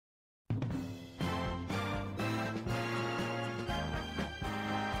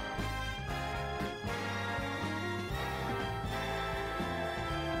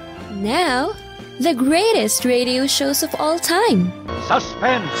Now, the greatest radio shows of all time.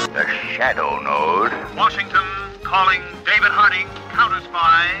 Suspense. The Shadow Node. Washington calling David Harding,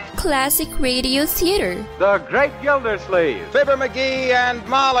 Counter-Spy. Classic radio theater. The Great Gildersleeve. Fibber McGee and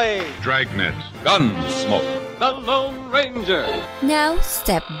Molly. Dragnet. Gunsmoke. The Lone Ranger. Now,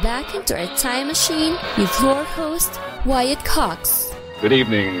 step back into our time machine with your host, Wyatt Cox. Good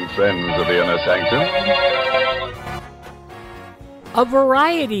evening, friends of the Inner Sanctum. A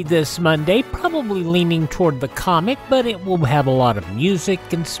variety this Monday, probably leaning toward the comic, but it will have a lot of music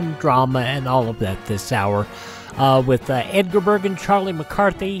and some drama and all of that this hour. With Edgar Bergen, Charlie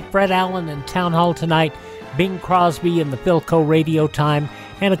Mccarthy, Fred Allen, and Town Hall tonight, Bing Crosby and the Philco Radio Time,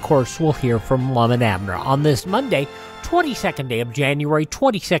 and of course we'll hear from Lum and Abner on this Monday, 22nd day of January,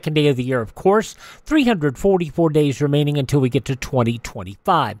 22nd day of the year, of course, 344 days remaining until we get to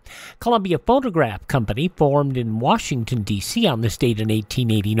 2025. Columbia Phonograph Company formed in Washington, D.C. on this date in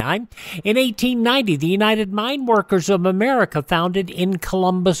 1889. In 1890, the United Mine Workers of America founded in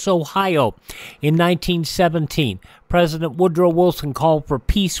Columbus, Ohio. In 1917, President Woodrow Wilson called for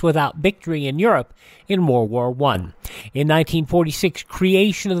peace without victory in Europe in World War I. In 1946,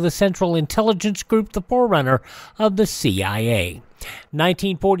 creation of the Central Intelligence Group, the forerunner of the CIA.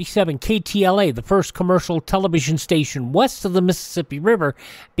 1947, KTLA, the first commercial television station west of the Mississippi River,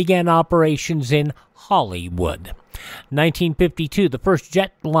 began operations in Hollywood. 1952, the first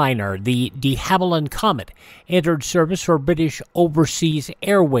jetliner, the de Havilland Comet, entered service for British Overseas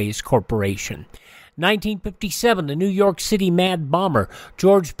Airways Corporation. 1957, the New York City mad bomber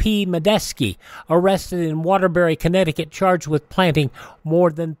George P. Medeski arrested in Waterbury, Connecticut, charged with planting more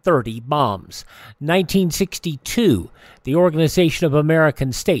than 30 bombs. 1962, the Organization of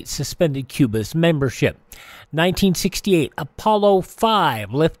American States suspended Cuba's membership. 1968, Apollo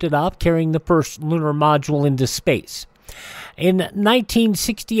 5 lifted off, carrying the first lunar module into space. In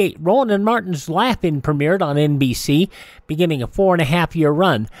 1968, Rowan and Martin's Laugh-In premiered on NBC, beginning a 4.5-year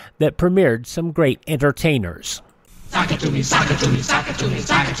run that premiered some great entertainers. Sock it to me, sock it to me, sock it to me,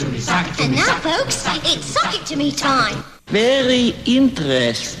 sock it to me, sock it to me. And now, folks, it's sock it to me time. Very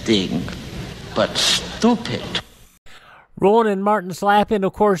interesting, but stupid. Rowan and Martin's Laugh-In,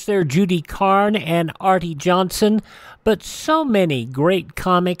 of course, they're Judy Carn and Artie Johnson. But so many great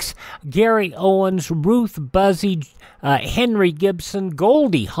comics: Gary Owens, Ruth Buzzy, Henry Gibson,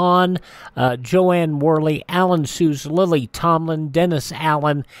 Goldie Hawn, Joanne Worley, Alan Seuss, Lily Tomlin, Dennis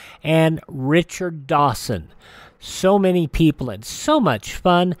Allen, and Richard Dawson. So many people and so much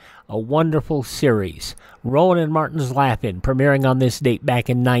fun. A wonderful series. Rowan and Martin's Laugh-In, premiering on this date back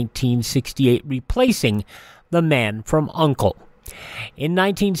in 1968, replacing The Man from U.N.C.L.E. In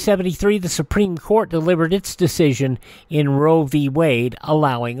 1973, the Supreme Court delivered its decision in Roe v. Wade,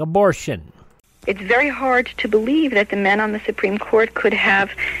 allowing abortion. It's very hard to believe that the men on the Supreme Court could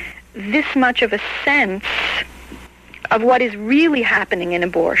have this much of a sense of what is really happening in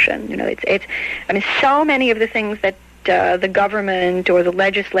abortion. You know, I mean, so many of the things that the government or the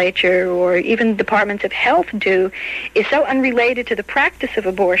legislature or even departments of health do is so unrelated to the practice of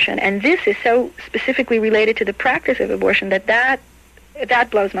abortion, and this is so specifically related to the practice of abortion that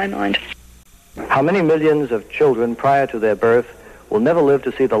blows my mind. How many millions of children prior to their birth will never live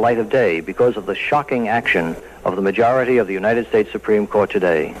to see the light of day because of the shocking action of the majority of the United States Supreme Court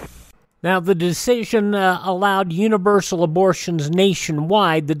today? Now, the decision allowed universal abortions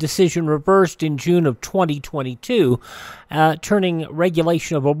nationwide. The decision reversed in June of 2022, turning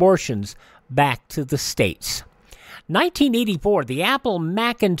regulation of abortions back to the states. 1984, the Apple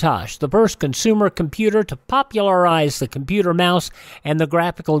Macintosh, the first consumer computer to popularize the computer mouse and the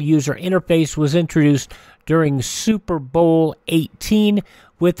graphical user interface, was introduced during Super Bowl XVIII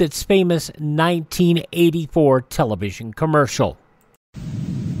with its famous 1984 television commercial.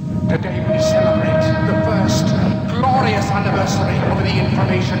 Today we celebrate the first glorious anniversary of the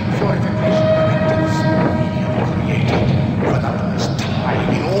information purification directives. We have created, for the first time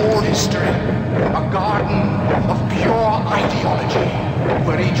in all history, a garden of pure ideology,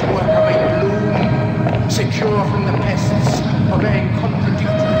 where each worker may bloom, secure from the pests of a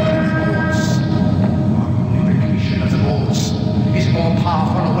contradictory thoughts. Our unification of the laws is more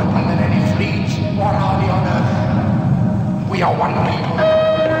powerful a weapon than any fleet or army on earth. We are one people.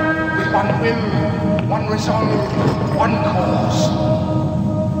 One will, one resolve, one cause.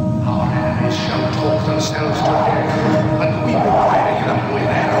 Our enemies shall talk themselves to death, and we will bury them with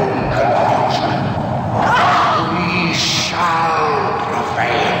their own confusion. We shall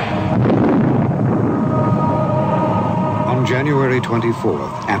prevail. On January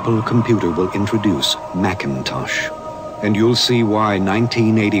 24th, Apple Computer will introduce Macintosh. And you'll see why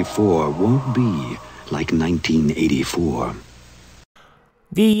 1984 won't be like 1984.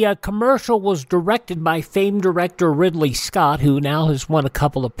 The commercial was directed by famed director Ridley Scott, who now has won a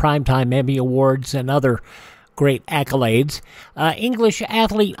couple of Primetime Emmy Awards and other great accolades. English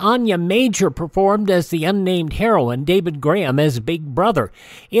athlete Anya Major performed as the unnamed heroine, David Graham as Big Brother.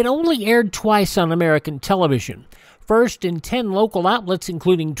 It only aired twice on American television. First in 10 local outlets,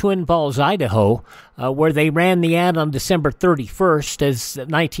 including Twin Falls, Idaho, where they ran the ad on December 31st as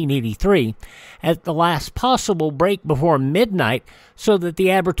 1983, at the last possible break before midnight, so that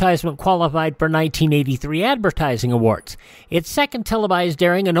the advertisement qualified for 1983 Advertising Awards. Its second televised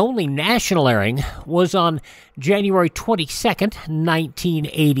airing and only national airing was on January 22nd,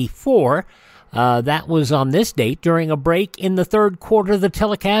 1984. That was on this date during a break in the third quarter of the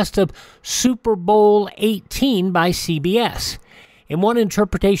telecast of Super Bowl 18 by CBS. In one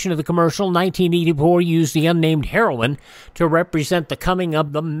interpretation of the commercial, 1984 used the unnamed heroine to represent the coming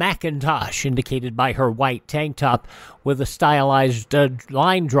of the Macintosh, indicated by her white tank top with a stylized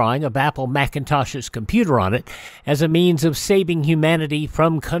line drawing of Apple Macintosh's computer on it, as a means of saving humanity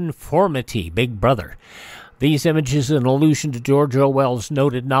from conformity, Big Brother. These images are an allusion to George Orwell's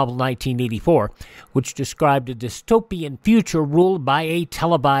noted novel 1984, which described a dystopian future ruled by a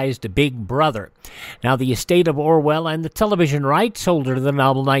televised Big Brother. Now, the estate of Orwell and the television rights holder of the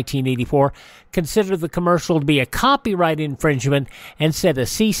novel 1984 considered the commercial to be a copyright infringement and sent a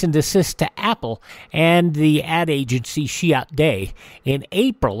cease and desist to Apple and the ad agency Chiat Day in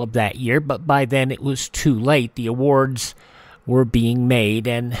April of that year, but by then it was too late. The awards were being made,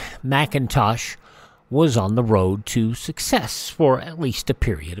 and Macintosh was on the road to success for at least a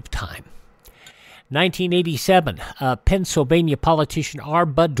period of time. 1987, Pennsylvania politician R.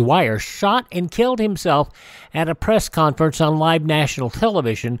 Bud Dwyer shot and killed himself at a press conference on live national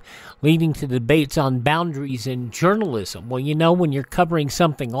television, leading to debates on boundaries in journalism. Well, you know, when you're covering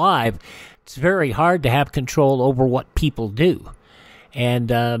something live, it's very hard to have control over what people do. And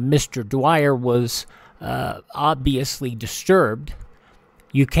Mr. Dwyer was obviously disturbed.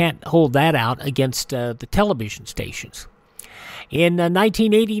 You can't hold that out against the television stations. In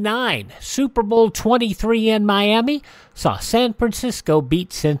 1989, Super Bowl 23 in Miami saw San Francisco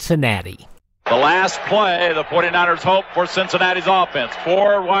beat Cincinnati. The last play, the 49ers hope for Cincinnati's offense.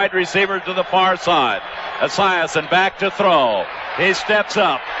 4 wide receivers to the far side. Esiason back to throw. He steps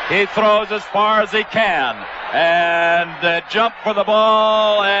up. He throws as far as he can. And jump for the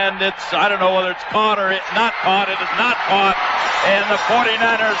ball, and it's, I don't know whether it's caught or not caught. It is not caught, and the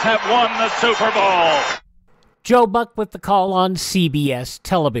 49ers have won the Super Bowl. Joe Buck with the call on CBS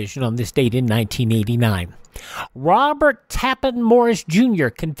television on this date in 1989. Robert Tappan Morris Jr.,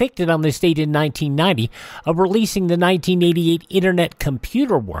 convicted on this date in 1990 of releasing the 1988 Internet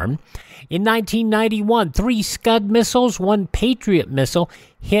computer worm. In 1991, 3 Scud missiles, 1 Patriot missile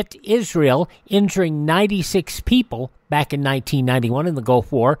hit Israel, injuring 96 people back in 1991 in the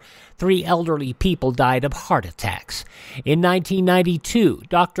Gulf War. 3 elderly people died of heart attacks. In 1992,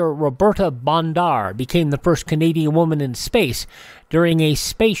 Dr. Roberta Bondar became the first Canadian woman in space during a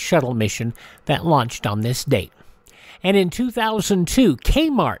space shuttle mission that launched on this date. And in 2002,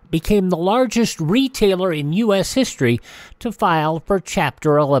 Kmart became the largest retailer in U.S. history to file for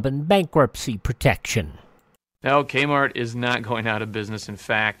Chapter 11 bankruptcy protection. No, Kmart is not going out of business. In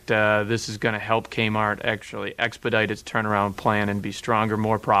fact, this is going to help Kmart actually expedite its turnaround plan and be stronger,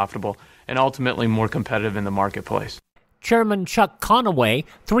 more profitable, and ultimately more competitive in the marketplace. Chairman Chuck Conaway,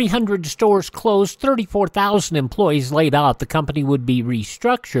 300 stores closed, 34,000 employees laid off. The company would be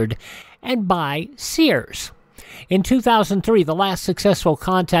restructured and buy Sears. In 2003, the last successful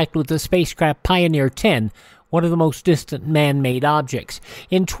contact with the spacecraft Pioneer 10, one of the most distant man-made objects.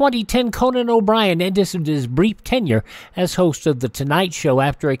 In 2010, Conan O'Brien ended his brief tenure as host of The Tonight Show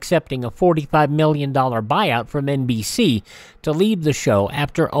after accepting a $45 million buyout from NBC to leave the show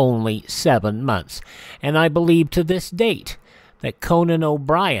after only 7 months. And I believe to this date that Conan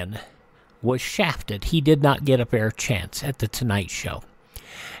O'Brien was shafted. He did not get a fair chance at The Tonight Show.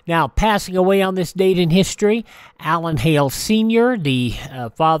 Now, passing away on this date in history, Alan Hale Sr., the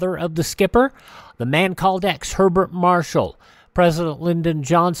father of the skipper, the man called X, Herbert Marshall, President Lyndon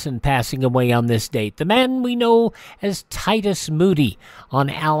Johnson passing away on this date, the man we know as Titus Moody on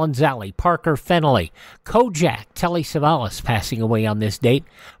Allen's Alley, Parker Fennelly, Kojak, Telly Savalas passing away on this date,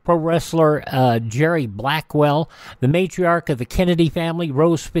 pro wrestler Jerry Blackwell, the matriarch of the Kennedy family,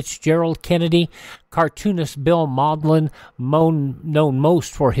 Rose Fitzgerald Kennedy, cartoonist Bill Maudlin, known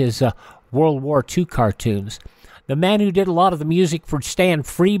most for his World War II cartoons. The man who did a lot of the music for Stan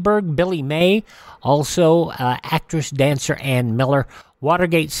Freberg, Billy May, also actress, dancer Ann Miller,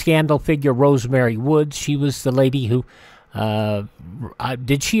 Watergate scandal figure Rosemary Woods. She was the lady who,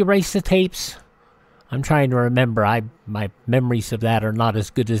 did she erase the tapes? I'm trying to remember. My memories of that are not as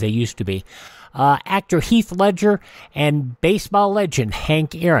good as they used to be. Actor Heath Ledger and baseball legend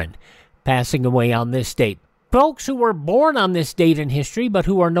Hank Aaron passing away on this date. Folks who were born on this date in history but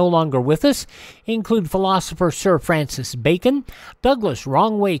who are no longer with us include philosopher Sir Francis Bacon, Douglas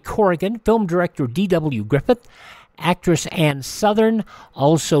Wrongway Corrigan, film director D.W. Griffith, actress Ann Sothern,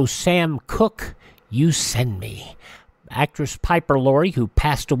 also Sam Cooke, You Send Me, actress Piper Laurie, who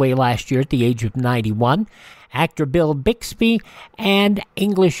passed away last year at the age of 91, actor Bill Bixby, and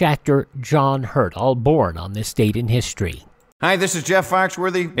English actor John Hurt, all born on this date in history. Hi, this is Jeff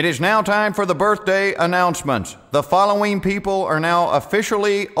Foxworthy. It is now time for the birthday announcements. The following people are now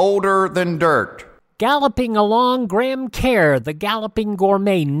officially older than dirt. Galloping along, Graham Kerr, the Galloping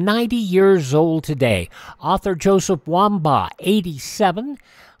Gourmet, 90 years old today. Author Joseph Wambaugh, 87.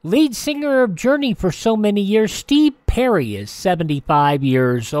 Lead singer of Journey for so many years, Steve Perry, is 75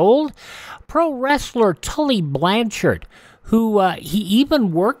 years old. Pro wrestler Tully Blanchard, who he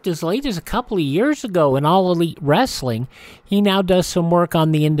even worked as late as a couple of years ago in All Elite Wrestling. He now does some work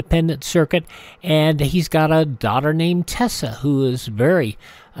on the independent circuit, and he's got a daughter named Tessa, who is very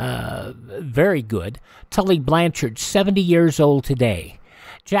good. Tully Blanchard, 70 years old today.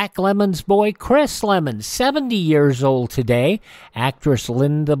 Jack Lemmon's boy, Chris Lemmon, 70 years old today. Actress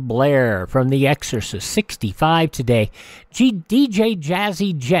Linda Blair from The Exorcist, 65 today. DJ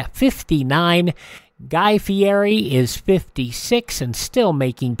Jazzy Jeff, 59. Guy Fieri is 56 and still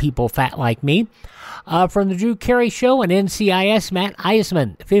making people fat like me. From The Drew Carey Show and NCIS, Matt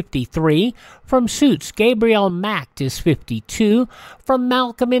Eisman, 53. From Suits, Gabriel Macht is 52. From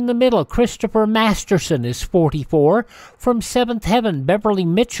Malcolm in the Middle, Christopher Masterson is 44. From Seventh Heaven, Beverly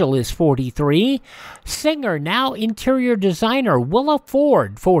Mitchell is 43. Singer, now interior designer, Willa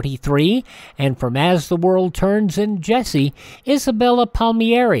Ford, 43. And from As the World Turns and Jesse, Isabella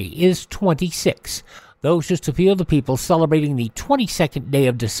Palmieri is 26. Those just a few of the people celebrating the 22nd day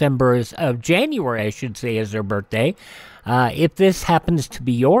of January, as their birthday. If this happens to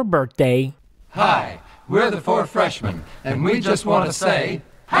be your birthday... Hi, we're the Four Freshmen, and we just want to say,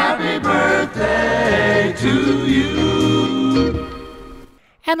 Happy birthday to you!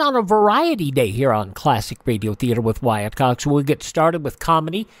 And on a variety day here on Classic Radio Theater with Wyatt Cox, we'll get started with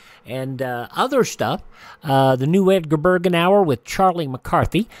comedy and other stuff. The new Edgar Bergen Hour with Charlie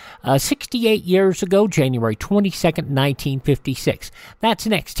McCarthy, 68 years ago, January 22nd, 1956. That's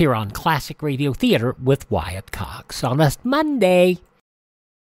next here on Classic Radio Theater with Wyatt Cox on a Monday.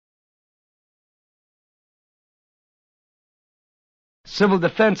 Civil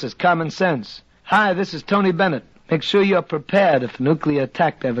defense is common sense. Hi, this is Tony Bennett. Make sure you're prepared if nuclear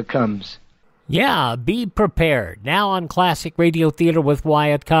attack ever comes. Yeah, be prepared. Now on Classic Radio Theater with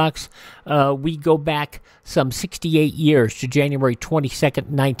Wyatt Cox, we go back some 68 years to January 22nd,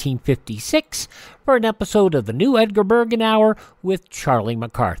 1956 for an episode of the new Edgar Bergen Hour with Charlie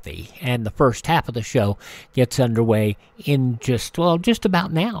McCarthy. And the first half of the show gets underway in just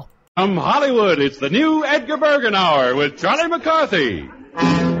about now. From Hollywood, it's the new Edgar Bergen Hour with Charlie McCarthy.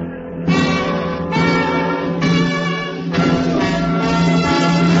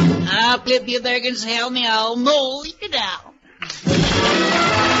 I'll clip you there and tell me I'll mow you down.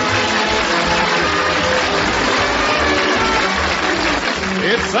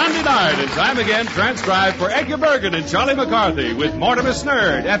 It's Sunday night and time again transcribed for Edgar Bergen and Charlie McCarthy with Mortimer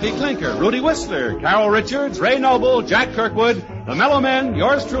Snerd, Effie Clinker, Rudy Whistler, Carol Richards, Ray Noble, Jack Kirkwood, the Mellow Men,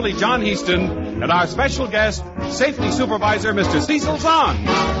 yours truly, John Heaston, and our special guest, safety supervisor, Mr. Cecil Zon.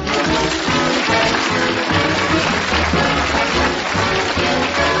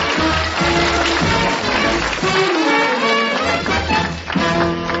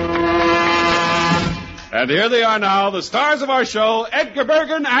 And here they are now, the stars of our show, Edgar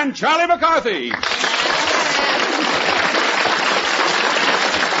Bergen and Charlie McCarthy.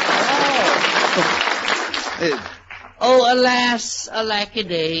 Oh, alas,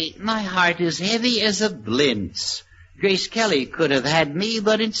 alackaday, my heart is heavy as a blintz. Grace Kelly could have had me,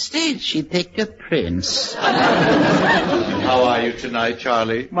 but instead she picked a prince. How are you tonight,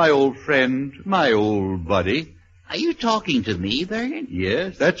 Charlie? My old friend, my old buddy. Are you talking to me, Bergen?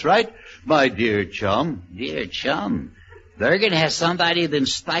 Yes, that's right, my dear chum. Dear chum. Bergen, has somebody been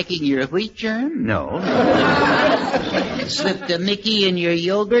spiking your wheat germ? No. Slipped a Mickey in your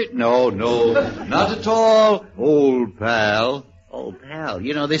yogurt? No, not at all, old pal. Old pal,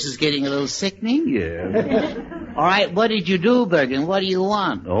 you know this is getting a little sickening. Yeah. All right, what did you do, Bergen? What do you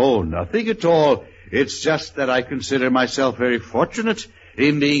want? Oh, nothing at all. It's just that I consider myself very fortunate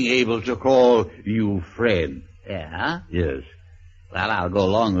in being able to call you friend. Yeah? Yes. Well, I'll go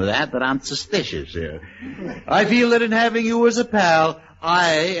along with that, but I'm suspicious. Yeah. I feel that in having you as a pal,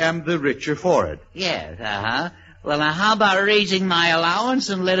 I am the richer for it. Yes, Well, now, how about raising my allowance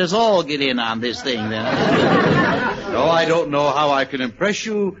and let us all get in on this thing, then? No, I don't know how I can impress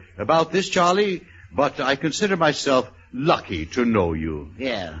you about this, Charlie, but I consider myself lucky to know you.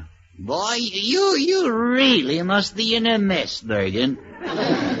 Yeah. Boy, you really must be in a mess, Bergen.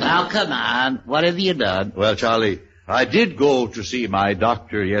 Now, come on. What have you done? Well, Charlie, I did go to see my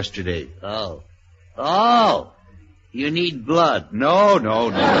doctor yesterday. Oh. You need blood. No.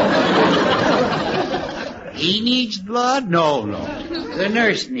 He needs blood? No. The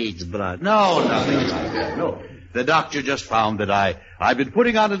nurse needs blood. No, nothing like that. No. The doctor just found that I've been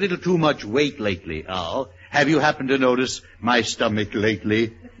putting on a little too much weight lately. Oh? Have you happened to notice my stomach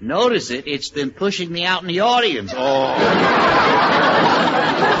lately? Notice it? It's been pushing me out in the audience. Oh.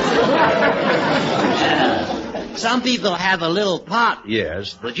 Some people have a little pot.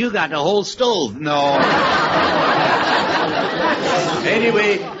 Yes. But you got the whole stove. No.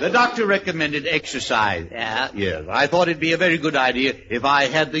 Anyway, the doctor recommended exercise. Yeah? Yes. I thought it'd be a very good idea if I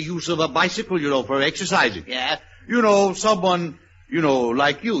had the use of a bicycle, for exercising. Yeah? Someone,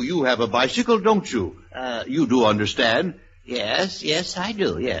 like you. You have a bicycle, don't you? You do understand. Yes, I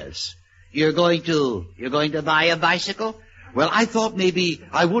do, yes. You're going to buy a bicycle? Well, I thought maybe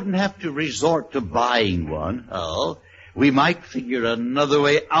I wouldn't have to resort to buying one. Oh? We might figure another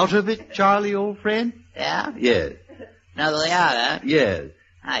way out of it, Charlie, old friend. Yeah? Yes. Another way out, huh? Yes.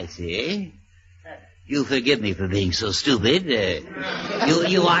 I see. You forgive me for being so stupid.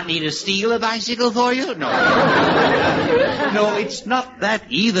 You want me to steal a bicycle for you? No. No, it's not that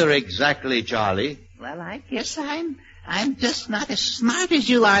either exactly, Charlie. Well, I guess I'm just not as smart as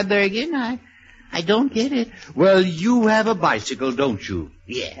you are, Bergen. I don't get it. Well, you have a bicycle, don't you?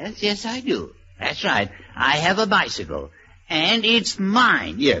 Yes, I do. That's right. I have a bicycle. And it's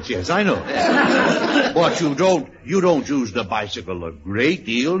mine. Yes, I know. But you don't use the bicycle a great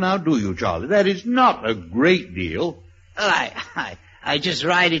deal now, do you, Charlie? That is not a great deal. Well, I just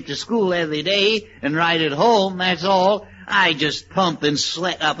ride it to school every day and ride it home, that's all. I just pump and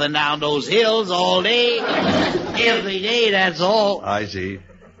sweat up and down those hills all day. Every day, that's all. I see.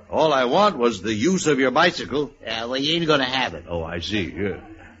 All I want was the use of your bicycle. Yeah, well, you ain't gonna have it. Oh, I see, yeah.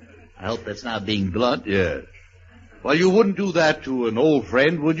 I hope that's not being blunt. Yes. Well, you wouldn't do that to an old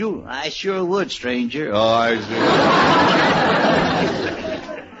friend, would you? I sure would, stranger. Oh, I see.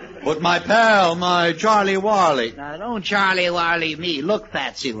 But my pal, my Charlie Warley. Now, don't Charlie Warley me. Look,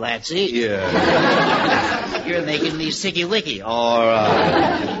 Fatsy Latsy. Yeah. You're making me sicky-wicky. All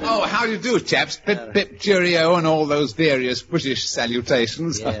right. Oh, how do you do, chaps? Pip, pip, cheerio, and all those various British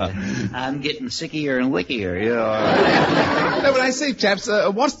salutations. Yeah. I'm getting sickier and wickier. Yeah. No, but I say, chaps,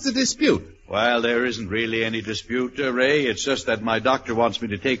 what's the dispute? Well, there isn't really any dispute, Ray. It's just that my doctor wants me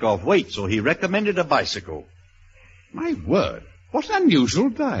to take off weight, so he recommended a bicycle. My word. What an unusual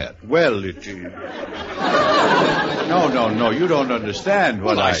diet. Well, No, you don't understand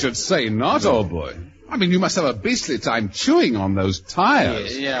what I should say not, old boy. I mean, you must have a beastly time chewing on those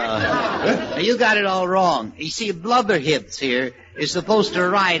tires. Yeah. You got it all wrong. You see, Blubber Hips here is supposed to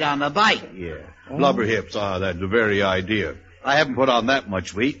ride on a bike. Yeah. Blubber Hips, that's the very idea. I haven't put on that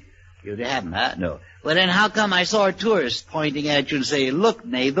much weight. You haven't, huh? No. Well, then how come I saw a tourist pointing at you and say, look,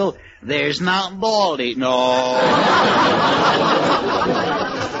 Mabel, there's Mount Baldy. No. Mount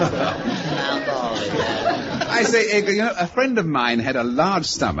Baldy, I say, Edgar, a friend of mine had a large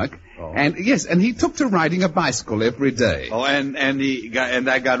stomach, and he took to riding a bicycle every day. Oh, and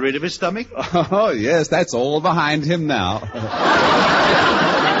that got rid of his stomach? Oh, yes, that's all behind him now.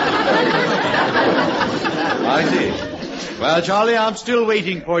 I see. Well, Charlie, I'm still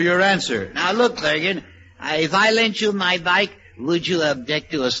waiting for your answer. Now, look, Bergen, if I lent you my bike, would you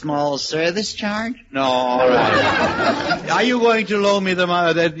object to a small service charge? No, all right. Are you going to loan me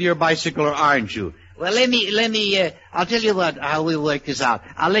your bicycle, or aren't you? Well, I'll tell you how we work this out.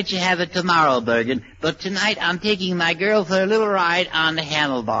 I'll let you have it tomorrow, Bergen, but tonight I'm taking my girl for a little ride on the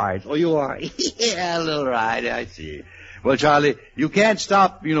handlebars. Oh, you are? Yeah, a little ride, I see. Well, Charlie, you can't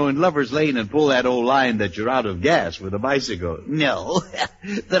stop, in Lover's Lane and pull that old line that you're out of gas with a bicycle. No,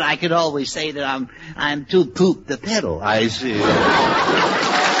 but I could always say that I'm too pooped to pedal. I see.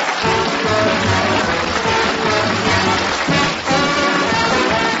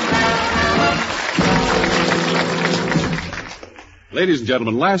 Ladies and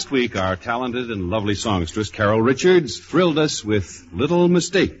gentlemen, last week our talented and lovely songstress Carol Richards thrilled us with Little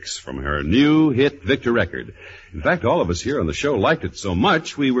Mistakes from her new hit Victor record. In fact, all of us here on the show liked it so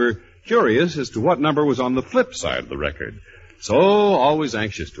much we were curious as to what number was on the flip side of the record. So, always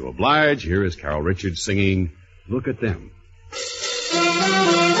anxious to oblige, here is Carol Richards singing Look at Them.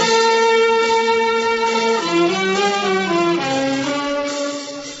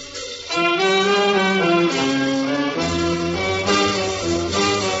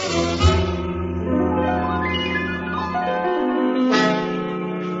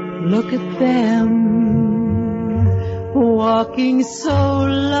 Look at them, walking so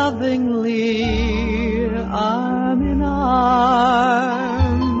lovingly, arm in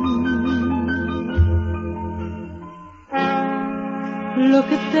arm.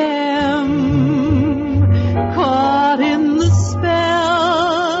 Look at them, caught in the spell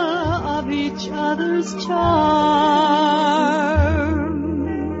of each other's charm.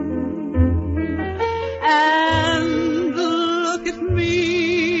 And look at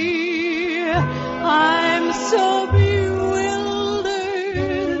me, I'm so bewildered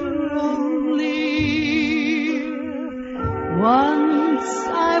and lonely. Once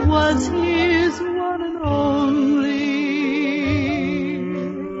I was his one and only,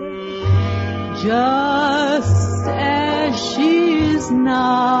 just as she is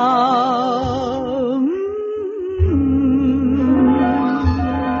now.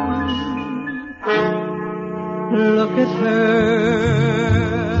 Look at her,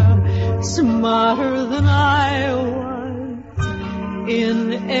 smarter than I was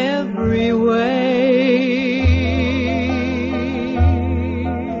in every way.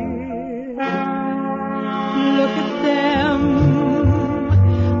 Look at them,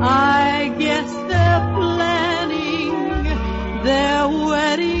 I guess they're planning their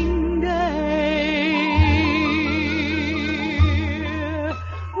wedding day.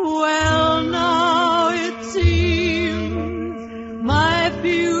 Well, now it seems my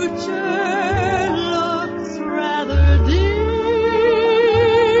future looks rather dim.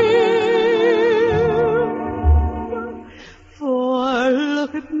 For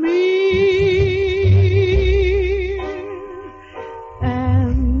look at me,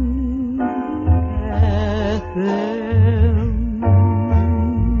 and at them.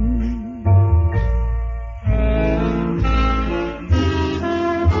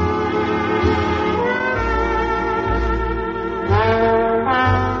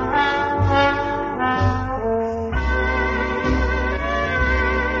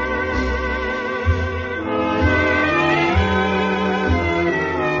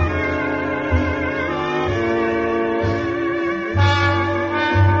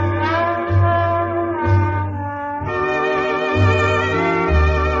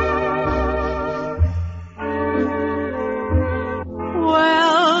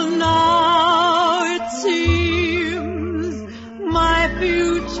 Well, now it seems my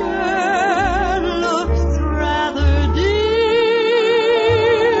future looks rather dim.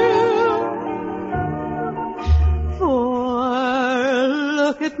 For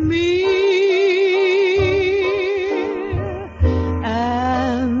look at me,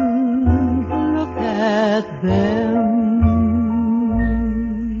 and look at them.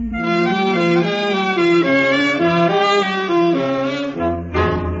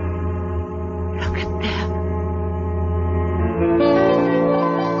 Look at them.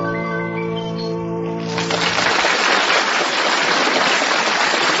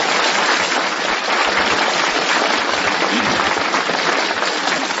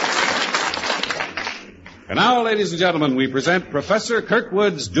 And now, ladies and gentlemen, we present Professor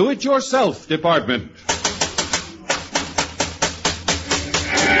Kirkwood's Do-It-Yourself Department.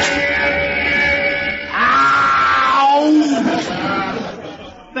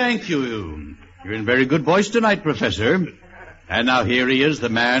 Thank you. You're in very good voice tonight, Professor. And now here he is, the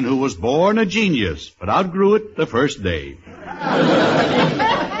man who was born a genius, but outgrew it the first day.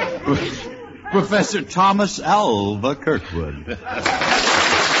 Professor Thomas Alva Kirkwood.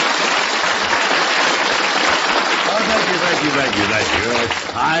 Thank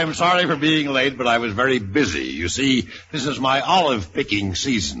you. I'm sorry for being late, but I was very busy. You see, this is my olive picking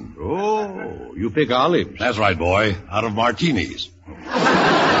season. Oh, you pick olives? That's right, boy. Out of martinis.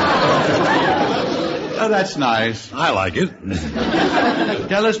 Oh, that's nice. I like it.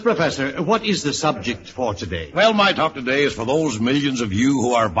 Tell us, Professor, what is the subject for today? Well, my talk today is for those millions of you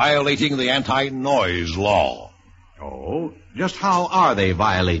who are violating the anti-noise law. Oh, just how are they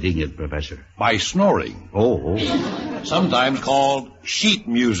violating it, Professor? By snoring. Oh. Sometimes called sheet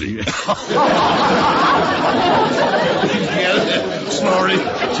music. Snoring.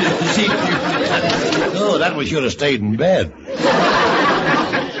 Sheet music. Oh, that we should have stayed in bed.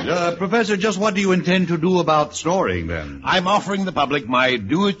 Professor, just what do you intend to do about snoring, then? I'm offering the public my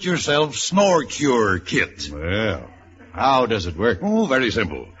do-it-yourself snore cure kit. Well, how does it work? Oh, very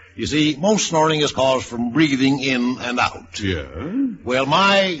simple. You see, most snoring is caused from breathing in and out. Yeah? Well,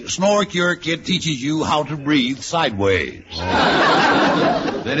 my snore cure kit teaches you how to breathe sideways.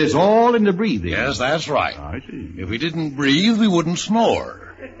 That is all in the breathing. Yes, that's right. I see. If we didn't breathe, we wouldn't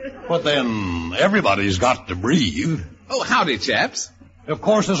snore. But then, everybody's got to breathe. Oh, howdy, chaps. Of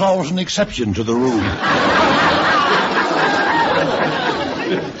course, there's always an exception to the rule.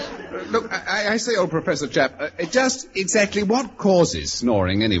 Look, I say, old Professor Chap, just exactly what causes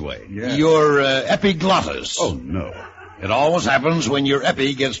snoring anyway? Your epiglottis. Oh, no. It always happens when your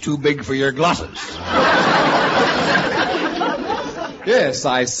epi gets too big for your glottis. Yes,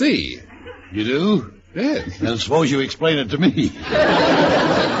 I see. You do? Yes. Then suppose you explain it to me.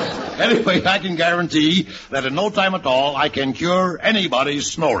 Anyway, I can guarantee that in no time at all I can cure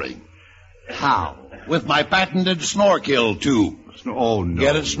anybody's snoring. How? With my patented Snorkel tube. Oh, no.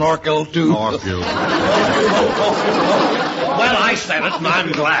 Get it, Snorkel tube? Snorkel. Well, I said it, and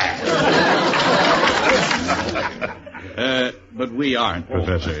I'm glad. But we aren't,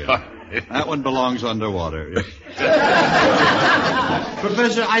 Professor. That one belongs underwater.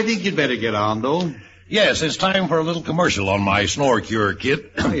 Professor, I think you'd better get on, though. Yes, it's time for a little commercial on my snore cure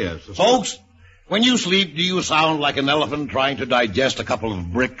kit. Oh, yes. Folks, when you sleep, do you sound like an elephant trying to digest a couple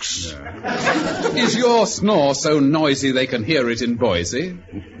of bricks? Is your snore so noisy they can hear it in Boise?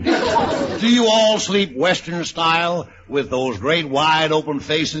 Do you all sleep Western style with those great wide open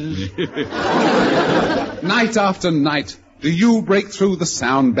faces? Night after night, do you break through the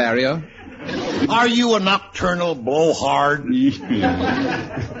sound barrier? Are you a nocturnal blowhard?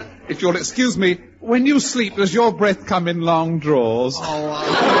 If you'll excuse me, when you sleep, does your breath come in long draws?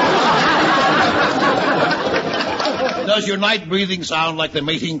 Does your night breathing sound like the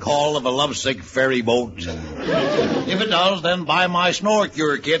mating call of a lovesick ferry boat? If it does, then buy my snore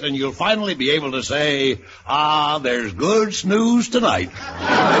cure kit and you'll finally be able to say, there's good snooze tonight.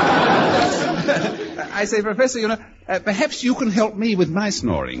 I say, Professor, perhaps you can help me with my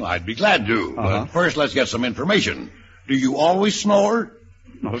snoring. I'd be glad to. But first, let's get some information. Do you always snore?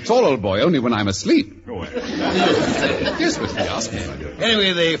 Not at all, old boy, only when I'm asleep. Yes, but he asked me.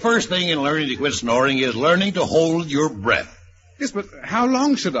 Anyway, the first thing in learning to quit snoring is learning to hold your breath. Yes, but how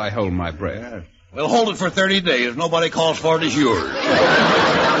long should I hold my breath? Well, hold it for 30 days. If nobody calls for it, it's yours.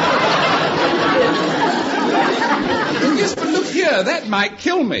 Yes, but look here, that might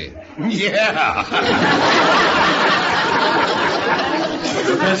kill me. Yeah.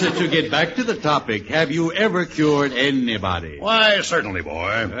 Professor, to get back to the topic, have you ever cured anybody? Why, certainly,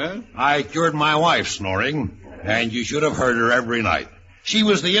 boy. Huh? I cured my wife snoring, and you should have heard her every night. She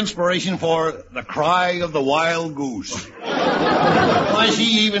was the inspiration for The Cry of the Wild Goose. Why,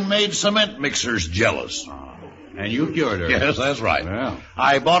 she even made cement mixers jealous. And you cured her? Yes, that's right. Well.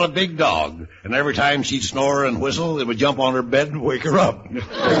 I bought a big dog, and every time she'd snore and whistle, it would jump on her bed and wake her up.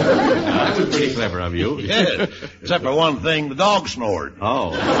 That was pretty clever of you. Yes, except for one thing, the dog snored.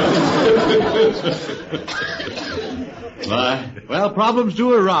 Oh. Well, problems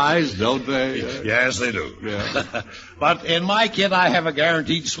do arise, don't they? Yes, they do. Yeah. But in my kit, I have a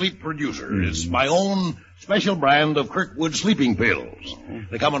guaranteed sleep producer. It's my own special brand of Kirkwood sleeping pills.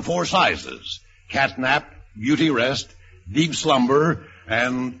 They come in 4 sizes. Cat nap, beauty rest, deep slumber,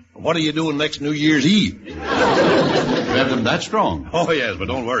 and what are you doing next New Year's Eve? You have them that strong? Oh, yes, but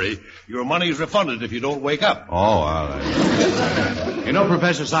don't worry. Your money's refunded if you don't wake up. Oh, all right. You know,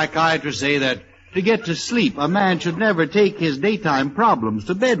 Professor, psychiatrists say that to get to sleep, a man should never take his daytime problems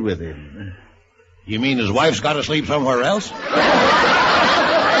to bed with him. You mean his wife's got to sleep somewhere else?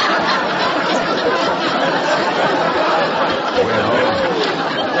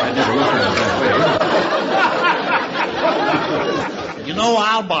 You know,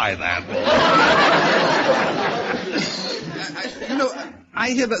 I'll buy that.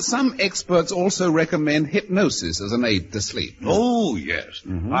 I hear that some experts also recommend hypnosis as an aid to sleep. Oh, yes.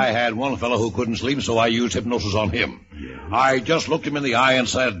 Mm-hmm. I had one fellow who couldn't sleep, so I used hypnosis on him. Yeah. I just looked him in the eye and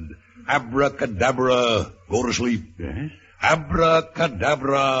said, abracadabra, go to sleep. Yeah.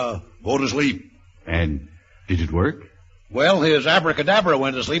 Abracadabra, go to sleep. And did it work? Well, his abracadabra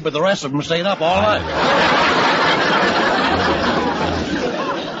went to sleep, but the rest of them stayed up all night.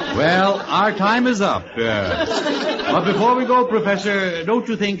 Well, our time is up. But before we go, Professor, don't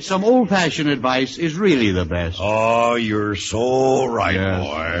you think some old-fashioned advice is really the best? Oh, you're so right,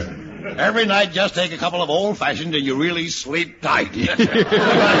 boy. Every night, just take a couple of old-fashioned and you really sleep tight.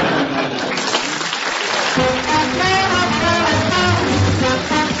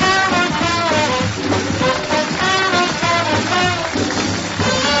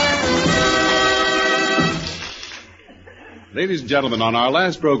 Ladies and gentlemen, on our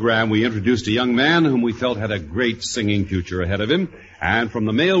last program, we introduced a young man whom we felt had a great singing future ahead of him. And from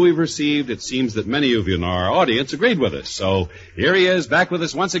the mail we've received, it seems that many of you in our audience agreed with us. So here he is, back with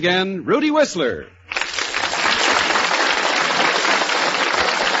us once again, Rudy Whistler.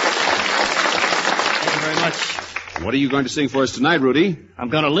 Thank you very much. What are you going to sing for us tonight, Rudy? I'm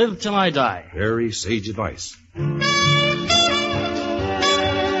going to live till I die. Very sage advice.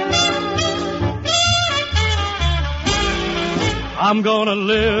 I'm gonna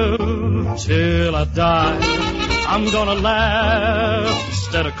live till I die. I'm gonna laugh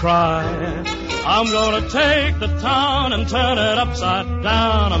instead of cry. I'm gonna take the town and turn it upside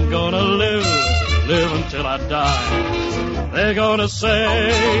down. I'm gonna live until I die. They're gonna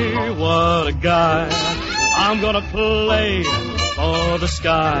say, what a guy. I'm gonna play for the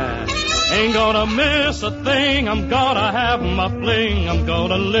sky. Ain't gonna miss a thing. I'm gonna have my fling. I'm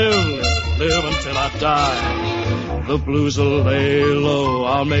gonna live until I die. The blues will lay low.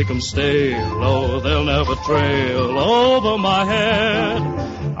 I'll make them stay low. They'll never trail over my head.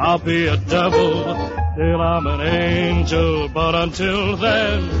 I'll be a devil till I'm an angel. But until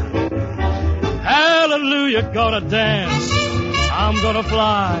then, hallelujah, gonna dance. I'm gonna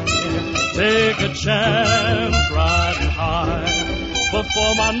fly, take a chance, riding high.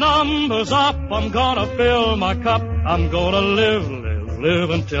 Before my number's up, I'm gonna fill my cup. I'm gonna live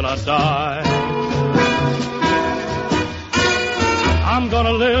until I die. I'm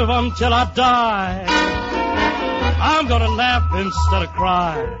gonna live until I die. I'm gonna laugh instead of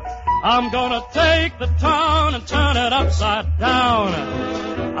cry. I'm gonna take the town and turn it upside down.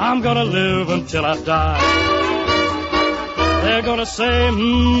 I'm gonna live until I die. They're gonna say,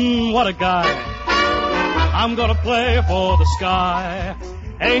 what a guy. I'm gonna play for the sky.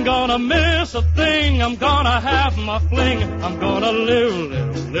 Ain't gonna miss a thing. I'm gonna have my fling. I'm gonna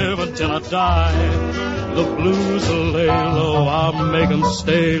live until I die. The blues will lay low. I'll make them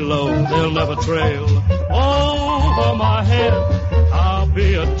stay low. They'll never trail over my head. I'll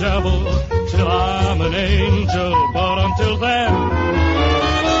be a devil till I'm an angel. But until then,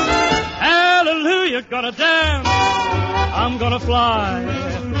 hallelujah, gonna dance. I'm gonna fly,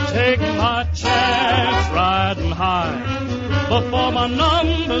 taking my chance, riding high. Before my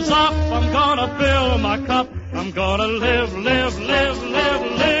number's up, I'm gonna fill my cup. I'm gonna live until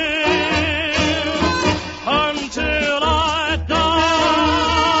I die.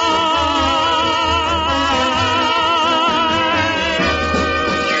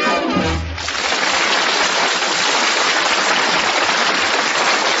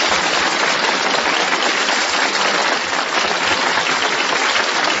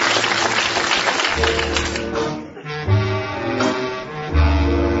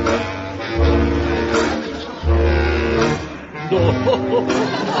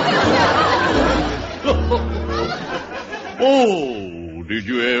 Oh, did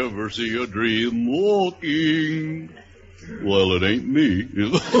you ever see a dream walking? Well, it ain't me.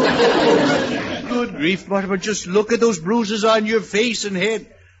 Good grief, Mortimer, just look at those bruises on your face and head.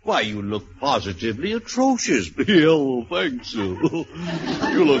 Why, you look positively atrocious. Yeah, well, thanks. You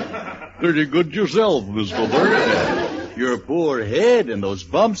look pretty good yourself, Mr. Bird. Your poor head and those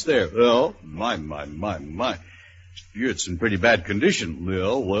bumps there. Well, my. It's in pretty bad condition.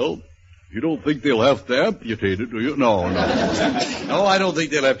 Yeah, well, you don't think they'll have to amputate it, do you? No. No, I don't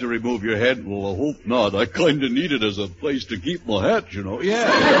think they'll have to remove your head. Well, I hope not. I kind of need it as a place to keep my hat, you know. Yeah.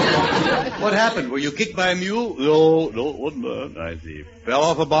 What happened? Were you kicked by a mule? No, it wasn't that. I see. Fell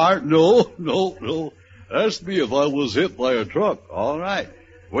off a bar? No. Asked me if I was hit by a truck. All right.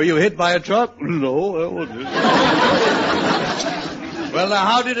 Were you hit by a truck? No, that wasn't it. Well, now,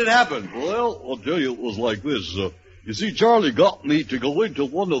 how did it happen? Well, I'll tell you, it was like this. You see, Charlie got me to go into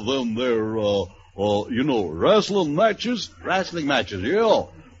one of them there, wrestling matches. Wrestling matches? Yeah.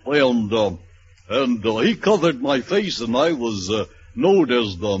 And he covered my face, and I was known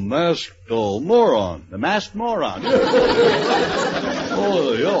as the masked moron. The masked moron?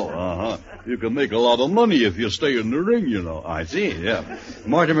 Oh, yeah, You can make a lot of money if you stay in the ring, you know. I see, yeah.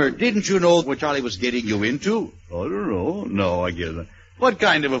 Mortimer, didn't you know what Charlie was getting you into? I don't know. No, I guess not. What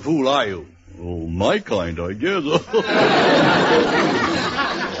kind of a fool are you? Oh, my kind, I guess.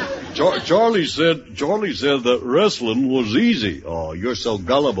 Charlie said that wrestling was easy. Oh, you're so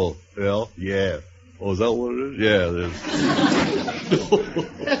gullible. Yeah? Yeah. Oh, is that what it is? Yeah, it is.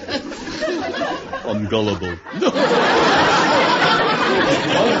 I'm gullible.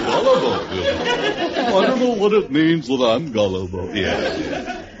 I'm gullible. I don't know what it means that I'm gullible.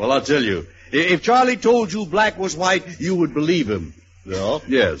 Yeah. Well, I'll tell you. If Charlie told you black was white, you would believe him. Yeah?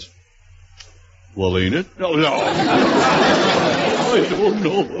 Yes. Well, ain't it? No. I don't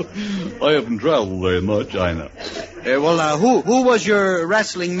know. I haven't traveled very much, I know. Who was your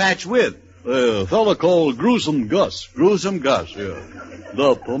wrestling match with? A fella called Gruesome Gus. Gruesome Gus? Yeah.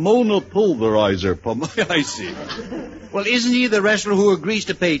 The Pomona Pulverizer. I see. Well, isn't he the wrestler who agrees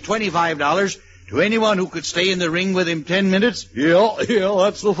to pay $25 to anyone who could stay in the ring with him 10 minutes? Yeah,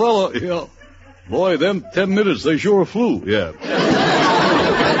 that's the fella, yeah. Boy, them 10 minutes, they sure flew, yeah.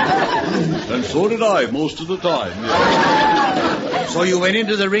 And so did I most of the time, yeah. So you went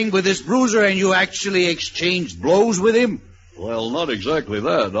into the ring with this bruiser and you actually exchanged blows with him? Well, not exactly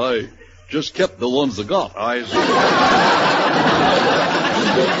that. I just kept the ones I got.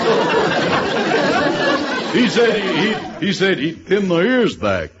 He said he'd pin my ears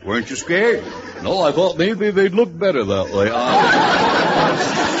back. Weren't you scared? No, I thought maybe they'd look better that way.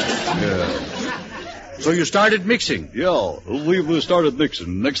 Yeah. So you started mixing? Yeah, we started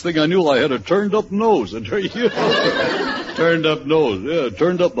mixing. Next thing I knew, I had a turned-up nose. Turned-up nose, yeah,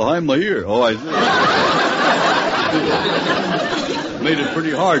 turned up behind my ear. Oh, I see. Made it pretty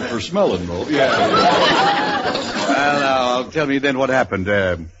hard for smelling, though. Yeah. Well, tell me then what happened.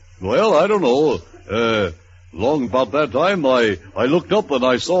 Well, I don't know. Long about that time, I looked up and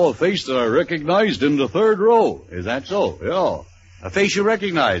I saw a face that I recognized in the third row. Is that so? Yeah. A face you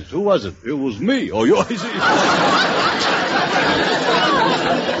recognized. Who was it? It was me. Oh, I see.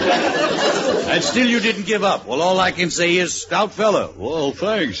 And still you didn't give up. Well, all I can say is, stout fella. Well,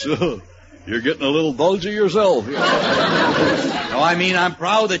 thanks. You're getting a little bulgy yourself. No, I mean, I'm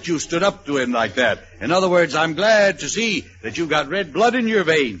proud that you stood up to him like that. In other words, I'm glad to see that you've got red blood in your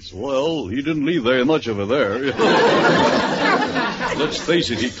veins. Well, he didn't leave very much of it there. Let's face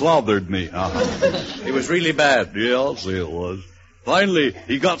it, he clobbered me. It was really bad. Yeah, I'll say it was. Finally,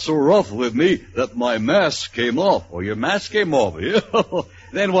 he got so rough with me that my mask came off. Oh, your mask came off? Yeah.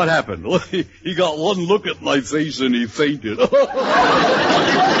 Then what happened? Well, he got one look at my face and he fainted.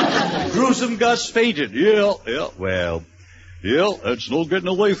 Gruesome Gus fainted. Yeah. Well, that's no getting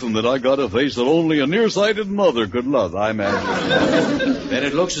away from it. I got a face that only a nearsighted mother could love, I imagine. Then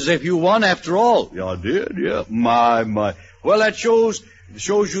it looks as if you won after all. Yeah, I did, yeah. My. Well, that shows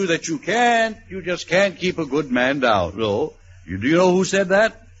you that you just can't keep a good man down. No. Do you know who said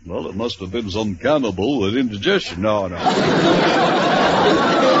that? Well, it must have been some cannibal with indigestion. No.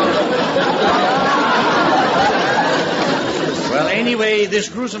 Well, anyway, this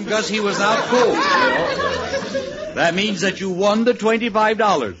gruesome Gus, he was out cold. That means that you won the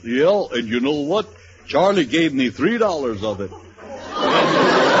 $25. Yeah, and you know what? Charlie gave me $3 of it.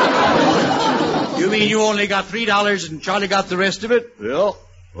 You mean you only got $3 and Charlie got the rest of it? Yeah.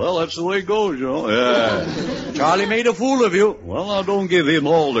 Well, that's the way it goes, you know. Yeah. Charlie made a fool of you. Well, I don't give him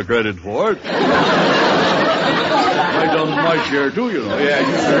all the credit for it. I done my share, too, you know. Yeah,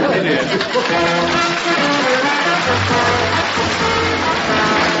 you certainly did.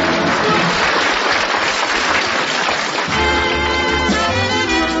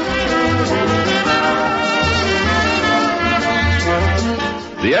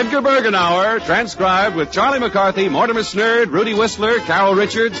 The Edgar Bergen Hour, transcribed with Charlie McCarthy, Mortimer Snerd, Rudy Whistler, Carol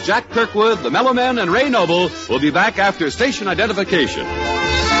Richards, Jack Kirkwood, the Mellow Men, and Ray Noble, will be back after station identification.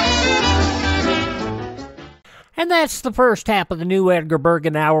 And that's the first half of the new Edgar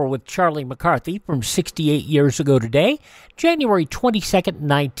Bergen Hour with Charlie McCarthy from 68 years ago today, January 22nd,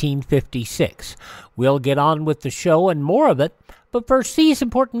 1956. We'll get on with the show and more of it, but first these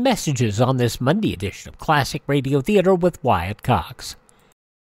important messages on this Monday edition of Classic Radio Theater with Wyatt Cox.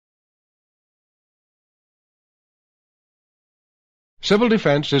 Civil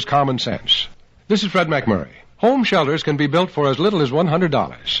defense is common sense. This is Fred McMurray. Home shelters can be built for as little as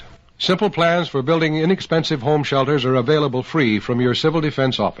 $100. Simple plans for building inexpensive home shelters are available free from your Civil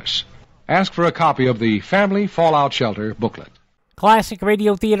Defense office. Ask for a copy of the Family Fallout Shelter booklet. Classic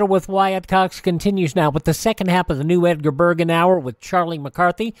Radio Theater with Wyatt Cox continues now with the second half of the new Edgar Bergen Hour with Charlie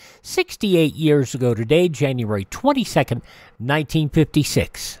McCarthy, 68 years ago today, January 22nd,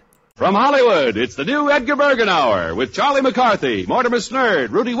 1956. From Hollywood, it's the new Edgar Bergen Hour with Charlie McCarthy, Mortimer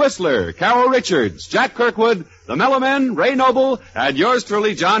Snerd, Rudy Whistler, Carol Richards, Jack Kirkwood, the Mellow Men, Ray Noble, and yours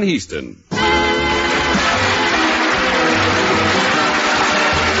truly, John Heaston.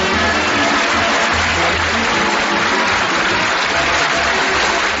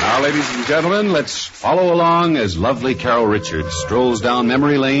 Now, ladies and gentlemen, let's follow along as lovely Carol Richards strolls down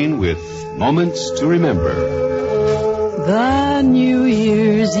memory lane with Moments to Remember. The New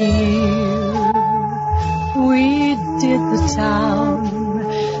Year's Eve, we did the town.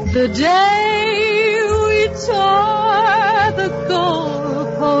 The day we tore the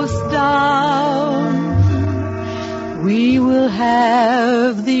goalpost down. We will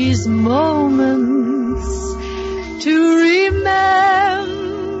have these moments to remember.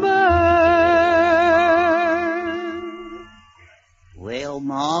 Well,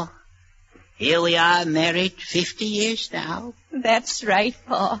 Ma, here we are married 50 years now. That's right,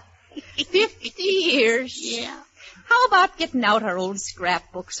 Pa. 50 years. Yeah. How about getting out our old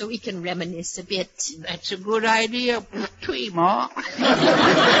scrapbook so we can reminisce a bit? That's a good idea. Twee, Ma.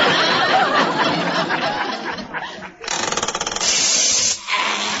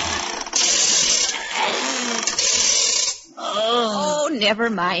 Oh, never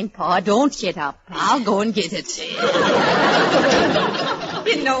mind, Pa. Don't get up. I'll go and get it.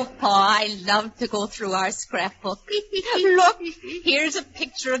 Been You know, Pa, I love to go through our scrapbook. Look, here's a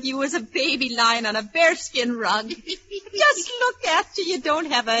picture of you as a baby lying on a bearskin rug. Just look after you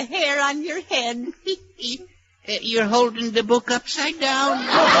don't have a hair on your head. You're holding the book upside down.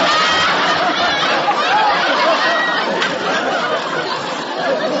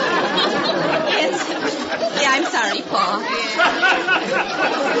 Yeah, I'm sorry, Pa.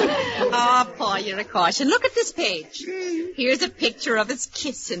 Oh, Pa, you're a caution. Look at this page. Here's a picture of us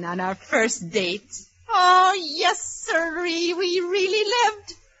kissing on our first date. Oh, yes, sirree, we really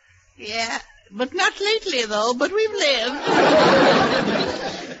lived. Yeah, but not lately, though, but we've lived.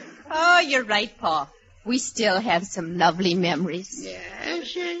 Oh, you're right, Pa. We still have some lovely memories.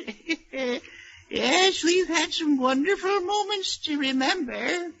 Yes, yes, we've had some wonderful moments to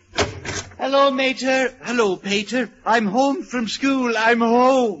remember. Hello, Mater. Hello, Pater. I'm home from school. I'm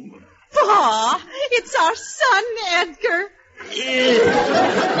home. Pa, it's our son, Edgar.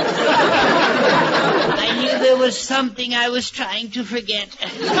 I knew there was something I was trying to forget.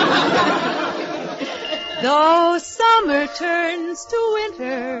 Though summer turns to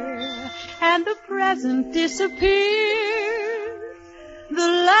winter and the present disappears, the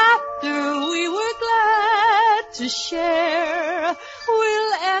laughter we were glad to share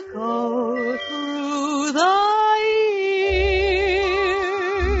will echo through the years.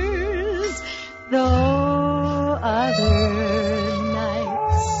 Though other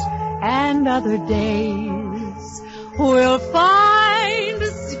nights and other days will find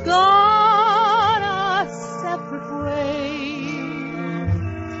us gone a separate way,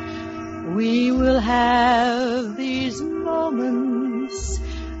 we will have these moments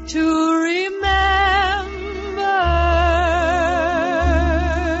to remember.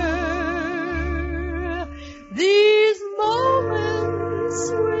 These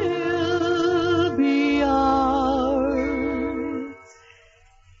moments will be ours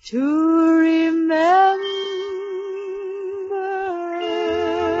to remember.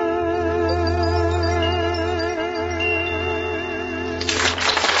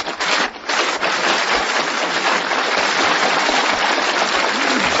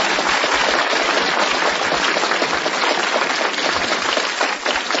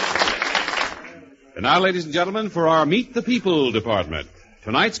 And now, ladies and gentlemen, for our Meet the People department.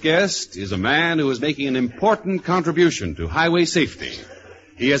 Tonight's guest is a man who is making an important contribution to highway safety.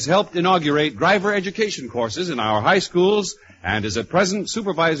 He has helped inaugurate driver education courses in our high schools and is at present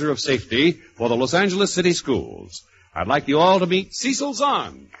supervisor of safety for the Los Angeles City Schools. I'd like you all to meet Cecil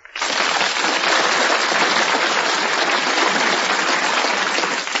Zon.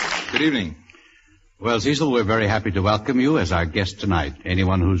 Good evening. Well, Cecil, we're very happy to welcome you as our guest tonight.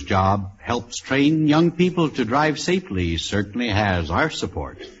 Anyone whose job helps train young people to drive safely certainly has our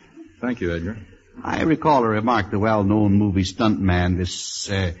support. Thank you, Edgar. I recall a remark the well-known movie stuntman,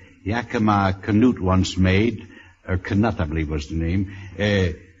 this Yakima Canute, once made, or Canut, I believe was the name.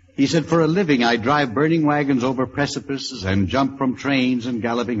 He said, for a living, I drive burning wagons over precipices and jump from trains and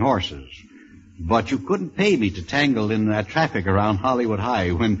galloping horses. But you couldn't pay me to tangle in that traffic around Hollywood High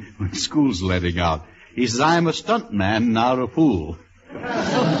when school's letting out. He says, I'm a stuntman, not a fool.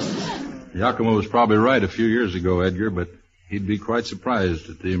 Yakima was probably right a few years ago, Edgar, but he'd be quite surprised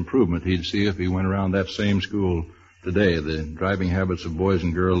at the improvement he'd see if he went around that same school today. The driving habits of boys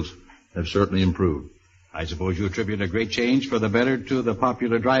and girls have certainly improved. I suppose you attribute a great change for the better to the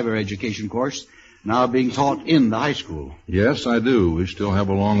popular driver education course now being taught in the high school. Yes, I do. We still have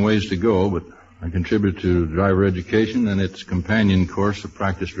a long ways to go, but I contribute to driver education and its companion course, the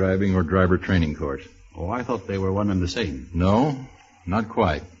practice driving or driver training course. Oh, I thought they were one and the same. No, not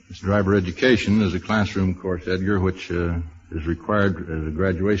quite. This driver education is a classroom course, Edgar, which is required as a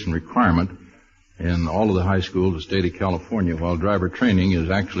graduation requirement in all of the high schools of the state of California, while driver training is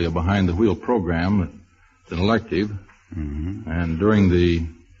actually a behind-the-wheel program. It's an elective. Mm-hmm. And during the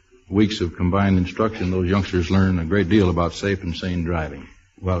weeks of combined instruction, those youngsters learn a great deal about safe and sane driving.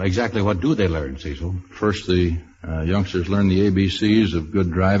 Well, exactly what do they learn, Cecil? First, the youngsters learn the ABCs of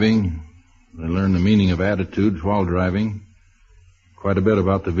good driving. They learn the meaning of attitudes while driving. Quite a bit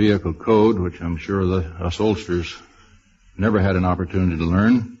about the vehicle code, which I'm sure us oldsters never had an opportunity to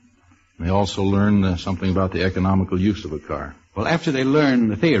learn. They also learn something about the economical use of a car. Well, after they learn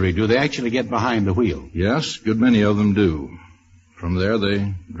the theory, do they actually get behind the wheel? Yes, a good many of them do. From there,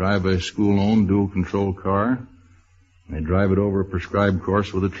 they drive a school-owned dual-control car. They drive it over a prescribed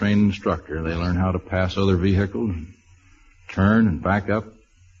course with a trained instructor. They learn how to pass other vehicles, turn and back up.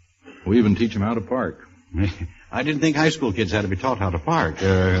 We even teach them how to park. I didn't think high school kids had to be taught how to park.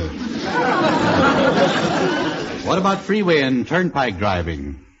 What about freeway and turnpike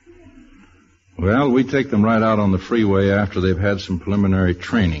driving? Well, we take them right out on the freeway after they've had some preliminary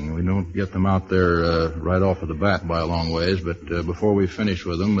training. We don't get them out there right off of the bat by a long ways, but before we finish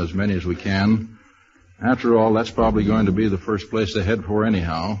with them, as many as we can. After all, that's probably going to be the first place they head for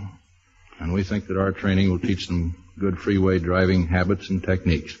anyhow, and we think that our training will teach them good freeway driving habits and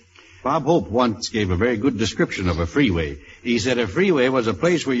techniques. Bob Hope once gave a very good description of a freeway. He said a freeway was a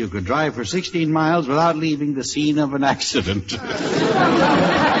place where you could drive for 16 miles without leaving the scene of an accident.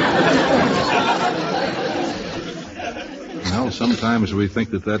 Well, sometimes we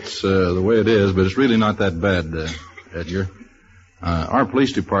think that that's the way it is, but it's really not that bad, Edgar. Our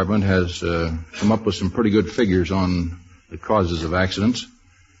police department has come up with some pretty good figures on the causes of accidents,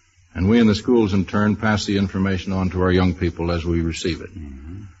 and we in the schools, in turn, pass the information on to our young people as we receive it.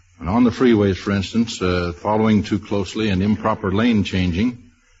 Mm-hmm. And on the freeways, for instance, following too closely and improper lane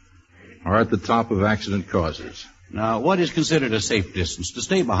changing are at the top of accident causes. Now, what is considered a safe distance to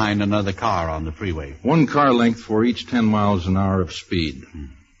stay behind another car on the freeway? 1 car length for each 10 miles an hour of speed.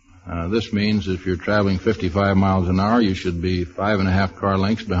 This means if you're traveling 55 miles an hour, you should be 5.5 car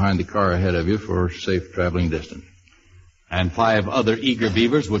lengths behind the car ahead of you for safe traveling distance. And 5 other eager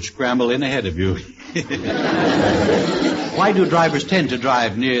beavers would scramble in ahead of you. Why do drivers tend to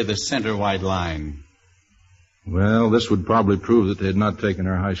drive near the center white line? Well, this would probably prove that they had not taken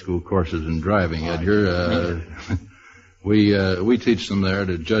our high school courses in driving, Edgar. We teach them there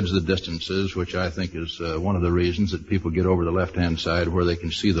to judge the distances, which I think is one of the reasons that people get over the left-hand side where they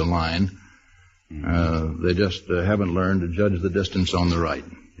can see the line. They just haven't learned to judge the distance on the right.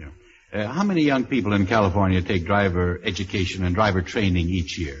 How many young people in California take driver education and driver training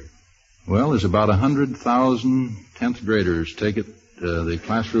each year? Well, there's about 100,000 10th graders take it, the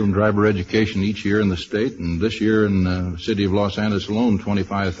classroom driver education each year in the state, and this year in the city of Los Angeles alone,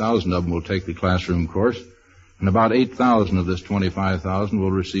 25,000 of them will take the classroom course, and about 8,000 of this 25,000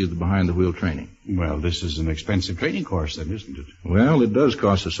 will receive the behind-the-wheel training. Well, this is an expensive training course then, isn't it? Well, it does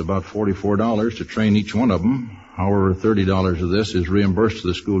cost us about $44 to train each one of them. However, $30 of this is reimbursed to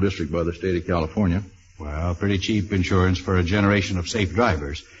the school district by the state of California. Well, pretty cheap insurance for a generation of safe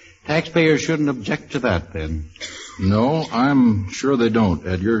drivers. Taxpayers shouldn't object to that, then. No, I'm sure they don't,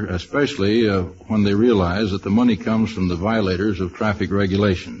 Edgar, especially when they realize that the money comes from the violators of traffic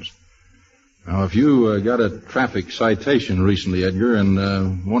regulations. Now, if you got a traffic citation recently, Edgar,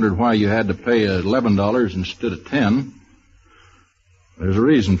 and wondered why you had to pay $11 instead of $10, there's a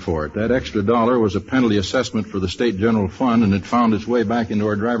reason for it. That extra $1 was a penalty assessment for the state general fund, and it found its way back into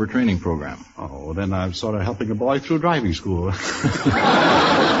our driver training program. Oh, then I'm sort of helping a boy through driving school.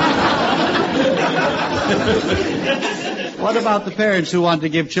 What about the parents who want to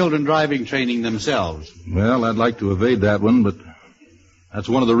give children driving training themselves? Well, I'd like to evade that one, but that's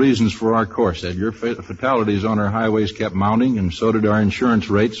one of the reasons for our course, Edgar. Fatalities on our highways kept mounting, and so did our insurance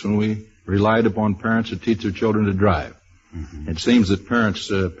rates when we relied upon parents to teach their children to drive. Mm-hmm. It seems that parents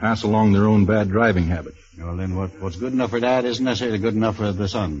pass along their own bad driving habits. Well, then what's good enough for Dad isn't necessarily good enough for the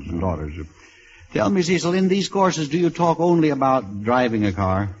sons and daughters. Tell me, Cecil, in these courses, do you talk only about driving a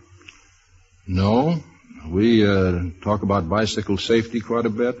car? No. We talk about bicycle safety quite a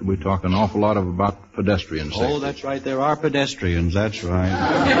bit. We talk an awful lot about pedestrian safety. Oh, that's right. There are pedestrians. That's right.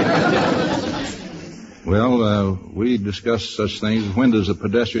 Well, we discuss such things as when does a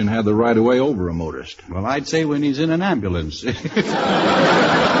pedestrian have the right of way over a motorist? Well, I'd say when he's in an ambulance.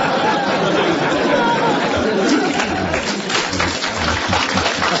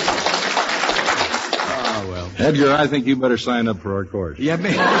 Edgar, I think you better sign up for our course. Yeah,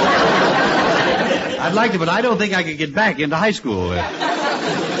 I'd like to, but I don't think I could get back into high school.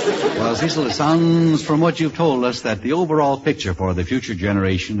 Well, Cecil, it sounds from what you've told us that the overall picture for the future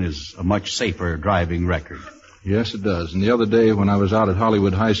generation is a much safer driving record. Yes, it does. And the other day when I was out at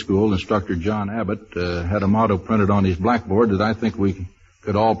Hollywood High School, Instructor John Abbott had a motto printed on his blackboard that I think we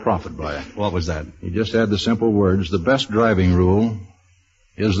could all profit by. What was that? He just had the simple words, the best driving rule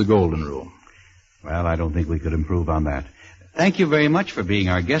is the golden rule. Well, I don't think we could improve on that. Thank you very much for being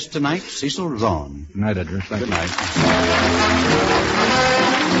our guest tonight, Cecil Zon. Good night, Edgar. Thank you. Good night.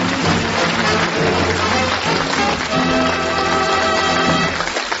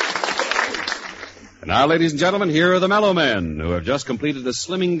 And now, ladies and gentlemen, here are the Mellow Men, who have just completed a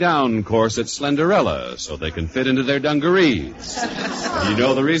slimming down course at Slenderella so they can fit into their dungarees. Do you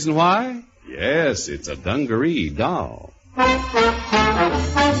know the reason why? Yes, it's a dungaree doll.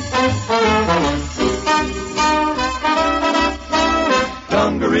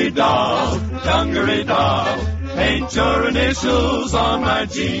 Dungaree doll, paint your initials on my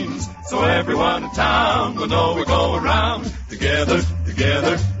jeans, so everyone in town will know we're going round together,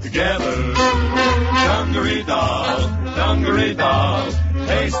 together, together. Dungaree doll,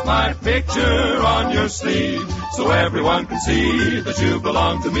 Paste my picture on your sleeve so everyone can see that you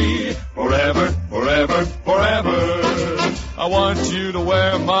belong to me forever, forever, forever. I want you to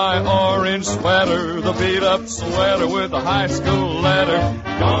wear my orange sweater, the beat-up sweater with the high school letter.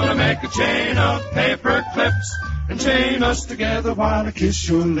 Gonna make a chain of paper clips and chain us together while I kiss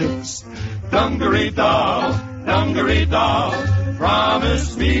your lips. Dungaree doll,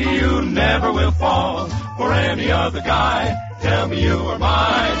 promise me you never will fall for any other guy. Tell me you are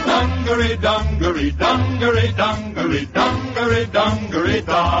mine. Dungaree, dungaree, dungaree, dungaree, dungaree, dungaree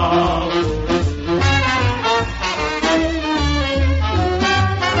doll.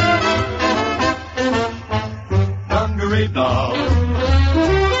 Dungaree doll.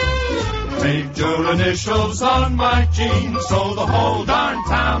 Paint your initials on my jeans so the whole darn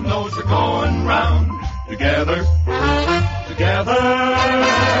town knows we're going round. Together, together.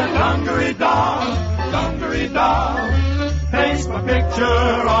 Dungaree doll, dungaree doll. Paste my picture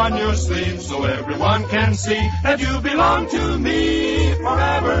on your sleeve so everyone can see that you belong to me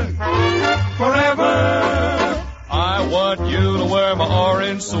forever, forever. I want you to wear my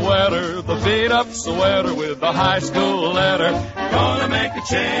orange sweater, the beat-up sweater with the high school letter. Gonna make a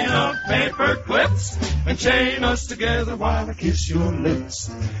chain of paper clips and chain us together while I kiss your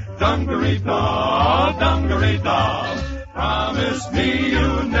lips. Dungaree doll, promise me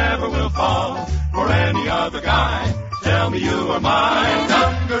you never will fall for any other guy. Tell me you are mine.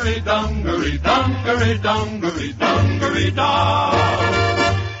 Dungaree, dungaree, dungaree, dungaree, dungaree doll.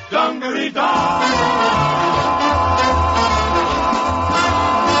 Dungaree doll.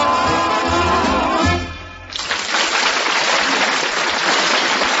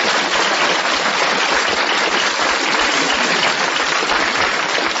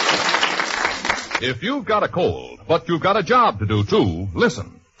 If you've got a cold, but you've got a job to do too,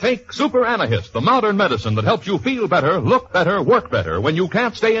 listen. Take Super Anahist, the modern medicine that helps you feel better, look better, work better when you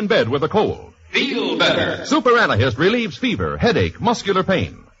can't stay in bed with a cold. Feel better. Super Anahist relieves fever, headache, muscular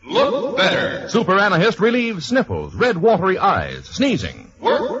pain. Look better. Super Anahist relieves sniffles, red watery eyes, sneezing.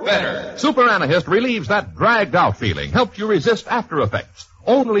 Work better. Super Anahist relieves that dragged out feeling, helps you resist after effects.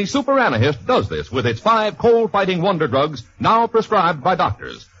 Only Super Anahist does this with its 5 cold-fighting wonder drugs now prescribed by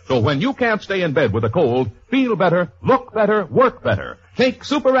doctors. So when you can't stay in bed with a cold, feel better, look better, work better. Take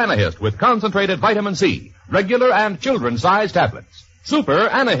Super Anahist with concentrated vitamin C, regular and children's-sized tablets. Super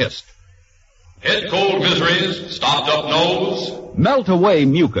Anahist. Head cold miseries, stopped up nose. Melt away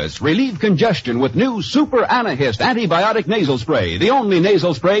mucus, relieve congestion with new Super Anahist antibiotic nasal spray. The only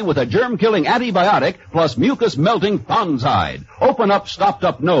nasal spray with a germ-killing antibiotic plus mucus-melting fungicide. Open up stopped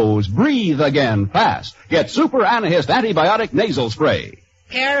up nose, breathe again fast. Get Super Anahist antibiotic nasal spray.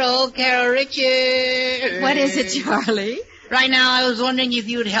 Carol Richards. What is it, Charlie? Right now, I was wondering if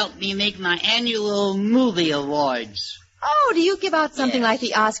you'd help me make my annual movie awards. Oh, do you give out something like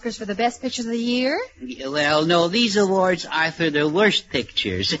the Oscars for the best pictures of the year? Well, no, these awards are for the worst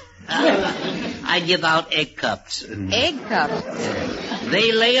pictures. I give out egg cups. Egg cups?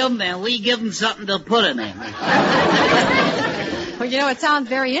 They lay them, and we give them something to put them in. Well, you know, it sounds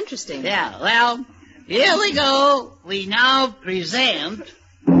very interesting. Yeah, well, here we go. We now present...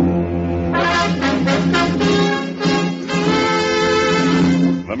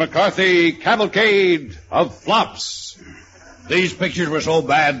 The McCarthy Cavalcade of Flops. These pictures were so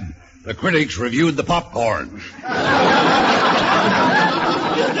bad, the critics reviewed the popcorn.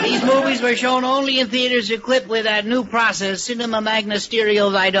 These movies were shown only in theaters equipped with that new process, Cinema Magna Stereo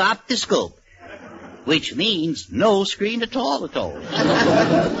Optoscope, which means no screen at all.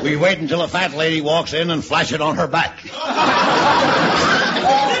 We wait until a fat lady walks in and flash it on her back.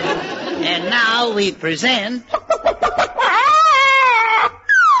 And now we present...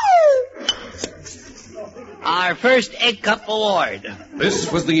 our first Egg Cup Award.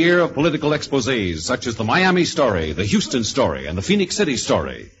 This was the year of political exposés, such as the Miami story, the Houston story, and the Phoenix City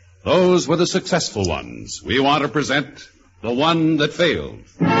story. Those were the successful ones. We want to present the one that failed.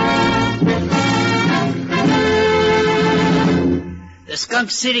 The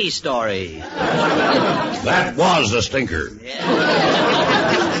Skunk City story. That was a stinker.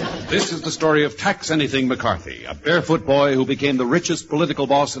 This is the story of Tax Anything McCarthy, a barefoot boy who became the richest political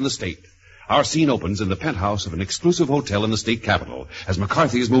boss in the state. Our scene opens in the penthouse of an exclusive hotel in the state capital as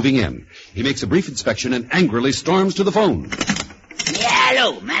McCarthy is moving in. He makes a brief inspection and angrily storms to the phone. Yeah,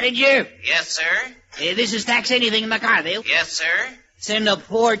 hello, manager. Yes, sir? This is Tax Anything McCarthy. Yes, sir? Send up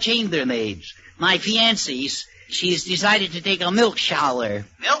 4 chambermaids. My fiancée, she's decided to take a milk shower.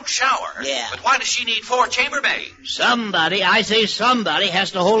 Milk shower? Yeah. But why does she need 4 chambermaids? Somebody has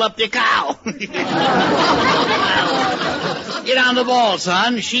to hold up the cow. Get on the ball,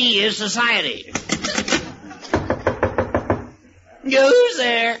 son. She is society. Who's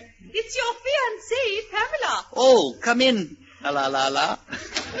there? It's your fiancée, Pamela. Oh, come in. La la la.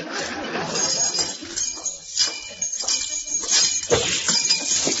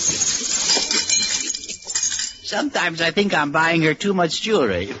 Sometimes I think I'm buying her too much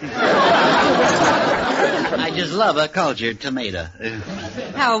jewelry. I just love a cultured tomato.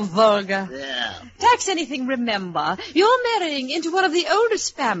 How vulgar. Yeah. Tax anything, remember. You're marrying into one of the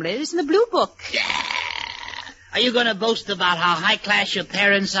oldest families in the Blue Book. Are you going to boast about how high class your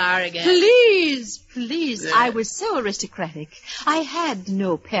parents are again? Please. I was so aristocratic. I had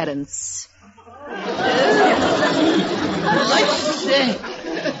no parents.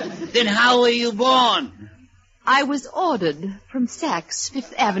 Then how were you born? I was ordered from Saks,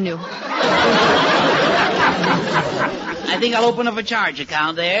 Fifth Avenue. I think I'll open up a charge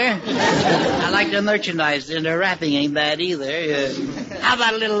account there. I like their merchandise, and their wrapping ain't bad either. How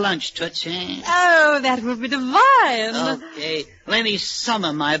about a little lunch, Toots? Eh? Oh, that would be divine. Okay, let me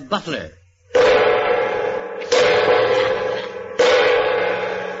summon my butler.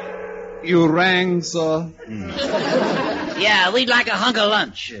 You rang, sir? Yeah, we'd like a hunk of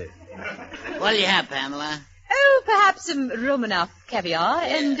lunch. What do you have, Pamela? Oh, perhaps some Romanov caviar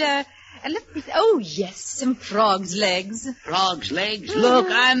and let me... Oh, yes, some frog's legs. Frog's legs? Look,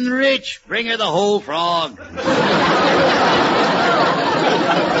 I'm rich. Bring her the whole frog.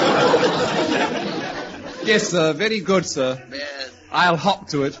 Yes, sir. Very good, sir. I'll hop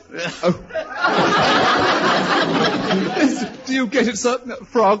to it. Oh. Do you get it, sir?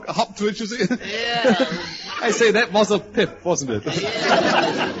 Frog, hop to it, you see? Yeah. I say, that was a pip, wasn't it?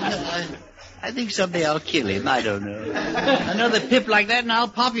 Yeah. I think someday I'll kill him. I don't know. Another pip like that, and I'll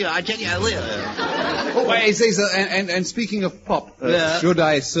pop you. I tell you, I will. Oh, I say, sir, and speaking of pop, should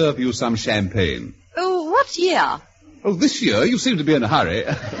I serve you some champagne? Oh, what year? Oh, this year? You seem to be in a hurry.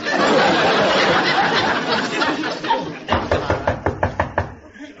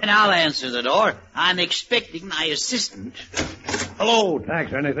 And I'll answer the door. I'm expecting my assistant. Hello,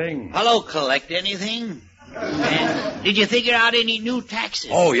 tax anything? Hello, collect anything? And did you figure out any new taxes?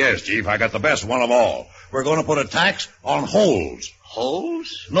 Oh, yes, Chief. I got the best one of all. We're going to put a tax on holes.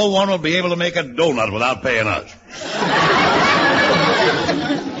 Holes? No one will be able to make a donut without paying us.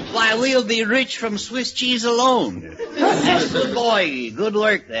 Why, we'll be rich from Swiss cheese alone. Good boy. Good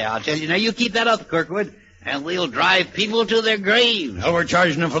work there, I'll tell you. Now, you keep that up, Kirkwood, and we'll drive people to their graves. Well, we're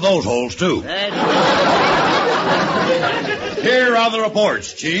charging them for those holes, too. Here are the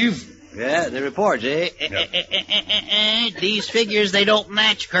reports, Chief. Yeah, the reports, eh? Yep. These figures, they don't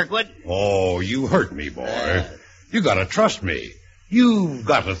match, Kirkwood. Oh, you hurt me, boy. You gotta trust me. You've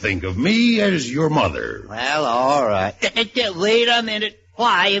got to think of me as your mother. Well, all right. Wait a minute.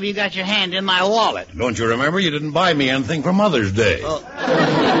 Why have you got your hand in my wallet? Don't you remember you didn't buy me anything for Mother's Day? Oh.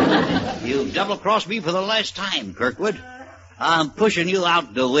 You've double-crossed me for the last time, Kirkwood. I'm pushing you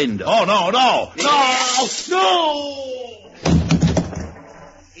out the window. Oh, no.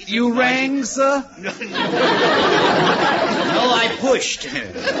 You rang, sir? No, I pushed.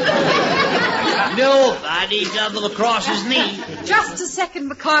 Nobody double crosses me. Just a second,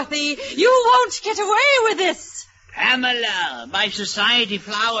 McCarthy. You won't get away with this. Pamela, my society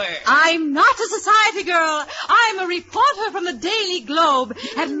flower. I'm not a society girl. I'm a reporter from the Daily Globe.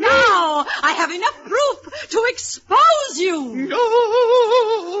 And now I have enough proof to expose you.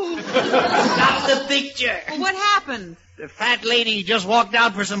 No. Stop the picture. What happened? The fat lady just walked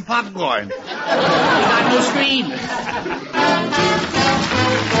out for some popcorn. You got no screen.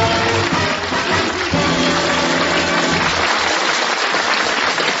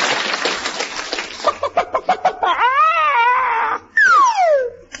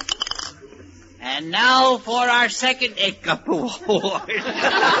 And now for our second Edgar Award.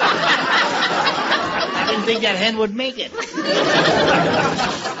 I didn't think that hen would make it.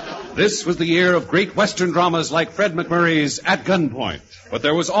 This was the year of great Western dramas like Fred McMurray's At Gunpoint. But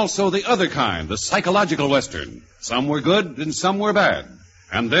there was also the other kind, the psychological Western. Some were good and some were bad.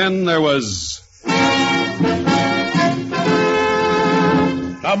 And then there was...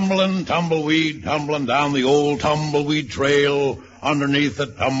 Tumbling, tumbleweed, tumbling down the old tumbleweed trail underneath the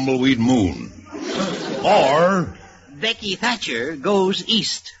tumbleweed moon. Or... Becky Thatcher goes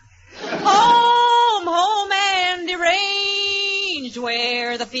east. Home and deranged,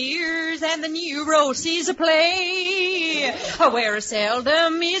 where the fears and the neuroses play, where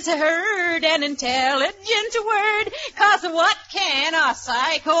seldom is heard an intelligent word, 'cause what can a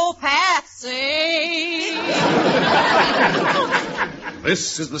psychopath say?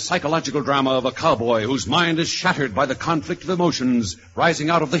 This is the psychological drama of a cowboy whose mind is shattered by the conflict of emotions rising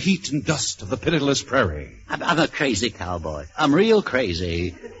out of the heat and dust of the pitiless prairie. I'm a crazy cowboy. I'm real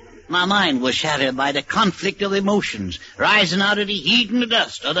crazy. My mind was shattered by the conflict of emotions rising out of the heat and the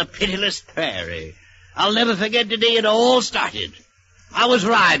dust of the pitiless prairie. I'll never forget the day it all started. I was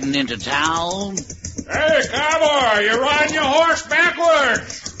riding into town. Hey, cowboy, you're riding your horse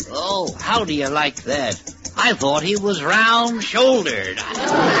backwards. Oh, how do you like that? I thought he was round-shouldered.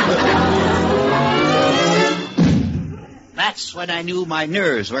 That's when I knew my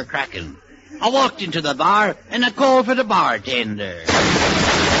nerves were cracking. I walked into the bar and I called for the bartender.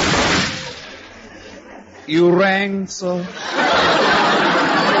 You rang, sir?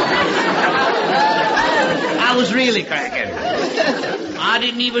 I was really cracking. I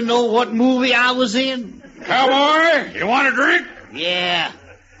didn't even know what movie I was in. Cowboy, you want a drink? Yeah,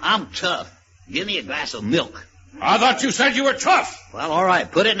 I'm tough. Give me a glass of milk. I thought you said you were tough. Well, all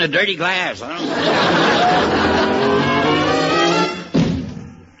right, put it in a dirty glass, huh?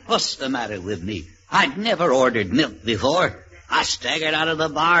 What's the matter with me? I'd never ordered milk before. I staggered out of the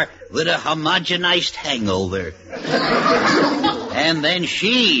bar with a homogenized hangover. And then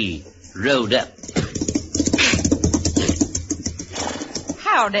she rode up.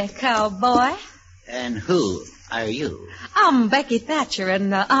 Howdy, cowboy. And who are you? I'm Becky Thatcher,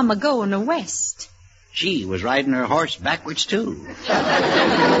 and I'm a-going west. She was riding her horse backwards, too.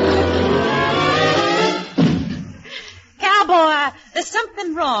 Cowboy, there's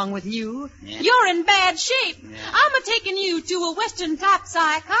something wrong with you. Yeah. You're in bad shape. Yeah. I'm a-taking you to a Western-type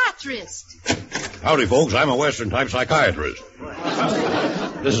psychiatrist. Howdy, folks. I'm a Western-type psychiatrist.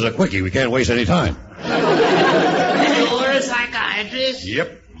 This is a quickie. We can't waste any time. You're a psychiatrist?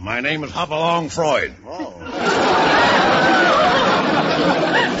 Yep. My name is Hopalong Freud. Oh.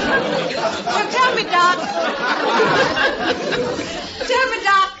 Well, tell me, Doc,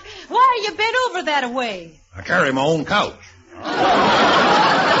 why are you bent over that way? I carry my own couch.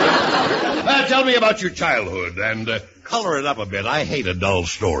 Well, tell me about your childhood and color it up a bit. I hate a dull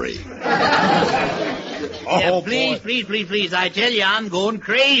story. Please. I tell you, I'm going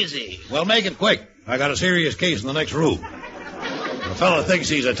crazy. Well, make it quick. I got a serious case in the next room. The fella thinks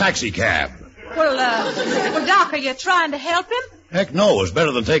he's a taxi cab. Well, Doc, are you trying to help him? Heck no, it's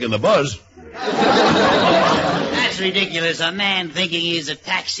better than taking the buzz. That's ridiculous, a man thinking he's a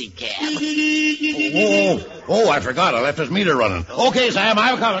taxi cab. Oh, I forgot. I left his meter running. Okay, Sam,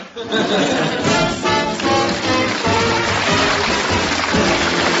 I'm coming.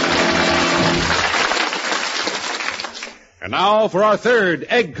 And now for our third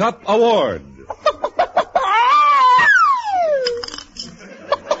Egg Cup Award.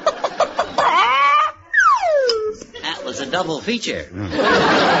 That was a double feature.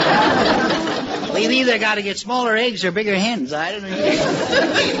 We've either got to get smaller eggs or bigger hens. I don't know.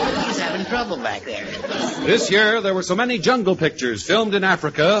 He's having trouble back there. This year, there were so many jungle pictures filmed in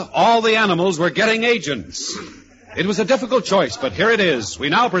Africa, all the animals were getting agents. It was a difficult choice, but here it is. We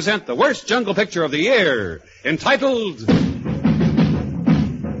now present the worst jungle picture of the year, entitled...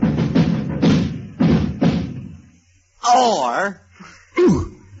 Or...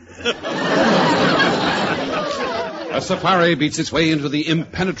 A safari beats its way into the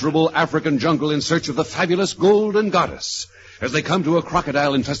impenetrable African jungle in search of the fabulous Golden Goddess. As they come to a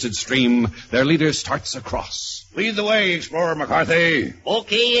crocodile-infested stream, their leader starts across. Lead the way, Explorer McCarthy.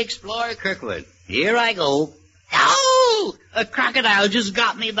 Okay, Explorer Kirkwood. Here I go. Oh! A crocodile just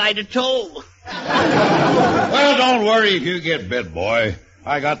got me by the toe. Well, don't worry if you get bit, boy.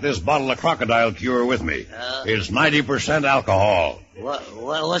 I got this bottle of crocodile cure with me. It's 90% alcohol.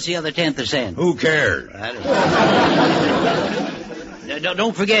 What's the other 10%? Who cares?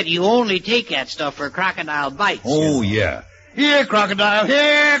 Don't forget, you only take that stuff for crocodile bites. Oh, yeah. Here, crocodile.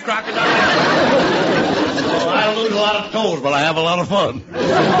 Here, crocodile. I lose a lot of toes, but I have a lot of fun.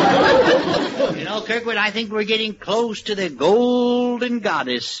 You know, Kirkwood, I think we're getting close to the Golden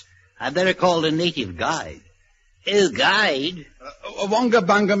Goddess. I better call the native guide. Oh, guide? Wonga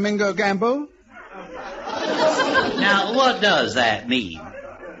Bunga Mingo Gambo? Now, what does that mean?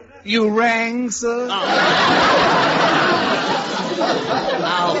 You rang, sir?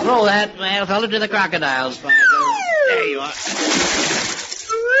 I'll throw that fella to the crocodiles. There you are.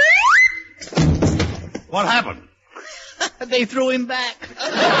 What happened? They threw him back.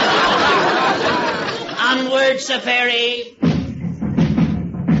 Onward, safari.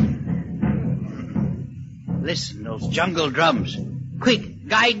 Listen, those jungle drums. Quick,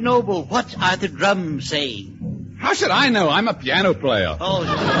 Guide Noble, what are the drums saying? How should I know? I'm a piano player. Oh.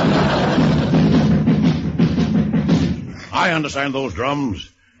 I understand those drums.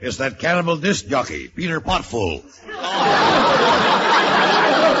 It's that cannibal disc jockey, Peter Potful.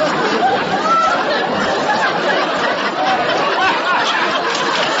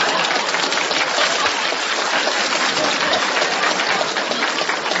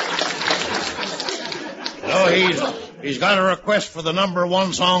 got a request for the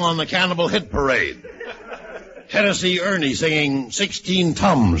 #1 song on the Cannibal Hit Parade. Tennessee Ernie singing 16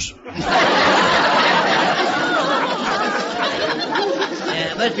 Tums.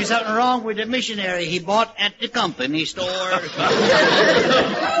 Must be something wrong with the missionary he bought at the company store. Save me,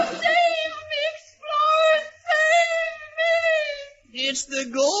 explorers, save me! It's the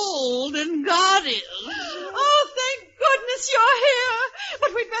Golden Goddess. Oh, thank goodness you're here. But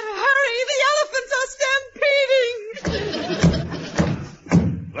we'd better hurry. The elephants are stampeding.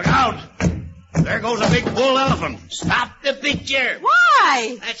 Look out! There goes a big bull elephant. Stop the picture.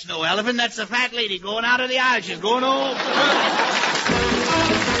 Why? That's no elephant. That's a fat lady going out of the aisle. She's going home.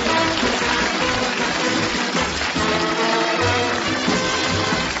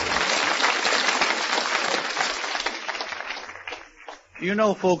 You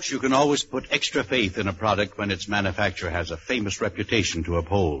know, folks, you can always put extra faith in a product when its manufacturer has a famous reputation to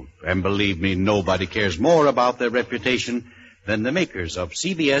uphold. And believe me, nobody cares more about their reputation than the makers of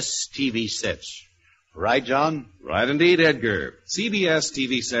CBS TV sets. Right, John? Right indeed, Edgar. CBS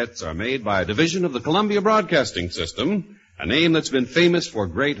TV sets are made by a division of the Columbia Broadcasting System, a name that's been famous for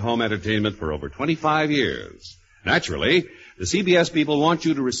great home entertainment for over 25 years. Naturally, the CBS people want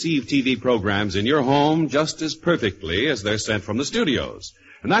you to receive TV programs in your home just as perfectly as they're sent from the studios.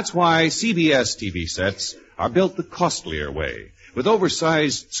 And that's why CBS TV sets are built the costlier way, with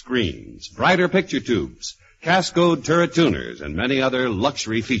oversized screens, brighter picture tubes, Cascode turret tuners, and many other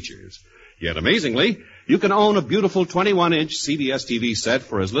luxury features. Yet amazingly, you can own a beautiful 21-inch CBS TV set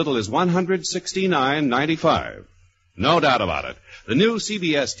for as little as $169.95. No doubt about it. The new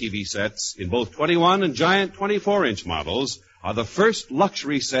CBS TV sets in both 21 and giant 24-inch models are the first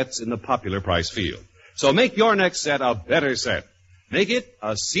luxury sets in the popular price field. So make your next set a better set. Make it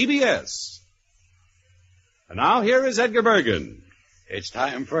a CBS. And now here is Edgar Bergen. It's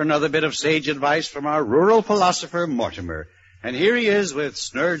time for another bit of sage advice from our rural philosopher, Mortimer. And here he is with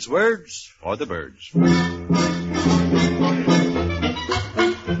Snur's words for the birds.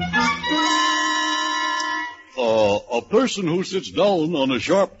 A person who sits down on a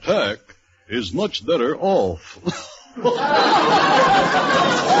sharp tack is much better off.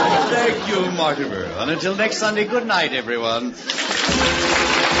 Thank you, Mortimer. And until next Sunday, good night, everyone.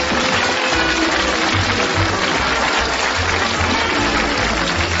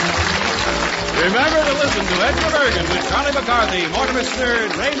 Remember to listen to Edgar Bergen with Charlie McCarthy, Mortimer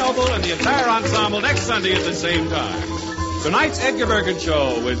Snurd, Ray Noble, and the entire ensemble next Sunday at the same time. Tonight's Edgar Bergen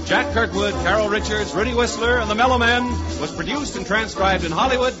Show with Jack Kirkwood, Carol Richards, Rudy Whistler, and the Mellow Men was produced and transcribed in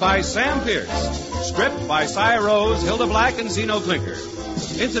Hollywood by Sam Pierce. Script by Cy Rose, Hilda Black, and Zeno Klinker.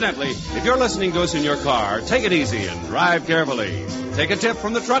 Incidentally, if you're listening to us in your car, take it easy and drive carefully. Take a tip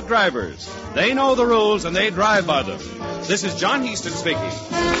from the truck drivers. They know the rules and they drive by them. This is John Heaston speaking.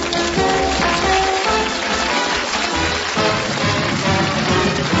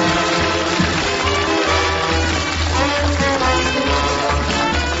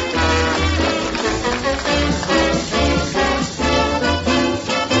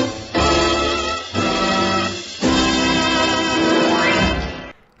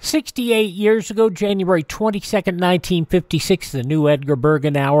 68 years ago, January 22nd, 1956, the new Edgar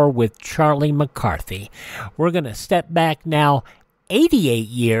Bergen Hour with Charlie McCarthy. We're going to step back now 88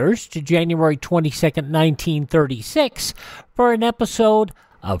 years to January 22nd, 1936 for an episode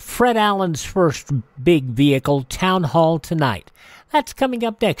of Fred Allen's first big vehicle, Town Hall Tonight. That's coming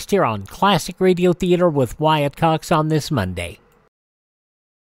up next here on Classic Radio Theater with Wyatt Cox on this Monday.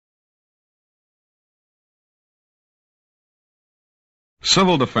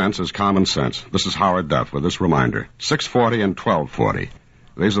 Civil defense is common sense. This is Howard Duff with this reminder. 640 and 1240.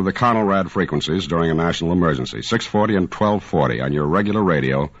 These are the Conelrad frequencies during a national emergency. 640 and 1240 on your regular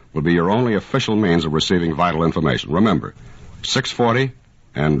radio will be your only official means of receiving vital information. Remember, 640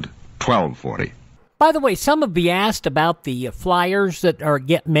 and 1240. By the way, some have been asked about the flyers that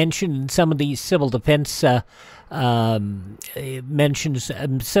get mentioned in some of these civil defense civil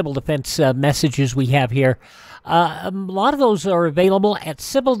defense messages we have here. A lot of those are available at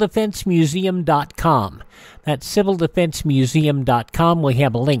civildefensemuseum.com. That's civildefensemuseum.com. We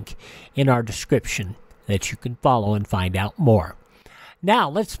have a link in our description that you can follow and find out more.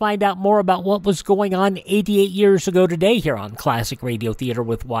 Now, let's find out more about what was going on 88 years ago today here on Classic Radio Theater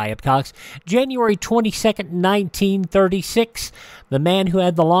with Wyatt Cox. January 22nd, 1936, the man who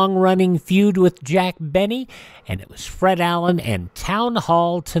had the long-running feud with Jack Benny, and it was Fred Allen and Town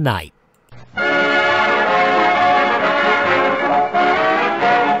Hall Tonight.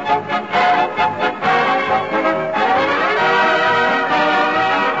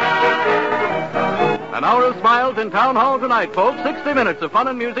 An hour of smiles in Town Hall Tonight, folks. 60 minutes of fun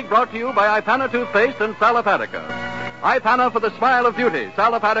and music brought to you by Ipana Toothpaste and Sal Hepatica. Ipana for the smile of beauty,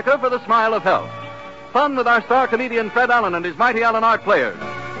 Salopatica for the smile of health. Fun with our star comedian Fred Allen and his mighty Allen Art Players.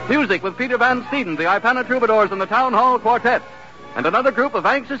 Music with Peter Van Steeden, the Ipana Troubadours, and the Town Hall Quartet. And another group of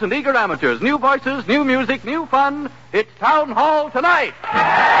anxious and eager amateurs. New voices, new music, new fun. It's Town Hall tonight.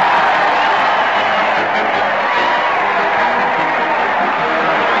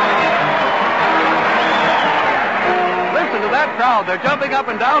 Listen to that crowd. They're jumping up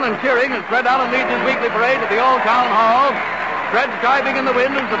and down and cheering as Fred Allen leads his weekly parade at the old Town Hall. Fred's driving in the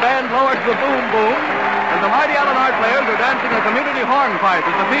wind as the band lowers the boom boom. And the mighty Allen Art Players are dancing a community hornpipe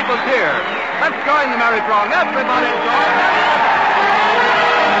as the people cheer. Let's join the merry throng. Everybody join.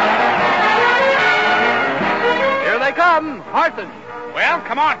 Here they come. Parson. Well,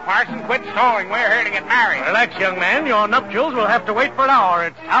 come on, Parson. Quit stalling. We're here to get married. Relax, young man. Your nuptials will have to wait for an hour.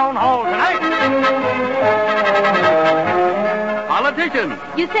 It's Town Hall tonight. Politicians.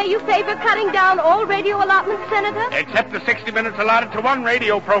 You say you favor cutting down all radio allotments, Senator? Except the 60 minutes allotted to one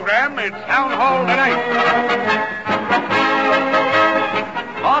radio program. It's Town Hall tonight.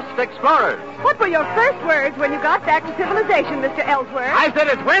 Lost explorers. What were your first words when you got back to civilization, Mr. Ellsworth? I said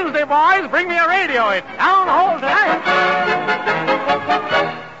it's Wednesday, boys. Bring me a radio. It's Town Hall tonight.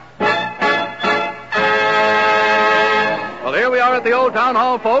 Well, here we are at the old Town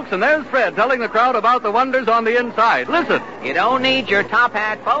Hall, folks, and there's Fred telling the crowd about the wonders on the inside. Listen. You don't need your top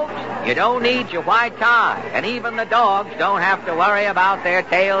hat, folks. You don't need your white tie. And even the dogs don't have to worry about their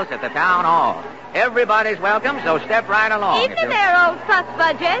tails at the Town Hall. Everybody's welcome, so step right along. Evening there, old fuss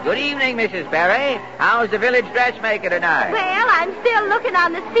budget. Good evening, Mrs. Berry. How's the village dressmaker tonight? Well, I'm still looking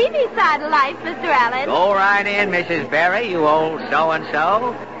on the steamy side of life, Mr. Allen. Go right in, Mrs. Berry, you old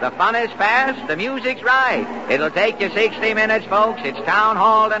so-and-so. The fun is fast, the music's right. It'll take you 60 minutes, folks. It's Town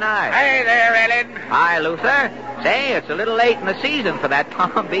Hall tonight. Hey there, Ellen. Hi, Luther. Say, it's a little late in the season for that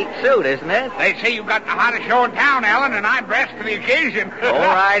Palm Beach suit, isn't it? They say you've got the hottest show in town, Ellen, and I'm dressed for the occasion. Go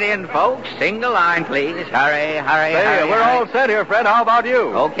right in, folks. Single line, please. Hurry, hurry, hurry. We're all set here, Fred. How about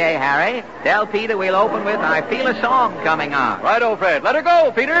you? Okay, Harry. Tell Peter we'll open with I Feel a Song Coming On. Righto, Fred. Let her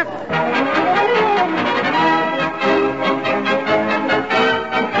go, Peter.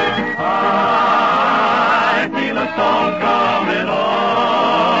 I feel a song coming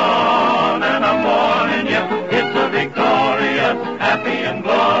on, and I'm warning you, it's a victorious, happy and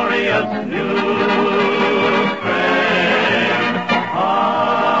glorious new spring. I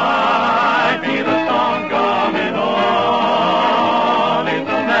feel a song coming on, it's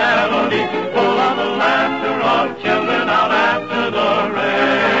a melody full of the laughter of children out after the rain.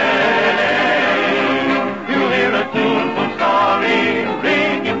 You hear a tuneful story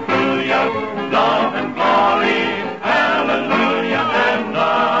ringing through you, love and glory, hallelujah, and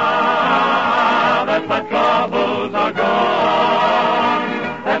now that my troubles are gone,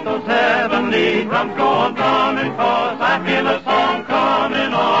 that those heavenly drums go on drumming, 'cause I feel a song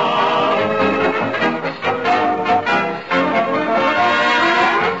coming on.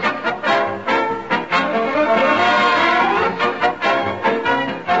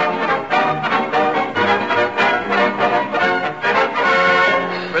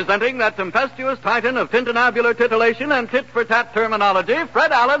 Presenting that tempestuous titan of tintinabular titillation and tit-for-tat terminology,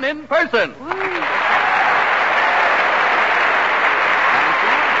 Fred Allen in person.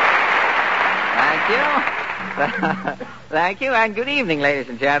 Thank you. Thank you, and good evening, ladies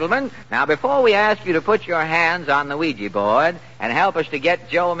and gentlemen. Now, before we ask you to put your hands on the Ouija board and help us to get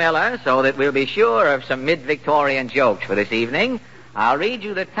Joe Miller so that we'll be sure of some mid-Victorian jokes for this evening, I'll read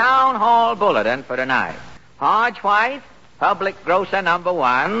you the Town Hall Bulletin for tonight. Hodge White, Public Grocer number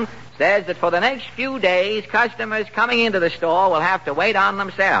 1, says that for the next few days, customers coming into the store will have to wait on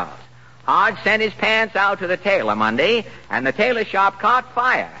themselves. Hodge sent his pants out to the tailor Monday, and the tailor shop caught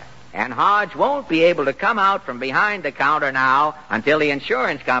fire. And Hodge won't be able to come out from behind the counter now until the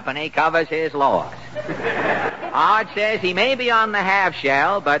insurance company covers his loss. Hodge says he may be on the half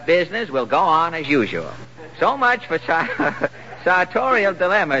shell, but business will go on as usual. So much for sartorial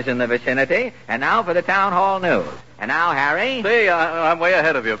dilemmas in the vicinity, and now for the Town Hall news. And now, Harry? See, I'm way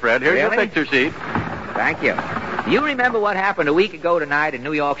ahead of you, Fred. Here's your picture sheet. Thank you. You remember what happened a week ago tonight in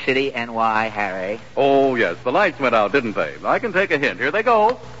New York City, NY, Harry? Oh, yes. The lights went out, didn't they? I can take a hint. Here they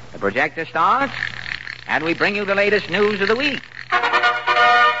go. The projector starts, and we bring you the latest news of the week.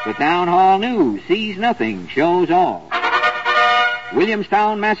 The Town Hall News sees nothing, shows all.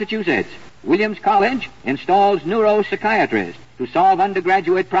 Williamstown, Massachusetts. Williams College installs neuropsychiatrist to solve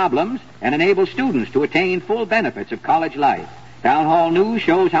undergraduate problems and enable students to attain full benefits of college life. Town Hall News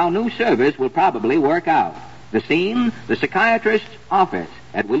shows how new service will probably work out. The scene, the psychiatrist's office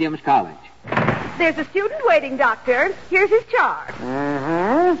at Williams College. There's a student waiting, Doctor. Here's his chart.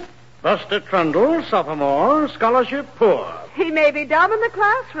 Mm-hmm. Buster Trundle, sophomore, scholarship poor. He may be dumb in the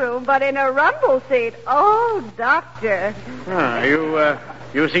classroom, but in a rumble seat, oh, doctor.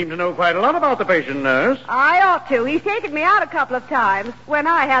 You seem to know quite a lot about the patient, nurse. I ought to. He's taken me out a couple of times when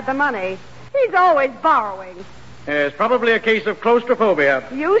I had the money. He's always borrowing. It's probably a case of claustrophobia.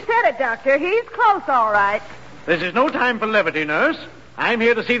 You said it, doctor. He's close, all right. This is no time for levity, nurse. I'm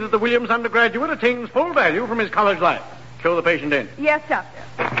here to see that the Williams undergraduate attains full value from his college life. Show the patient in. Yes,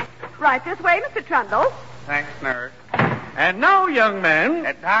 doctor. Right this way, Mr. Trundle. Thanks, nurse. And now, young man...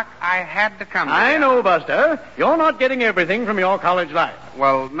 Doc, I had to come I know, Buster. You're not getting everything from your college life.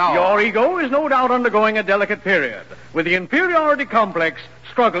 Well, no. Your ego is no doubt undergoing a delicate period, with the inferiority complex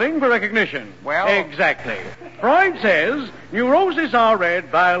struggling for recognition. Well... Exactly. Freud says neurosis are red,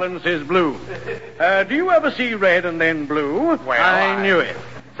 violence is blue. Do you ever see red and then blue? Well, I knew it.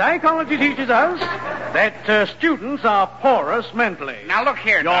 Psychology teaches us that students are porous mentally. Now, look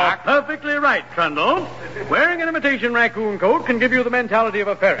here, Doc. You're perfectly right, Trundle. Wearing an imitation raccoon coat can give you the mentality of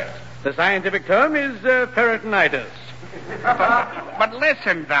a ferret. The scientific term is ferretinitis. But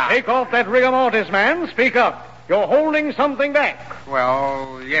listen, Doc. Take off that rigor mortis, man. Speak up. You're holding something back.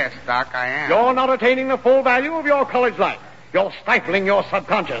 Well, yes, Doc, I am. You're not attaining the full value of your college life. You're stifling your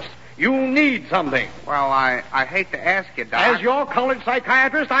subconscious. You need something. Well, I hate to ask you, Doc. As your college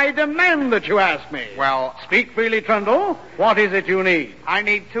psychiatrist, I demand that you ask me. Well... Speak freely, Trundle. What is it you need? I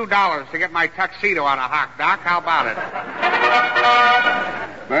need $2 to get my tuxedo out of Hark, Doc. How about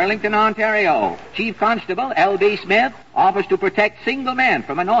it? Burlington, Ontario. Chief Constable L.B. Smith offers to protect single men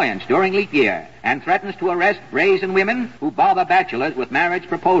from annoyance during leap year and threatens to arrest brazen women who bother bachelors with marriage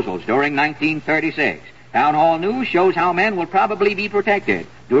proposals during 1936. Town Hall News shows how men will probably be protected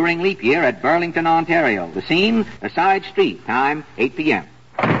during leap year at Burlington, Ontario. The scene, a side street, time 8 p.m.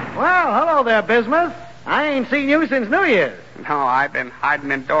 Well, hello there, Bismuth. I ain't seen you since New Year's. No, I've been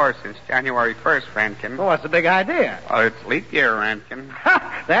hiding indoors since January 1st, Rankin. Oh, what's the big idea? Oh, it's leap year, Rankin.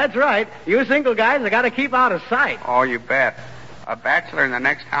 That's right. You single guys have got to keep out of sight. Oh, you bet. A bachelor in the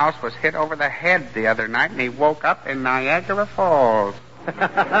next house was hit over the head the other night, and he woke up in Niagara Falls.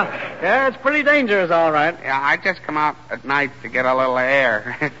 Yeah, it's pretty dangerous, all right. Yeah, I just come out at night to get a little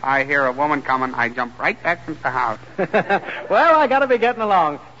air. If I hear a woman coming, I jump right back into the house. Well, I gotta be getting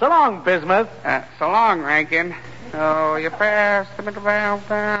along. So long, Bismuth. So long, Rankin. Oh, you passed the bell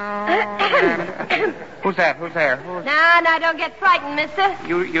down. Who's that? Who's there? No, don't get frightened, mister.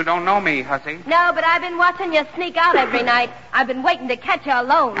 You don't know me, hussy. No, but I've been watching you sneak out every night. I've been waiting to catch you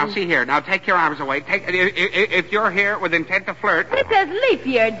alone. Now, see here. Now, take your arms away. If you're here with intent to flirt... It says leap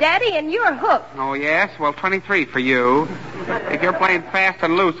year, Daddy, and you're hooked. Oh, yes? Well, 23 for you. If you're playing fast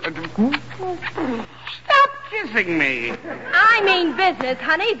and loose... Stop kissing me. I mean business,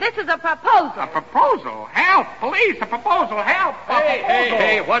 honey. This is a proposal. A proposal? Help! Police! A proposal! Help!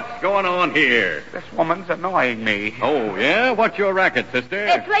 Hey, what's going on here? This woman's annoying me. Oh, yeah? What's your racket, sister?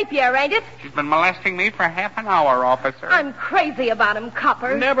 It's leap year, ain't it? She's been molesting me for half an hour, officer. I'm crazy about him,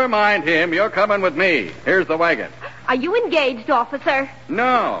 coppers. Never mind him. You're coming with me. Here's the wagon. Are you engaged, officer?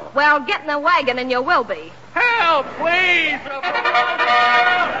 No. Well, get in the wagon and you will be. Help, please!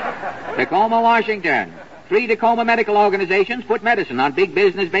 Tacoma, Washington. 3 Tacoma medical organizations put medicine on big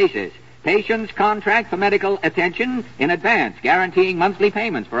business basis. Patients contract for medical attention in advance, guaranteeing monthly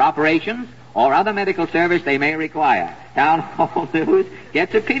payments for operations or other medical service they may require. Town Hall News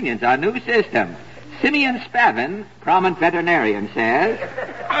gets opinions on new systems. Simeon Spavin, prominent veterinarian, says...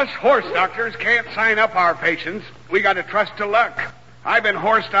 Us horse doctors can't sign up our patients. We got to trust to luck. I've been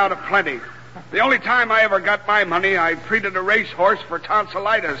horsed out of plenty. The only time I ever got my money, I treated a racehorse for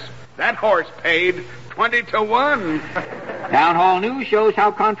tonsillitis. That horse paid 20 to 1. Town Hall News shows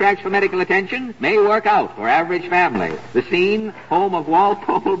how contracts for medical attention may work out for average family. The scene, home of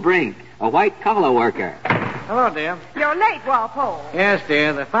Walpole Brink, a white-collar worker. Hello, dear. You're late, Walpole. Yes,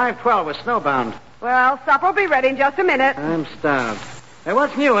 dear. The 512 was snowbound. Well, supper will be ready in just a minute. I'm starved. Hey,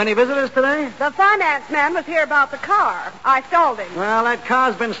 what's new? Any visitors today? The finance man was here about the car. I stalled him. Well, that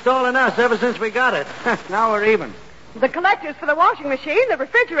car's been stalling us ever since we got it. Now we're even. The collectors for the washing machine, the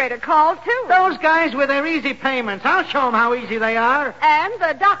refrigerator called, too. Those guys with their easy payments. I'll show them how easy they are. And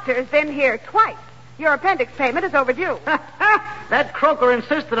the doctor's been here twice. Your appendix payment is overdue. That croaker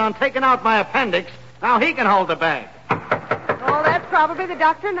insisted on taking out my appendix. Now he can hold the bag. Oh, that's probably the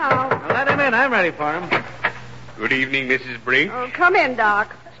doctor now. Now, let him in. I'm ready for him. Good evening, Mrs. Brink. Oh, come in,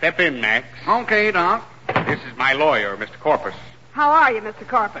 Doc. Step in, Max. Okay, Doc. This is my lawyer, Mr. Corpus. How are you, Mr.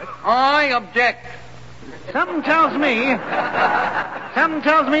 Corpus? I object. Something tells me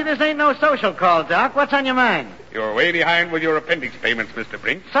this ain't no social call, Doc. What's on your mind? You're way behind with your appendix payments, Mr.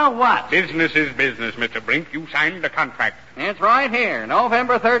 Brink. So what? Business is business, Mr. Brink. You signed the contract. It's right here,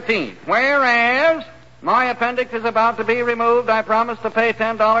 November 13th. Whereas my appendix is about to be removed, I promise to pay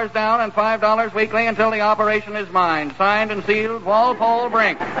 $10 down and $5 weekly until the operation is mine. Signed and sealed, Walpole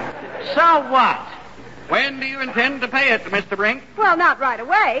Brink. So what? When do you intend to pay it, Mr. Brink? Well, not right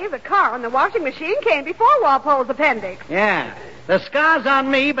away. The car and the washing machine came before Walpole's appendix. Yeah. The scar's on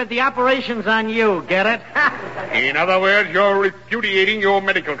me, but the operation's on you. Get it? In other words, you're repudiating your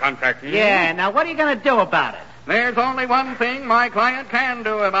medical contract. Yeah. Now, what are you going to do about it? There's only one thing my client can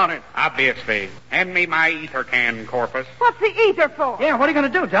do about it. Obviously. Hand me my ether can, Corpus. What's the ether for? Yeah, what are you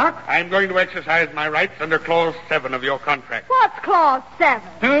going to do, Doc? I'm going to exercise my rights under Clause 7 of your contract. What's Clause 7?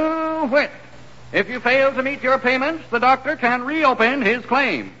 To wit, if you fail to meet your payments, the doctor can reopen his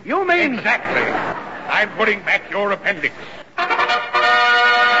claim. You mean... Exactly. I'm putting back your appendix.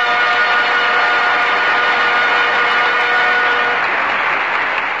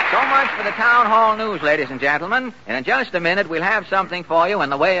 So much for the Town Hall News, ladies and gentlemen. And in just a minute, we'll have something for you in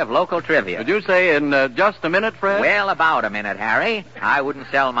the way of local trivia. Did you say in just a minute, Fred? Well, about a minute, Harry. I wouldn't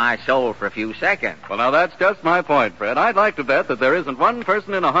sell my soul for a few seconds. Well, now, that's just my point, Fred. I'd like to bet that there isn't one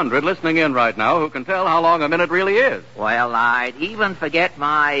person in 100 listening in right now who can tell how long a minute really is. Well, I'd even forget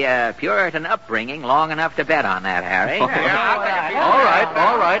my Puritan upbringing long enough to bet on that, Harry. All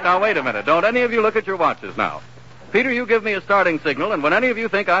right. Now, wait a minute. Don't any of you look at your watches now. Peter, you give me a starting signal, and when any of you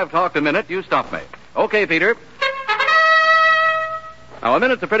think I've talked a minute, you stop me. Okay, Peter. Now, a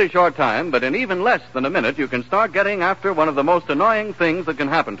minute's a pretty short time, but in even less than a minute, you can start getting after one of the most annoying things that can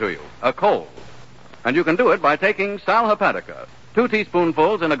happen to you, a cold. And you can do it by taking sal hepatica, 2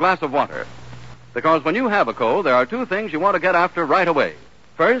 teaspoonfuls in a glass of water. Because when you have a cold, there are 2 things you want to get after right away.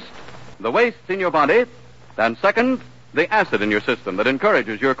 First, the wastes in your body, and second, the acid in your system that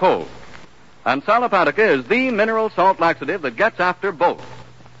encourages your cold. And sal hepatica is the mineral salt laxative that gets after both.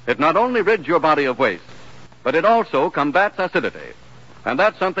 It not only rids your body of waste, but it also combats acidity. And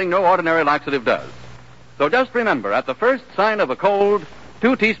that's something no ordinary laxative does. So just remember, at the first sign of a cold,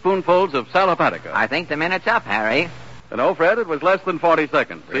 2 teaspoonfuls of sal hepatica. I think the minute's up, Harry. No, Fred, it was less than 40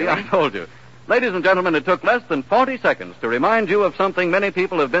 seconds. Really? See, I told you. Ladies and gentlemen, it took less than 40 seconds to remind you of something many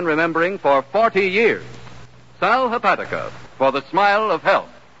people have been remembering for 40 years. Sal hepatica, for the smile of health.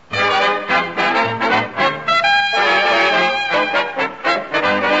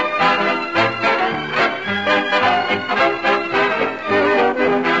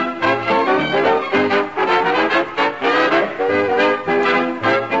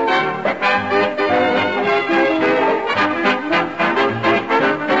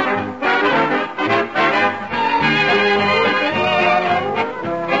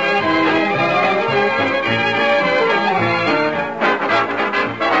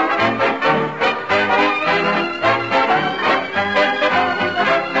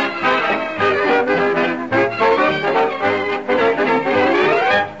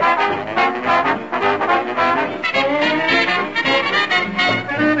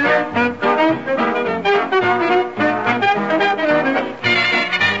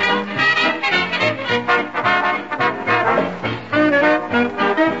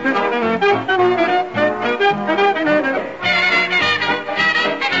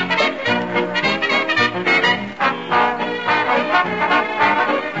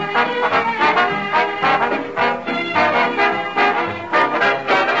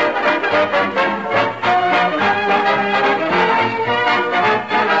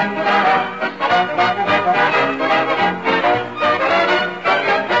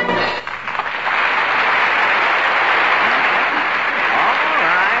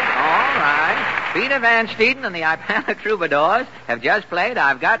 Van Steeden and the Ipana Troubadours have just played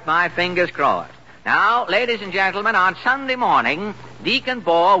I've Got My Fingers Crossed. Now, ladies and gentlemen, on Sunday morning, Deacon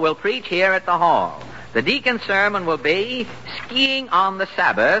Bohr will preach here at the hall. The deacon's sermon will be Skiing on the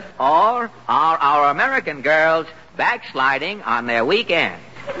Sabbath, or Are Our American Girls Backsliding on Their Weekend?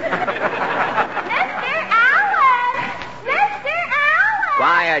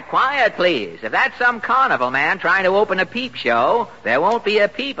 Quiet, please. If that's some carnival man trying to open a peep show, there won't be a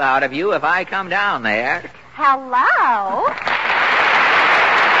peep out of you if I come down there. Hello?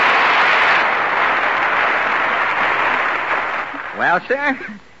 Well, sir,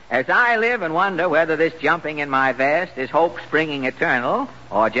 as I live and wonder whether this jumping in my vest is hope springing eternal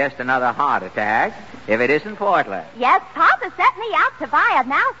or just another heart attack, if it isn't Portland. Yes, Papa sent me out to buy a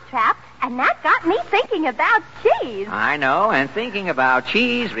mousetrap, and that got me thinking about cheese. I know, and thinking about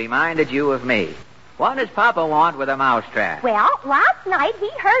cheese reminded you of me. What does Papa want with a mousetrap? Well, last night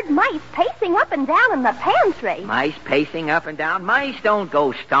he heard mice pacing up and down in the pantry. Mice pacing up and down? Mice don't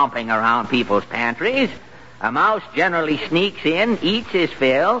go stomping around people's pantries. A mouse generally sneaks in, eats his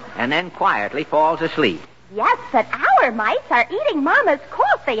fill, and then quietly falls asleep. Yes, but our mice are eating Mama's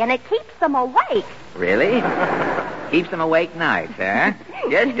coffee, and it keeps them awake. Really? Keeps them awake nights, huh?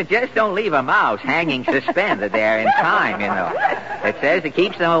 Just don't leave a mouse hanging suspended there in time, you know. It says it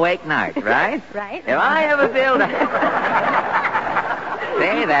keeps them awake nights, right? Right. If I ever build a...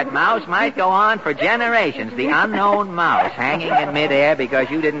 Say, that mouse might go on for generations, the unknown mouse hanging in midair because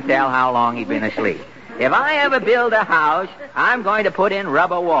you didn't tell how long he'd been asleep. If I ever build a house, I'm going to put in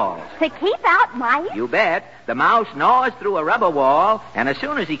rubber walls. To keep out mice? You bet. The mouse gnaws through a rubber wall, and as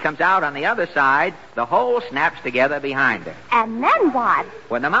soon as he comes out on the other side, the hole snaps together behind him. And then what?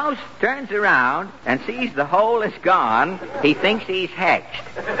 When the mouse turns around and sees the hole is gone, he thinks he's hatched.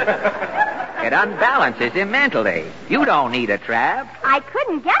 It unbalances him mentally. You don't need a trap. I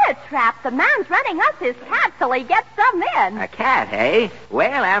couldn't get a trap. The man's renting us his cat till he gets some in. A cat, hey?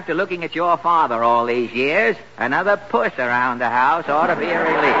 Well, after looking at your father all these years, another puss around the house ought to be a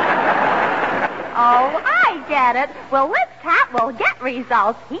relief. Oh, I get it. Well, this cat will get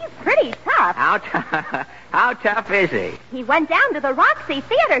results. He's pretty tough. How tough is he? He went down to the Roxy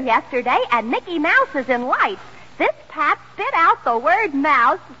Theater yesterday, and Mickey Mouse is in lights. This cat spit out the word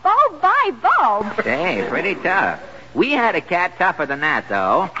mouse bulb by bulb. Say, pretty tough. We had a cat tougher than that,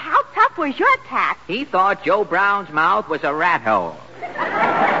 though. How tough was your cat? He thought Joe Brown's mouth was a rat hole.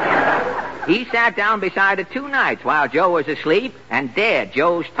 He sat down beside it 2 nights while Joe was asleep and dared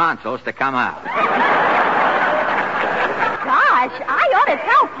Joe's tonsils to come out. Gosh, I ought to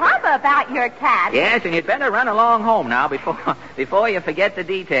tell Papa about your cat. Yes, and you'd better run along home now before you forget the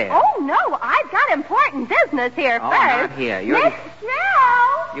details. Oh, no, I've got important business here first. Not here. Miss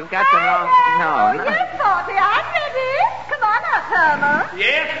Shrill! You've got the wrong... No. Yes, Dorothy, I'm ready. Come on up, Herman.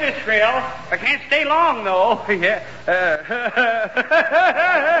 Yes, Miss Shrill. I can't stay long, though.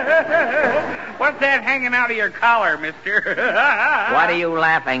 What's that hanging out of your collar, mister? What are you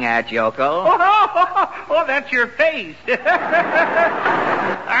laughing at, yokel? Oh, that's your face.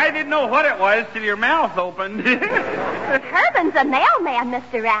 I didn't know what it was till your mouth opened. Herman's a mailman,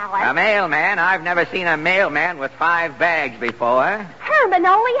 Mr. Allen. A mailman? I've never seen a mailman with 5 bags before. Herman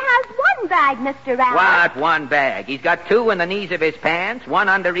only has 1 bag, Mr. Allen. What, 1 bag? He's got 2 in the knees of his pants, 1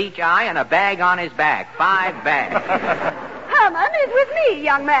 under each eye, and a bag on his back. 5 bags. Herman is with me,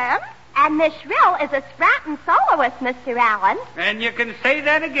 young man. And Miss Shrill is a Stratton soloist, Mr. Allen. And you can say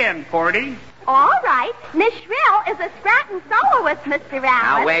that again, Porty. All right. Miss Shrill is a Stratton soloist, Mr.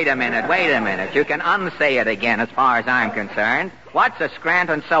 Allen. Now, wait a minute. You can unsay it again as far as I'm concerned. What's a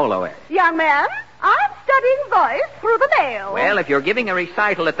Scranton soloist? Young man, I'm studying voice through the mail. Well, if you're giving a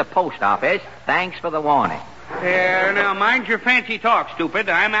recital at the post office, thanks for the warning. There, now, mind your fancy talk, stupid.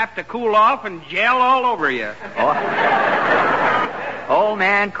 I'm apt to cool off and gel all over you. Old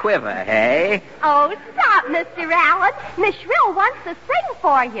man quiver, hey? Oh, stop, Mr. Allen. Miss Shrill wants to sing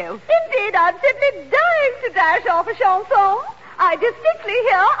for you. Indeed, I'm simply dying to dash off a chanson. I distinctly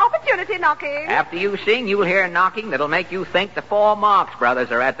hear opportunity knocking. After you sing, you'll hear knocking that'll make you think the 4 Marx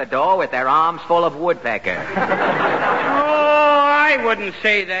brothers are at the door with their arms full of woodpeckers. Oh, I wouldn't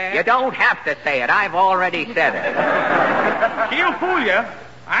say that. You don't have to say it. I've already said it. She'll fool you.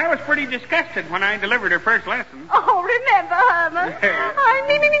 I was pretty disgusted when I delivered her first lesson. Oh, remember, Herman. I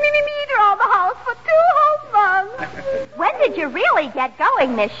need her on the house for 2 whole months. When did you really get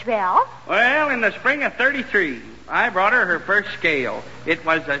going, Miss Shrill? Well, in the spring of 33. I brought her first scale. It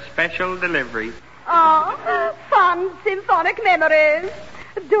was a special delivery. Oh, fond symphonic memories.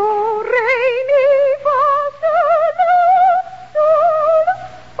 Do, re, mi, fa, sol, sol.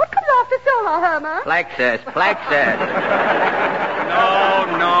 What comes after solo, Herman? Plexus.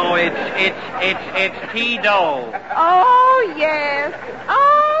 No, it's T-do. Oh, yes.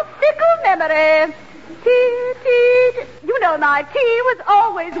 Oh, fickle memory. Tea. You know my tea was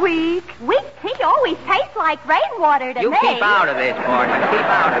always weak. Weak tea always tastes like rainwater to me. You keep out of this, Mortimer. Keep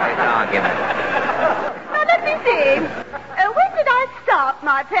out of this argument. Now, let me see. When did I start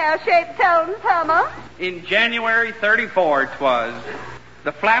my pear-shaped tones, Herman? In January 34, 'twas.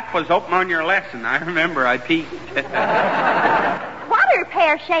 The flap was open on your lesson. I remember I peeked. What are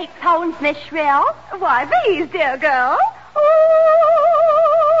pear-shaped tones, Miss Shrill? Why, these, dear girl.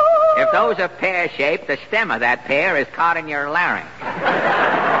 If those are pear-shaped, the stem of that pear is caught in your larynx.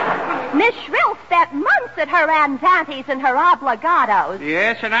 Miss Shrill spent months at her andantes and her obligatos.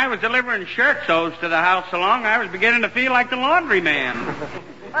 Yes, and I was delivering shirt sews to the house so long I was beginning to feel like the laundryman.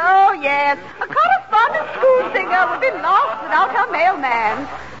 Oh, yes. A correspondent school singer would be lost without her mailman.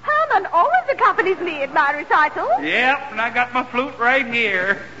 Herman always accompanies me in my recital. Yep, and I got my flute right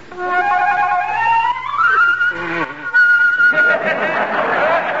here.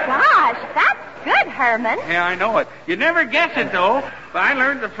 Gosh, that's good, Herman. Yeah, I know it. You'd never guess it, though. But I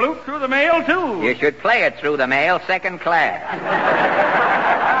learned the flute through the mail, too. You should play it through the mail, second class.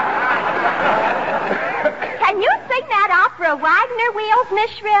 Can you sing that opera Wagner Wheels,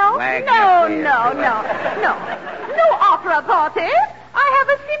 Miss Shrill? No opera party. I have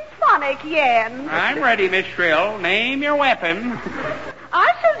a symphonic yen. I'm ready, Miss Shrill. Name your weapon.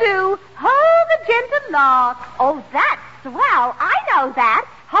 I shall do Ho the Gentle Lark. Oh, that's swell. I know that.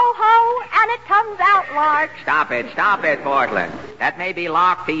 Ho, ho, and it comes out lark. Stop it, Portland. That may be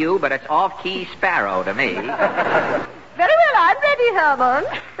lark to you, but it's off-key sparrow to me. Very well, I'm ready, Herman.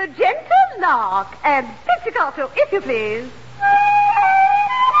 The Gentle Lark and pizzicato, if you please.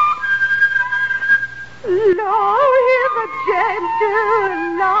 Lo, hear the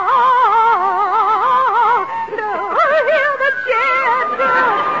gentle lark. Lo, hear the gentle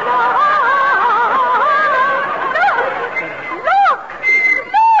lark. Look!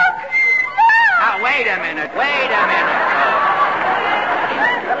 Now, wait a minute.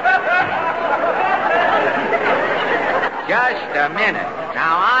 Just a minute.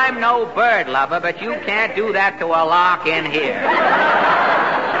 Now, I'm no bird lover, but you can't do that to a lark in here.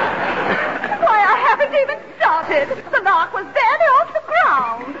 Why, I haven't even started. The lark was barely off the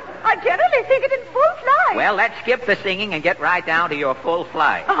ground. I generally sing it in full flight. Well, let's skip the singing and get right down to your full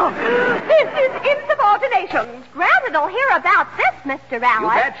flight. Oh, this is insubordination. Scranton will hear about this, Mr. Allen. You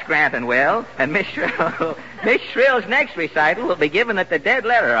bet Scranton will. And Miss Shrill's next recital will be given at the Dead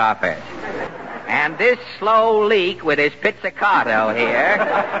Letter Office. And this slow leak with his pizzicato here.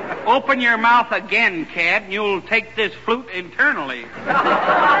 Open your mouth again, Cad, and you'll take this flute internally.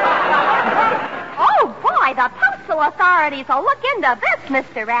 Oh, boy, the postal authorities will look into this,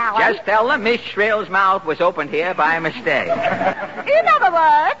 Mr. Allen. Just tell them Miss Shrill's mouth was opened here by mistake. In other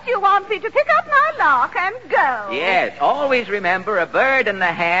words, you want me to pick up my lark and go. Yes, always remember a bird in the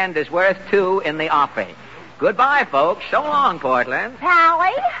hand is worth two in the offing. Goodbye, folks. So long, Portland.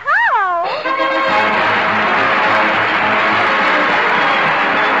 Tally ho!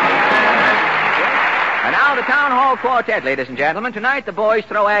 And now the Town Hall Quartet, ladies and gentlemen. Tonight the boys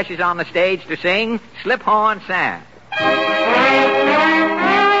throw ashes on the stage to sing Slip Horn Sam.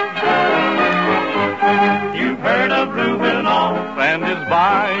 You've heard of Rubinoff and his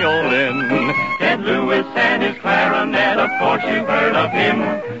violin, Ted Lewis and his clarinet, of course you've heard of him.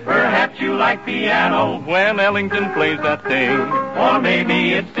 Perhaps you like piano when Ellington plays that thing. Or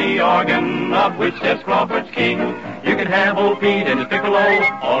maybe it's the organ of which there's Crawford's king. You can have old Pete and his piccolo,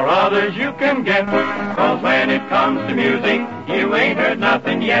 or others you can get. 'Cause when it comes to music, you ain't heard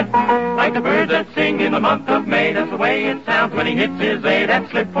nothing yet. Like the birds that sing in the month of May, that's the way it sounds when he hits his A. That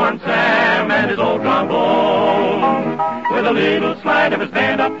Slip-Horn Sam and his old trombone. With a little slide of his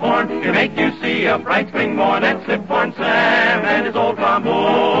stand-up horn, he'll make you see a bright spring morn. That Slip-Horn Sam and his old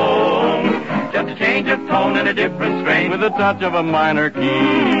trombone. Just a change of tone and a different strain with a touch of a minor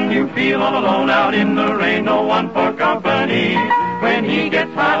key. You feel all alone out in the rain, no one for company. When he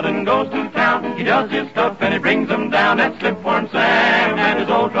gets hot and goes to town, he does his stuff and it brings him down. That Slip-Horn Sam and his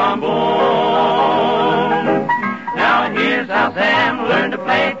old trombone. Now here's how Sam learned to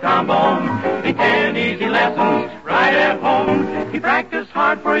play trombone. He 10 easy lessons right at home. He practiced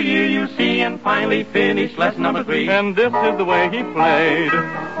hard for a year, you see, and finally finished lesson number 3. And this is the way he played.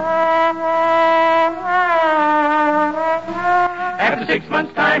 After 6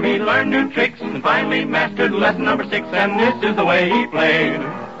 months' time, he learned new tricks and finally mastered lesson number 6. And this is the way he played.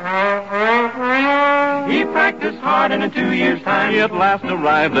 He practiced hard, and in 2 years' time, he at last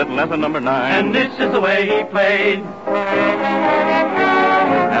arrived at lesson number 9. And this is the way he played.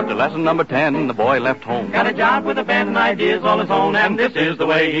 After lesson number 10, the boy left home. Got a job with a band and ideas all his own, and this is the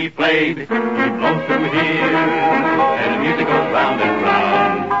way he played. He blows through here, and the music goes round and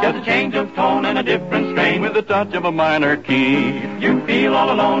round. Just a change of tone and a different strain with the touch of a minor key. You feel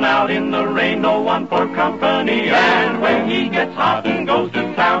all alone out in the rain, no one for company. And when he gets hot and goes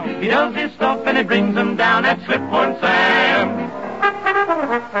to town, he does his stuff and it brings him down. At Slip-Horn Sam.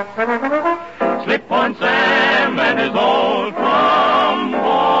 Slip-Horn Sam and his old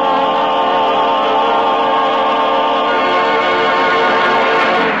trombone.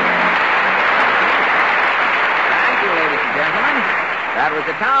 That was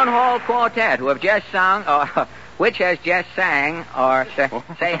the Town Hall Quartet who have just sung, or which has just sang, or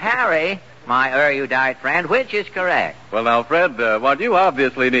say, Harry, my erudite friend, which is correct? Well, now, Fred, what you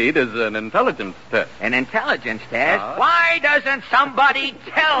obviously need is an intelligence test. An intelligence test? Why doesn't somebody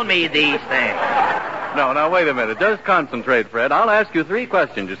tell me these things? No, now, wait a minute. Just concentrate, Fred. I'll ask you 3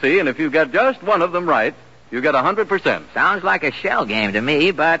 questions, you see, and if you get just one of them right, you get 100%. Sounds like a shell game to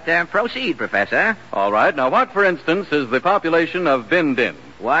me, but proceed, Professor. All right. Now, what, for instance, is the population of Bindin?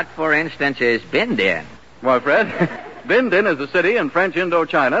 What, for instance, is Bindin? Why, Fred, Bindin is a city in French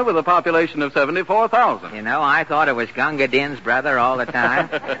Indochina with a population of 74,000. You know, I thought it was Gunga Din's brother all the time.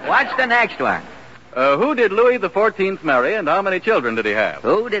 What's the next one? Who did Louis XIV marry, and how many children did he have?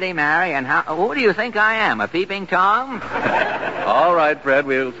 Who did he marry, and who do you think I am, a peeping Tom? All right, Fred,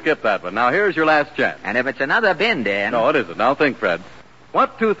 we'll skip that one. Now, here's your last chance. And if it's another Bindin... No, it isn't. Now, think, Fred.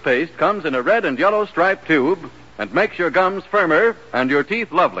 What toothpaste comes in a red and yellow striped tube and makes your gums firmer and your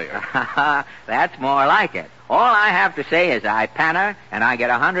teeth lovelier? That's more like it. All I have to say is I panna, and I get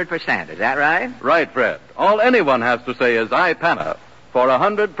 100%. Is that right? Right, Fred. All anyone has to say is I panna for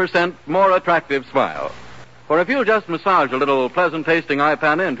 100% more attractive smile. For if you'll just massage a little pleasant-tasting eye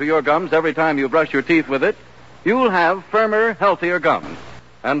panna into your gums every time you brush your teeth with it, you'll have firmer, healthier gums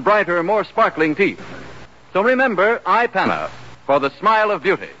and brighter, more sparkling teeth. So remember, eye panna for the smile of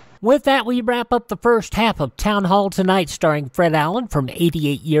beauty. With that, we wrap up the first half of Town Hall Tonight, starring Fred Allen from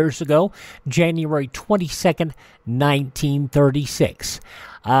 88 years ago, January 22nd, 1936.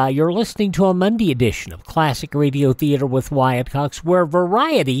 You're listening to a Monday edition of Classic Radio Theater with Wyatt Cox, where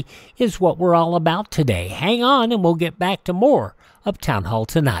variety is what we're all about today. Hang on, and we'll get back to more of Town Hall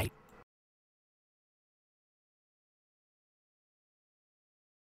Tonight.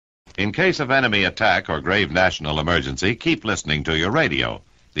 In case of enemy attack or grave national emergency, keep listening to your radio.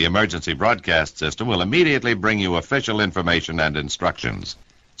 The emergency broadcast system will immediately bring you official information and instructions.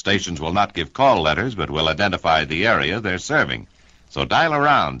 Stations will not give call letters, but will identify the area they're serving. So dial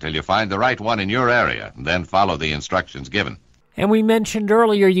around till you find the right one in your area, and then follow the instructions given. And we mentioned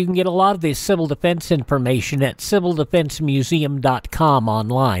earlier you can get a lot of the civil defense information at civildefensemuseum.com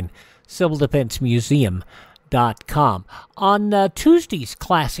online. civildefensemuseum.com. On Tuesday's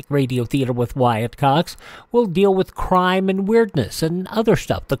Classic Radio Theater with Wyatt Cox, we'll deal with crime and weirdness and other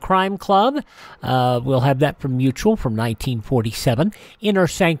stuff. The Crime Club, we'll have that from Mutual from 1947. Inner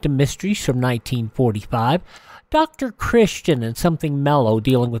Sanctum Mysteries from 1945. Dr. Christian and Something Mellow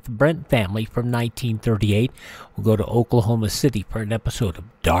dealing with the Brent family from 1938. We'll go to Oklahoma City for an episode of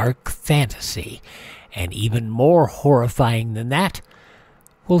Dark Fantasy. And even more horrifying than that,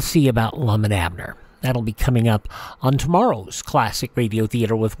 we'll see about Lum and Abner. That'll be coming up on tomorrow's Classic Radio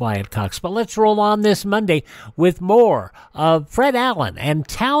Theater with Wyatt Cox. But let's roll on this Monday with more of Fred Allen and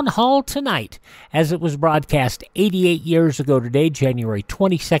Town Hall Tonight, as it was broadcast 88 years ago today, January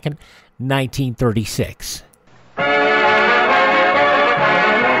 22nd, 1936.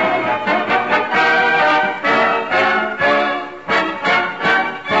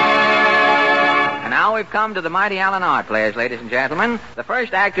 We've come to the mighty Allen Art Players, ladies and gentlemen. The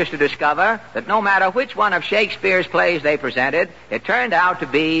first actors to discover that no matter which one of Shakespeare's plays they presented, it turned out to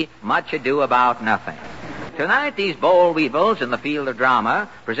be Much Ado About Nothing. Tonight, these bold weevils in the field of drama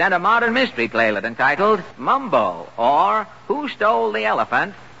present a modern mystery playlet entitled Mumbo, or Who Stole the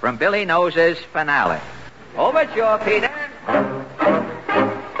Elephant, from Billy Nose's finale. Overture, Peter.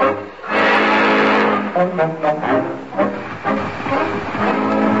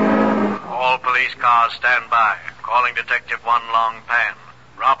 All police cars stand by. Calling Detective One Long Pan.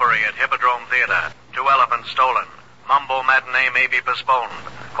 Robbery at Hippodrome Theater. 2 elephants stolen. Mumbo matinee may be postponed.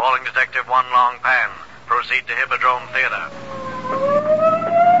 Calling Detective One Long Pan. Proceed to Hippodrome Theater.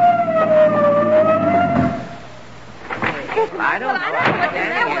 I don't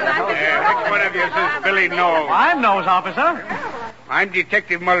know. Which one of you is Billy Nose? I'm Nose, officer. I'm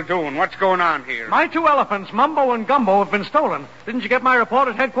Detective Muldoon. What's going on here? My 2 elephants, Mumbo and Gumbo, have been stolen. Didn't you get my report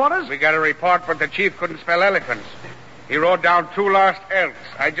at headquarters? We got a report, but the chief couldn't spell elephants. He wrote down 2 lost elks.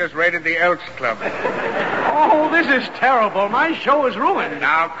 I just raided the Elks Club. Oh, this is terrible. My show is ruined.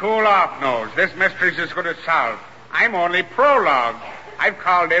 Now, cool off, Nose. This mystery's as good as solved. I'm only prologue. I've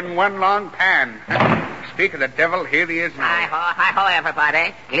called in One Long Pan. Speak of the devil, here he is now. Hi-ho,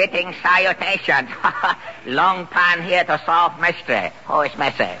 everybody. Greetings, salutations. Long Pan here to solve mystery. Who is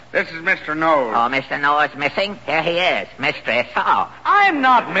missing? This is Mr. Nose. Oh, Mr. Nose missing? Here he is. Mystery solved. I'm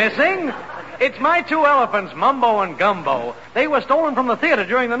not missing. It's my 2 elephants, Mumbo and Gumbo. They were stolen from the theater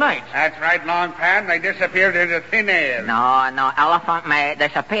during the night. That's right, Long Pan. They disappeared into thin air. No, elephant may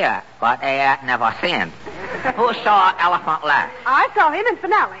disappear, but air never seen. Who saw elephant last? I saw him in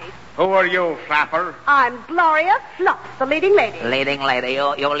finale. Who are you, Flapper? I'm Gloria Flops, the leading lady. Leading lady.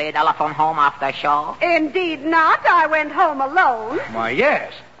 You lead elephant home after show? Indeed not. I went home alone. Why,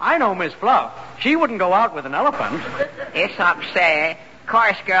 yes. I know Miss Fluff. She wouldn't go out with an elephant. It's up, say,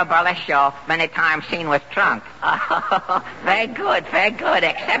 chorus girl burlesque show, many times seen with trunk. Oh, very good,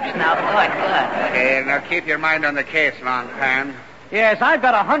 exceptional, good. Okay, now keep your mind on the case, Long Pan. Yes, I've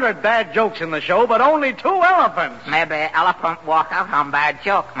got 100 bad jokes in the show, but only 2 elephants. Maybe elephant walk out on bad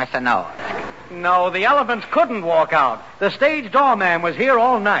joke, Mr. Nose. No, the elephants couldn't walk out. The stage doorman was here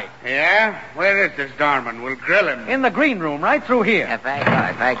all night. Yeah? Where is this doorman? We'll grill him. In the green room, right through here.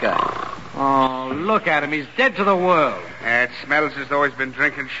 Yeah, very good. Oh, look at him. He's dead to the world. It smells as though he's been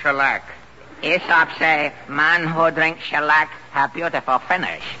drinking shellac. Aesop say, man who drinks shellac have beautiful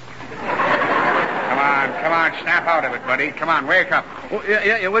finish. Come on, snap out of it, buddy. Come on, wake up. Oh,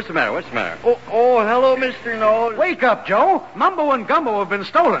 yeah, what's the matter? Oh, hello, Mr. Nose. Wake up, Joe. Mumbo and Gumbo have been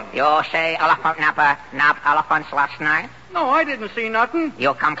stolen. You say elephant napper napped elephants last night? No, I didn't see nothing.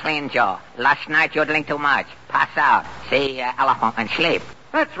 You come clean, Joe. Last night you drink too much. Pass out. See elephant and sleep.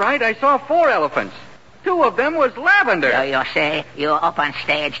 That's right. I saw 4 elephants. 2 of them was lavender. So you say you open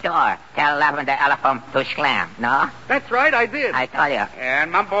stage door. Tell lavender elephant to scram, no? That's right, I did. I tell you.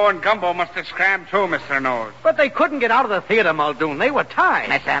 And Mumbo and Gumbo must have scrammed too, Mr. Nose. But they couldn't get out of the theater, Muldoon. They were tied.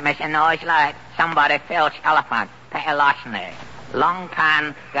 Mr. Nose like somebody filched elephant. Pay a larceny. Long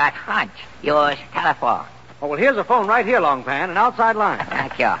Pan got hunch. Use telephone. Oh, well, here's a phone right here, Long Pan, an outside line.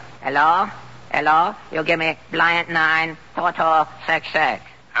 Thank you. Hello? You give me blind 9, total 66.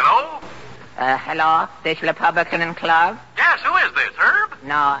 Hello? Hello? This Republican club? Yes, who is this, Herb?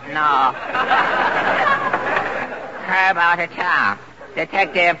 No. Herb out of town.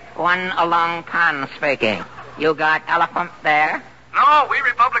 Detective One Long Pan speaking. You got elephant there? No, we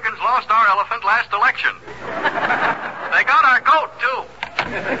Republicans lost our elephant last election. They got our goat, too.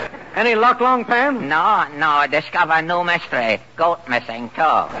 Any luck, Long Pan? No. Discover new mystery. Goat missing,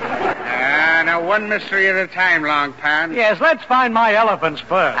 too. Now one mystery at a time, Long Pan. Yes, let's find my elephants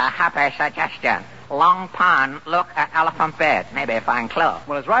first. A happy suggestion. Long Pan, look at elephant bed. Maybe find clue.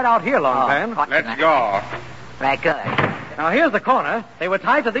 Well, it's right out here, Long Pan. Let's go. Very good. Now, here's the corner. They were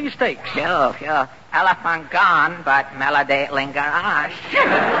tied to these stakes. Sure. Elephant gone, but melody linger on.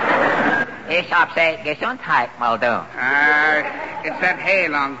 Aesop say, Gesundheit, Muldoon. It's that hay,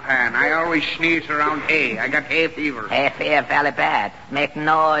 Long Pan. I always sneeze around hay. I got hay fever. Hay fever very bad. Make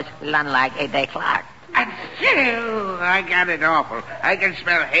nose run like 8-day clock. Achoo! I got it awful. I can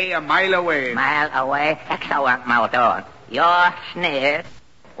smell hay a mile away. Excellent, Muldoon. Your sneeze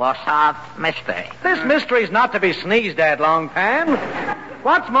will solve mystery. This mystery's not to be sneezed at, Long Pan.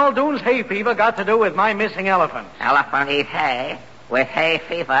 What's Muldoon's hay fever got to do with my missing elephant? Elephant eat hay. With hay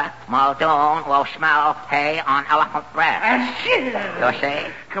fever, Muldoon will smell hay on elephant breath. You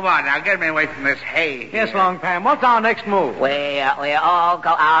see? Come on, now, get me away from this hay. Yes, Long Pan. What's our next move? We all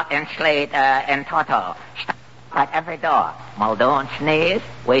go out in slate in toto. Stop at every door. Muldoon sneeze.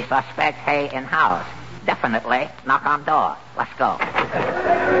 We suspect hay in house. Definitely knock on door. Let's go.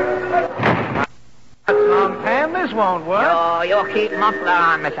 Long Pan, this won't work. You keep muffler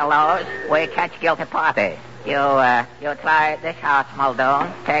on, Mr. Lowe's. We catch guilty party. You try this house,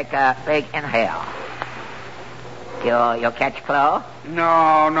 Muldoon. Take a big inhale. You catch clue?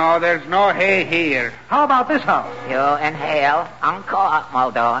 No, there's no hay here. How about this house? You inhale. Encore,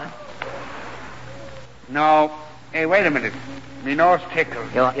 Muldoon. No. Hey, wait a minute. Me nose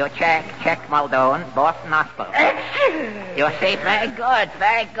tickles. You check, Muldoon. Both nostrils. You see, very good.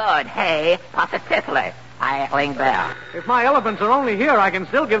 Hey, positively. I ring bell. If my elephants are only here, I can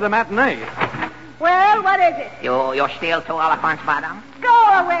still give the matinee. Well, what is it? You steal 2 elephants, madam? Go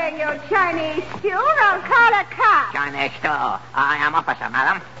away, you Chinese stew. I'll call a cop. Chinese stew. I am officer,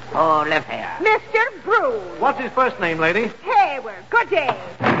 madam. Who live here? Mr. Bruce. What's his first name, lady? Hayward. Good day.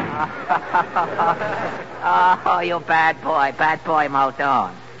 Oh, you bad boy,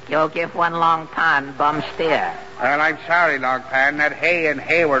 Muldoon. You give one Long Pan bum steer. Well, I'm sorry, Long Pan. That hay in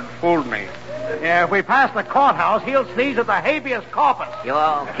Hayward fooled me. Yeah, if we pass the courthouse, he'll sneeze at the habeas corpus. You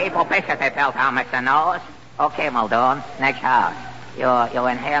keep obesity belt on, Mr. Nose. Okay, Muldoon. Next house. You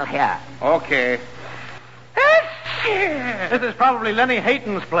inhale here. Okay. This is probably Lenny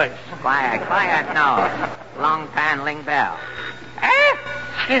Hayton's place. Quiet now. Long Pan ring bell.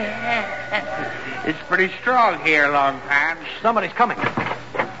 It's pretty strong here, Long Pan. Somebody's coming.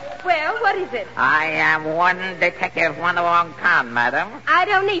 Well, what is it? I am one detective, one Long Pan, madam. I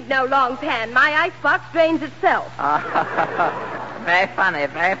don't need no Long Pan. My icebox drains itself. Very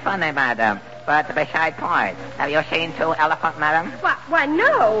funny, madam. But beside point, have you seen 2 elephants, madam? Why,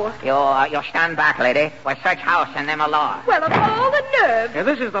 no. You stand back, lady. We search house and them alone. Well, of all the nerve. Yeah,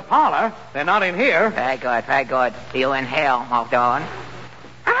 this is the parlor. They're not in here. Very good. You inhale, Muldoon.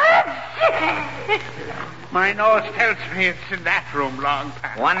 My nose tells me it's in that room, Long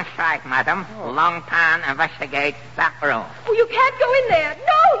Pan. One strike, madam. Long Pan investigates that room. Oh, you can't go in there.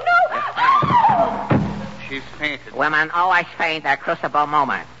 No, no. Oh! She's fainted. Women always faint at crucible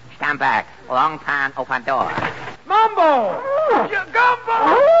moment. Stand back. Long Pan, open door. Mumbo!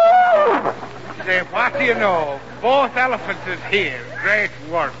 Gumbo! Say, what do you know? Both elephants is here. Great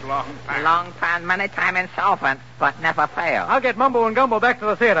work, Long Pan. Long Pan many times insolvent, but never failed. I'll get Mumbo and Gumbo back to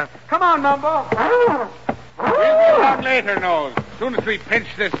the theater. Come on, Mumbo. We'll be along later, Nose. As soon as we pinch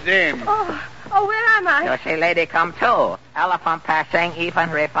this dame. Oh, where am I? You see, lady, come too. Elephant passing,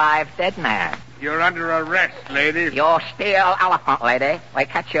 even revive dead man. You're under arrest, lady. You steal elephant, lady. We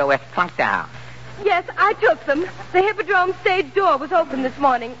catch you with plunk down. Yes, I took them. The Hippodrome stage door was open this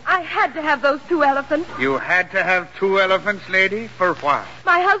morning. I had to have those 2 elephants. You had to have 2 elephants, lady? For what?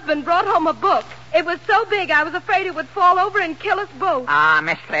 My husband brought home a book. It was so big I was afraid it would fall over and kill us both.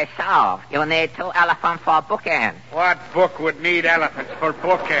 Mystery solved. You need 2 elephants for bookend. What book would need elephants for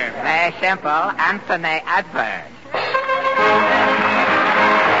bookend? Very simple. Anthony Adverse.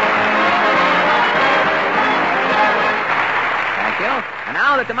 Thank you. And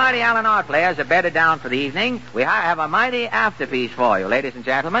now that the mighty Eleanor players are bedded down for the evening, we have a mighty afterpiece for you, ladies and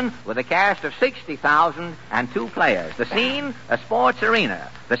gentlemen, with a cast of 60,000 and 2 players. The scene, a sports arena.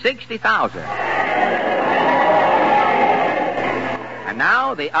 The 60,000. And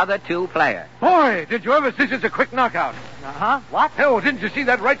now the other 2 players. Boy, did you ever see such a quick knockout? Uh-huh. What? Oh, didn't you see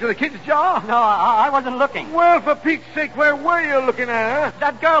that right to the kid's jaw? No, I wasn't looking. Well, for Pete's sake, where were you looking at, huh?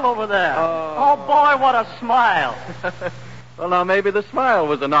 That girl over there. Oh, boy, what a smile. Well, now, maybe the smile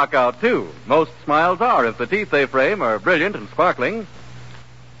was a knockout, too. Most smiles are if the teeth they frame are brilliant and sparkling.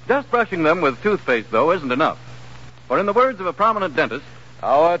 Just brushing them with toothpaste, though, isn't enough. For in the words of a prominent dentist,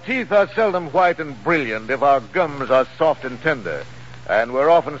 our teeth are seldom white and brilliant if our gums are soft and tender. And we're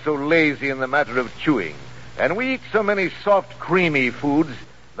often so lazy in the matter of chewing. And we eat so many soft, creamy foods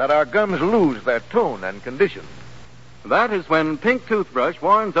that our gums lose their tone and condition. that is when Pink Toothbrush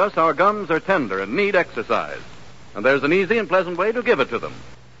warns us our gums are tender and need exercise. And there's an easy and pleasant way to give it to them,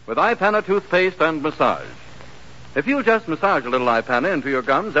 with Ipana toothpaste and massage. If you just massage a little Ipana into your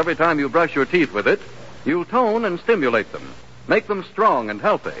gums every time you brush your teeth with it, you'll tone and stimulate them, make them strong and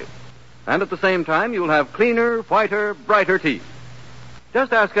healthy. And at the same time, you'll have cleaner, whiter, brighter teeth.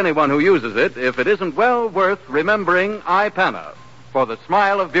 Just ask anyone who uses it if it isn't well worth remembering Ipana for the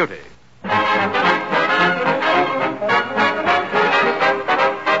smile of beauty.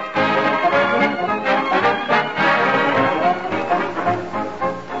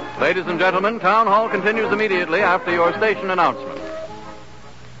 Ladies and gentlemen, Town Hall continues immediately after your station announcement.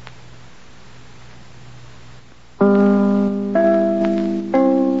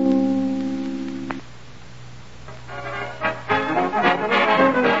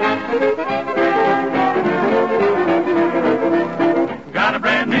 Got a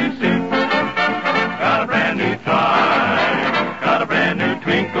brand new suit, got a brand new tie, got a brand new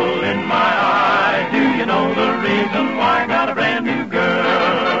twinkle in my eye. Do you know the reason why? Got a brand new girl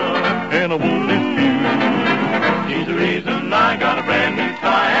in a woolen shoe. She's the reason I got a brand new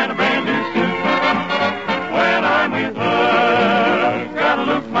tie and a brand new suit. When I'm with her, gotta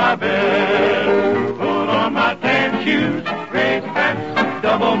look my best, put on my tan shoes, raised pants,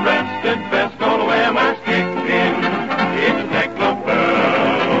 double-breasted vest, gonna wear my stick pin. It's a neck of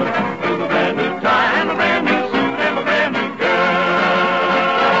pearl, with a brand new tie and a brand new suit and a brand new girl.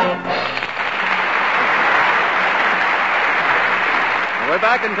 We're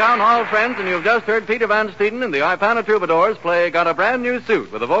back in Town Hall, friends, and you've just heard Peter Van Steeden and the Ipana Troubadours play Got a Brand New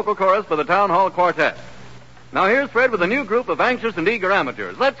Suit with a vocal chorus for the Town Hall Quartet. Now here's Fred with a new group of anxious and eager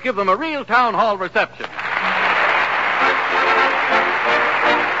amateurs. Let's give them a real Town Hall reception.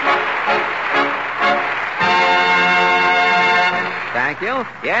 Thank you.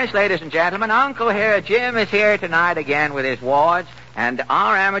 Yes, ladies and gentlemen, Uncle here, Jim, is here tonight again with his wards, and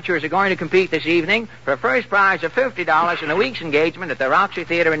our amateurs are going to compete this evening for a first prize of $50 and a week's engagement at the Roxy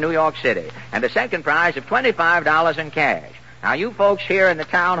Theater in New York City, and a second prize of $25 in cash. Now, you folks here in the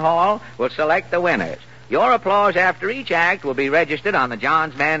Town Hall will select the winners. Your applause after each act will be registered on the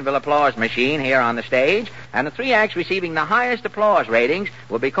Johns Manville applause machine here on the stage, and the three acts receiving the highest applause ratings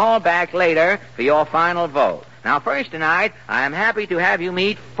will be called back later for your final vote. Now, first tonight, I am happy to have you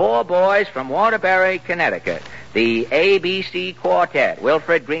meet four boys from Waterbury, Connecticut. The ABC Quartet,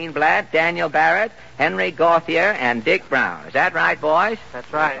 Wilfred Greenblatt, Daniel Barrett, Henry Gauthier, and Dick Brown. Is that right, boys?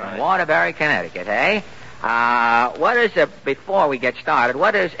 That's right. From Waterbury, Connecticut, eh? Before we get started,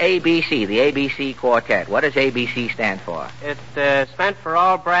 what is ABC, the ABC Quartet? What does ABC stand for? It stands for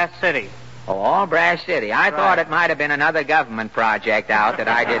All Brass City. Oh, All Brass City. I thought it might have been another government project out that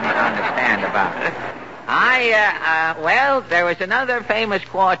I didn't understand about. Well, there was another famous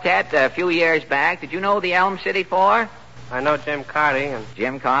quartet a few years back. Did you know the Elm City Four? I know Jim Carty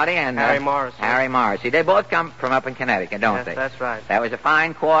and... Harry Morrissey. Harry Morrissey. They both come from up in Connecticut, don't Yes, they? that's right. That was a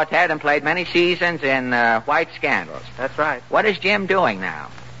fine quartet and played many seasons in White Scandals. That's right. What is Jim doing now?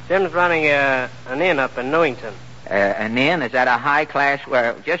 Jim's running an inn up in Newington. An inn? Is that a high-class...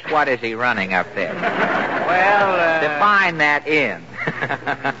 Well, just what is he running up there? Well, define that inn.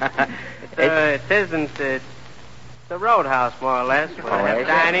 it isn't... It's a roadhouse, more or less. With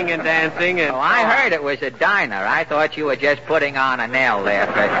dining and dancing and... Oh, I heard it was a diner. I thought you were just putting on a nail there.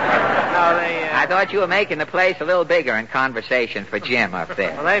 I thought you were making the place a little bigger in conversation for Jim up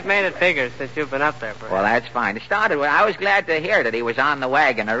there. Well, they've made it bigger since you've been up there. Well, that's fine. It started with... I was glad to hear that he was on the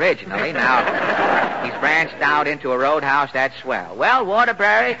wagon originally. Now, he's branched out into a roadhouse. That's swell. Well,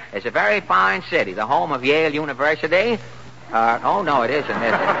 Waterbury is a very fine city, the home of Yale University. Oh, no, it isn't,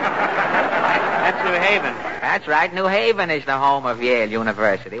 is it? That's New Haven. That's right. New Haven is the home of Yale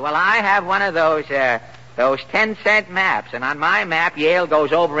University. Well, I have one of those 10-cent maps, and on my map, Yale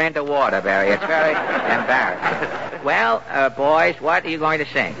goes over into Waterbury. It's very embarrassing. Well, boys, what are you going to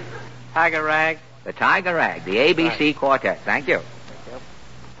sing? Tiger Rag. The Tiger Rag, the ABC Quartet. Thank you.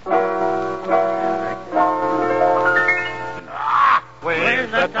 Where's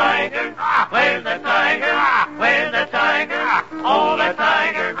the tiger? Where's the tiger? Where's the tiger? Oh, the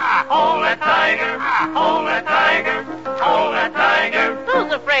tiger! Oh, the tiger! Oh, the tiger! Oh, the tiger!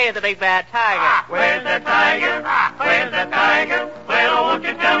 Who's afraid of the big bad tiger? Where's the tiger? Where's the tiger? Well, won't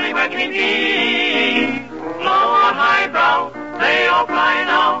you tell me where can he be? Low on high brow, they all fly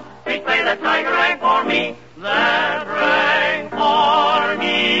now. Please play the tiger rag for me. That rag for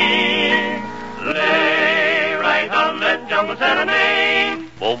me. Lay right on, let jungle serenade.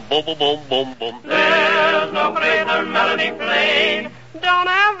 Boom, boom, boom, boom, boom, boom. There's no greater melody played. Don't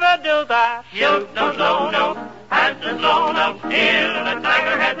ever do that. Shoot those low notes, pass the slow notes, till the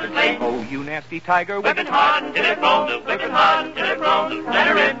tiger has the slate. Oh, you nasty tiger. Whip it hard until it groans, whip it hard until it groans. Let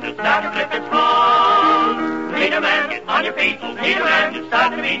her in to start to flip its crown. Need a man, get on your feet. Need a man to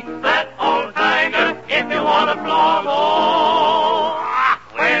start to beat that old tiger if you want to floor more.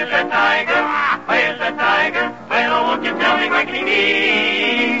 Where's the tiger? Where's the tiger? Well, won't you tell me where can he be?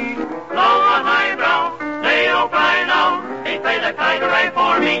 Low on high brow, they all cry now. They play the tiger rag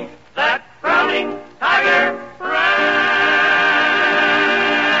for me. That growling tiger rag.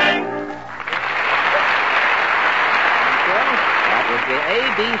 That was the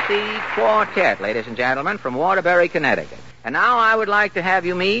ABC Quartet, ladies and gentlemen, from Waterbury, Connecticut. And now I would like to have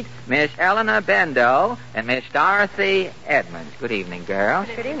you meet Miss Eleanor Bendeau and Miss Dorothy Edmonds. Good evening, girls.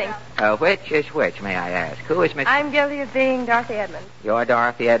 Good evening. Which is which, may I ask? Who is Miss... I'm guilty of being Dorothy Edmonds. You're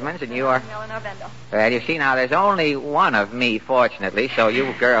Dorothy Edmonds, and you are... Eleanor Bendeau. Well, you see, now, there's only one of me, fortunately, so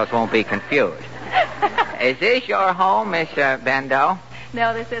you girls won't be confused. Is this your home, Miss Bendeau?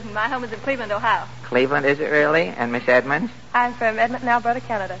 No, this isn't. My home is in Cleveland, Ohio. Cleveland, is it really? And Miss Edmonds? I'm from Edmonton, Alberta,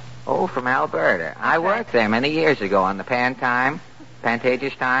 Canada. Oh, from Alberta. I worked there many years ago on the Pantages Time.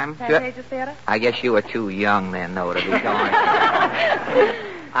 Pantages Theater? I guess you were too young then, though, to be going.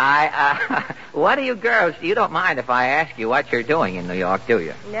 What do you girls... You don't mind if I ask you what you're doing in New York, do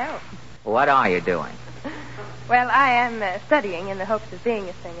you? No. What are you doing? Well, I am studying in the hopes of being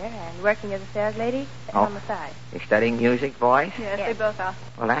a singer and working as a sales lady on the side. You're studying music, boys? Yes, they both are.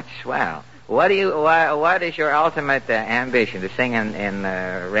 Well, that's swell. What is your ultimate ambition? To sing in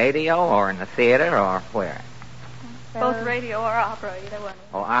radio or in the theater or where? Both radio or opera, either one.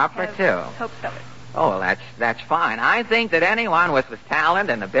 Oh, opera too. Hopes of it. Oh, well, that's fine. I think that anyone with talent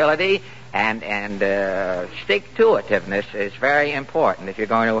and ability and stick-to-itiveness is very important if you're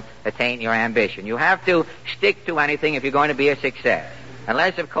going to attain your ambition. You have to stick to anything if you're going to be a success.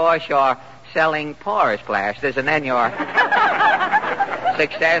 Unless, of course, you're selling porous plasters, and then your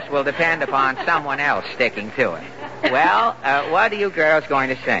success will depend upon someone else sticking to it. Well, what are you girls going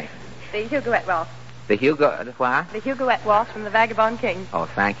to sing? The Huguette Waltz. The what? The Huguette Waltz from the Vagabond King. Oh,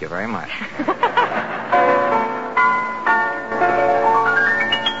 thank you very much.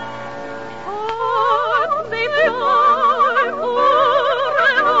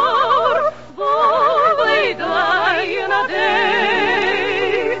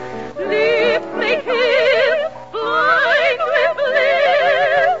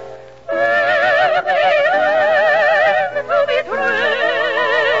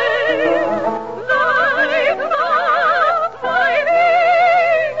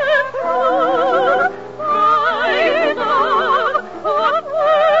 Oh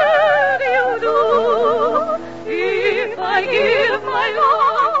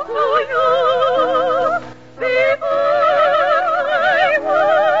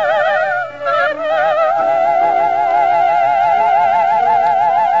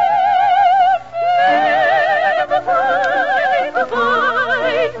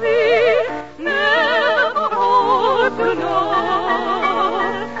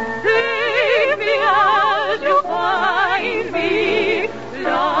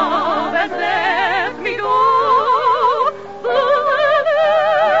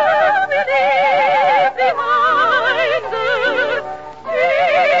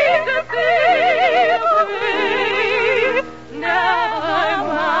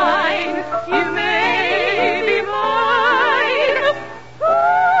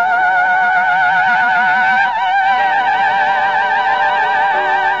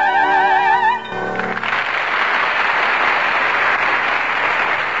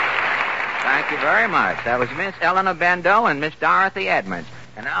Thank you very much. That was Miss Eleanor Bendeau and Miss Dorothy Edmonds.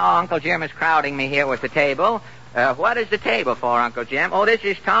 And now Uncle Jim is crowding me here with the table. What is the table for, Uncle Jim? Oh, this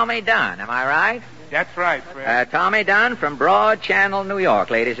is Tommy Dunne. Am I right? That's right, Fred. Tommy Dunne from Broad Channel, New York,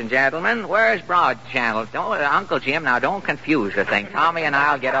 ladies and gentlemen. Where's Broad Channel? Uncle Jim, now don't confuse the thing. Tommy and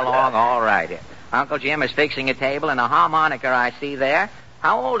I'll get along all right here. Uncle Jim is fixing a table and a harmonica I see there.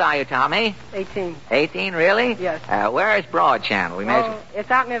 How old are you, Tommy? 18. 18, really? Yes. Where is Broad Channel?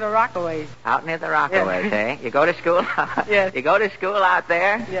 It's out near the Rockaways. Out near the Rockaways, eh? You go to school? Yes. You go to school out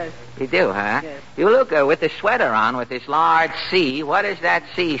there? Yes. You do, huh? Yes. You look with the sweater on with this large C. What does that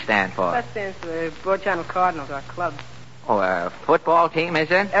C stand for? That stands for the Broad Channel Cardinals, our club. Oh, a football team, is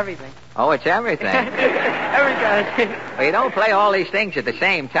it? Everything. Oh, it's everything. Everything. Well, you don't play all these things at the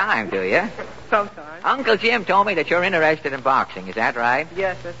same time, do you? Sometimes. Uncle Jim told me that you're interested in boxing. Is that right?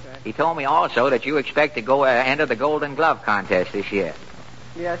 Yes, that's right. He told me also that you expect to go enter the Golden Glove contest this year.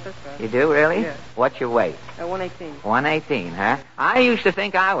 Yes, that's right. You do, really? Yes. What's your weight? 118. 118, huh? I used to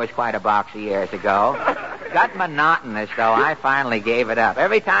think I was quite a boxer years ago. Got monotonous, though. I finally gave it up.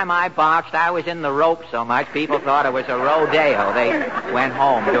 Every time I boxed, I was in the ropes so much, people thought it was a rodeo. They went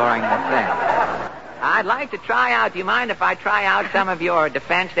home during the thing. I'd like to try out. Do you mind if I try out some of your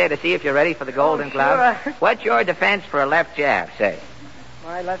defense there to see if you're ready for the Golden Glove? Sure. What's your defense for a left jab, say?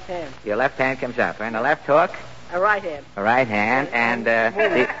 My left hand. Your left hand comes up, and the left hook? A right hand. A right hand, and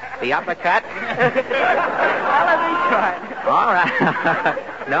the uppercut? Well, let me try. All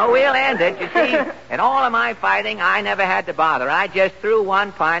right. No, we'll end it. You see, in all of my fighting, I never had to bother. I just threw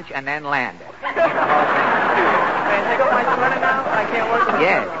one punch and then landed. Can I take off my sweater now? I can't work with it.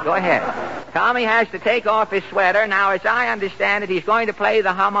 Yes, go ahead. Tommy has to take off his sweater. Now, as I understand it, he's going to play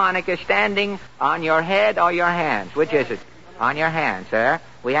the harmonica standing on your head or your hands. Which is it? On your hands, sir.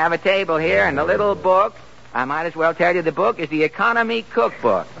 We have a table here and a little book. I might as well tell you the book is the Economy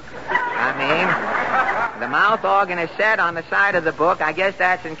Cookbook. I mean, the mouth organ is set on the side of the book. I guess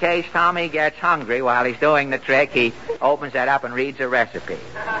that's in case Tommy gets hungry while he's doing the trick. He opens that up and reads a recipe.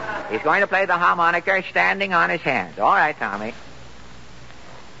 He's going to play the harmonica standing on his hands. All right, Tommy.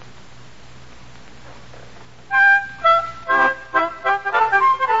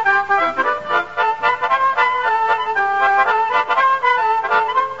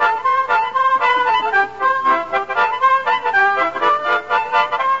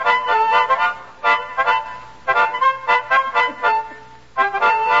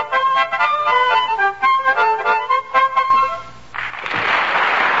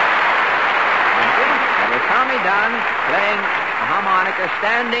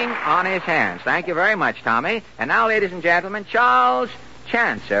 Standing on his hands. Thank you very much, Tommy. And now, ladies and gentlemen, Charles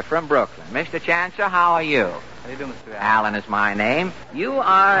Chancer from Brooklyn. Mr. Chancer, how are you? How do you do, Mr. Allen is my name. You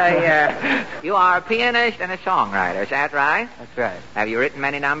are a pianist and a songwriter. Is that right? That's right. Have you written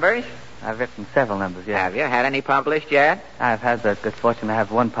many numbers? I've written several numbers, yes. Have you? Had any published yet? I've had the good fortune to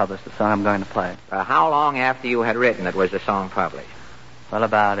have one published, the song I'm going to play. How long after you had written it was the song published? Well,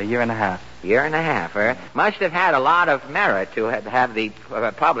 about a year and a half. Year and a half, eh? Must have had a lot of merit to have the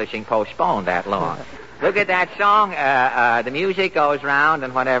publishing postponed that long. Look at that song. The music goes round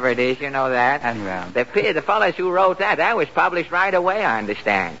and whatever it is, you know that? And round. The fellas who wrote that was published right away, I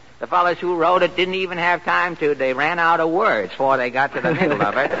understand. The fellas who wrote it didn't even have time they ran out of words before they got to the middle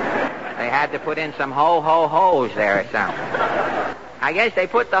of it. They had to put in some ho-ho-ho's there or something. I guess they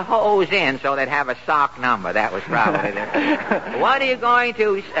put the hoes in so they'd have a sock number. That was probably it. What are you going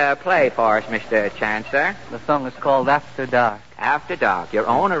to play for us, Mr. Chancer? The song is called After Dark. After Dark. Your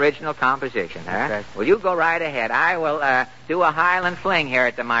own original composition, huh? Right. Well, you go right ahead. I will do a Highland fling here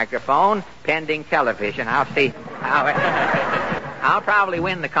at the microphone, pending television. I'll see how I'll probably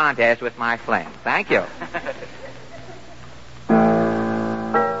win the contest with my fling. Thank you.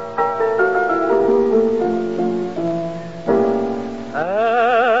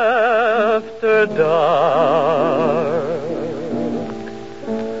 After dark,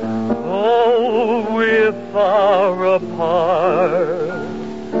 though we're far apart,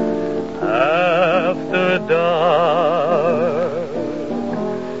 after dark,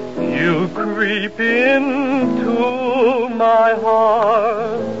 you creep into my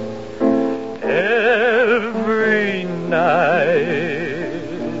heart every night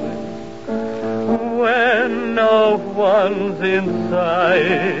when no one's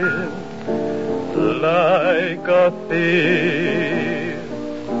inside. Like a thief,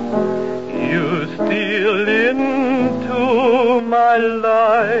 you steal into my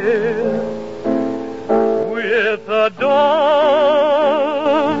life. With the dawn,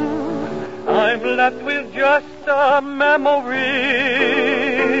 I'm left with just a memory.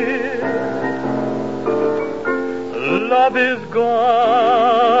 Love is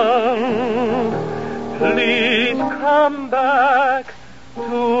gone, come back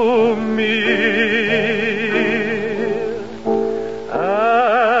to me.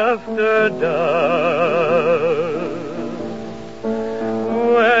 After dark,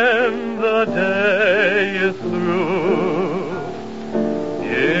 when the day is through,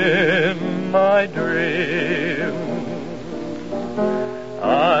 in my dream,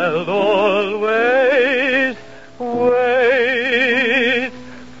 I'll always wait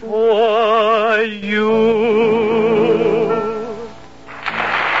for you.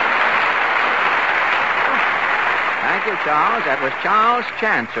 Thank you, Charles. That was Charles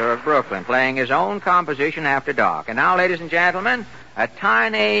Chancer of Brooklyn playing his own composition After Dark. And now, ladies and gentlemen, a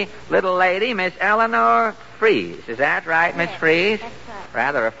tiny little lady, Miss Eleanor Freeze. Is that right, Miss Freeze? That's right.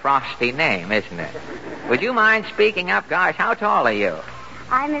 Rather a frosty name, isn't it? Would you mind speaking up, guys? How tall are you?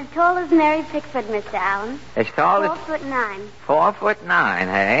 I'm as tall as Mary Pickford, Mr. Allen. As tall as 4'9". 4'9",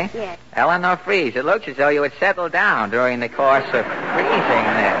 hey? Yes. Eleanor Freeze, it looks as though you had settled down during the course of freezing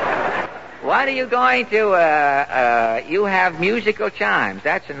there. What are you going to, you have musical chimes.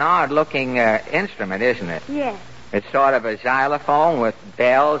 That's an odd-looking instrument, isn't it? Yes. It's sort of a xylophone with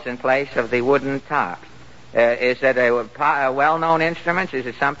bells in place of the wooden top. Is it a well-known instrument? Is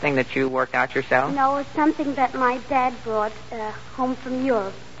it something that you worked out yourself? No, it's something that my dad brought home from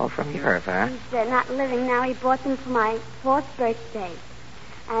Europe. Oh, from Europe, huh? He's not living now. He brought them for my 4th birthday.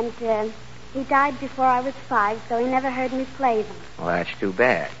 And he died before I was 5, so he never heard me play them. Well, that's too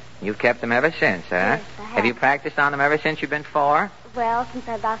bad. You've kept them ever since, huh? Yes, I have. Have you practiced on them ever since you've been 4? Well, since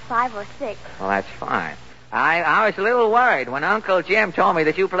I was about 5 or 6. Well, that's fine. I was a little worried when Uncle Jim told me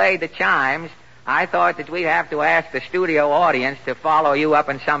that you played the chimes. I thought that we'd have to ask the studio audience to follow you up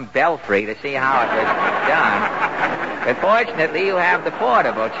in some belfry to see how it was done. But fortunately, you have the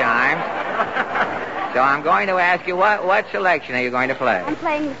portable chimes. So I'm going to ask you, what selection are you going to play? I'm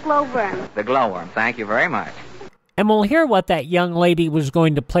playing the glowworm. The glowworm. Thank you very much. And we'll hear what that young lady was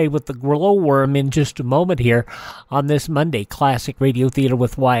going to play with the glowworm in just a moment here on this Monday Classic Radio Theater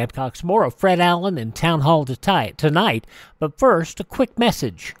with Wyatt Cox. More of Fred Allen and Town Hall tonight. But first, a quick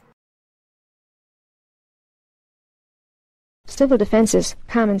message. Civil defense is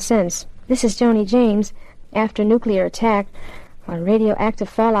common sense. This is Joni James. After nuclear attack, radioactive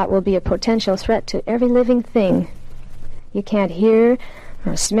fallout will be a potential threat to every living thing. You can't hear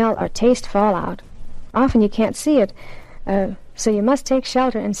or smell or taste fallout. Often you can't see it, so you must take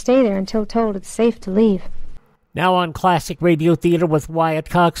shelter and stay there until told it's safe to leave. Now on Classic Radio Theater with Wyatt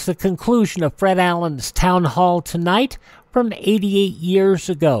Cox, the conclusion of Fred Allen's Town Hall Tonight from 88 years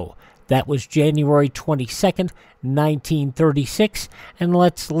ago. That was January 22nd, 1936. And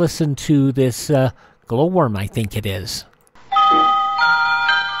let's listen to this glowworm, I think it is.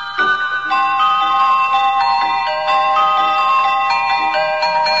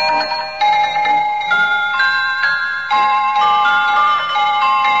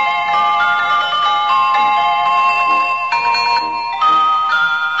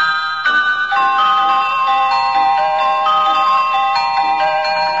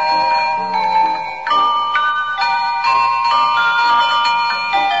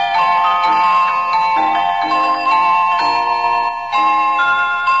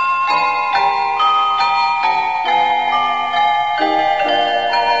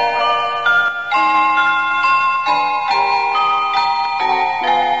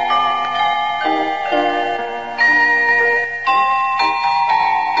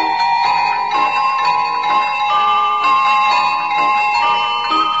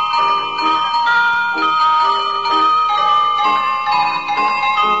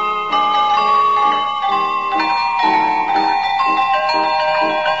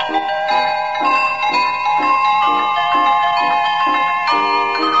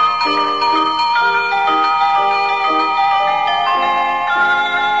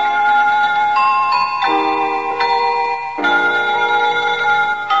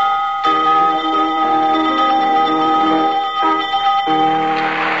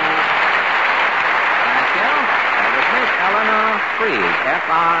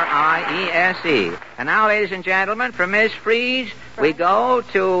 F-R-I-E-S-E. And now, ladies and gentlemen, from Miss Freeze, we go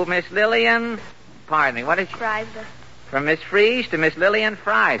to Miss Lillian, pardon me, what is she? Frizer. From Miss Freeze to Miss Lillian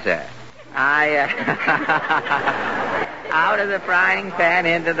Frizer. Out of the frying pan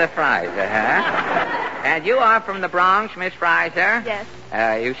into the Frizer, huh? And you are from the Bronx, Miss Frizer? Yes.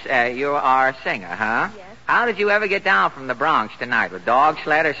 You are a singer, huh? Yes. How did you ever get down from the Bronx tonight? With dog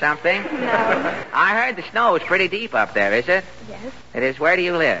sled or something? No. I heard the snow is pretty deep up there, is it? Yes. It is. Where do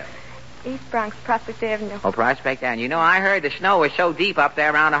you live? East Bronx, Prospect Avenue. Oh, Prospect Avenue. You know, I heard the snow was so deep up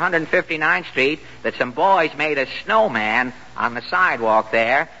there around 159th Street that some boys made a snowman on the sidewalk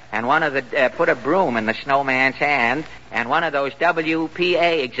there, and one of the put a broom in the snowman's hand, and one of those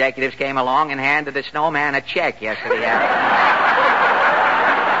WPA executives came along and handed the snowman a check yesterday afternoon.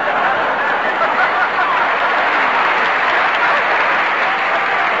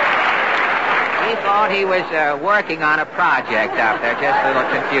 He thought he was working on a project up there, just a little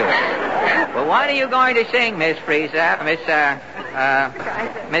confused. Well, what are you going to sing, Miss Frizer? Miss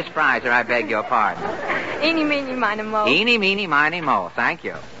Frizer, I beg your pardon. Eeny, meeny, miny, mo. Eeny, meeny, miny, mo. Thank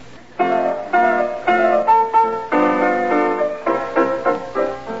you.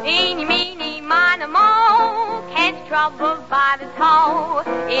 Eeny, meeny, miny, mo. Catch trouble by the toe.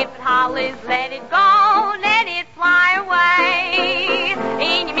 If it hollers, let it go. Let it fly away.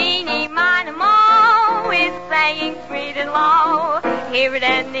 Eeny, meeny, miny, mo. It's saying sweet and low. Hear it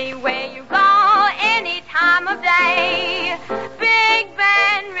anywhere you go, any time of day. Big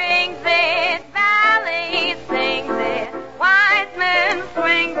band rings it, valley sings it, wise man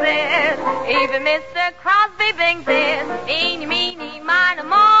swings it, even Mr. Crosby bings it. Eeny, meeny, miny,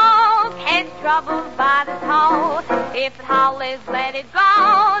 mo, catch trouble by the toe. If it hollers, let it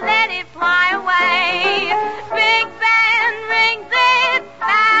go, let it fly away. Big band rings it,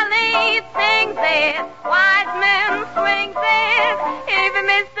 valley sings it, wise man swings it, even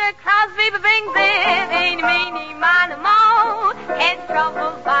Mr. Crosby bings it. Eeny, meeny, miny, mo, catch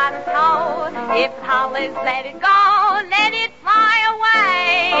trouble by the toe. If it hollers, let it go, let it fly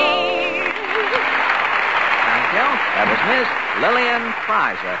away. Thank you. That was Miss Lillian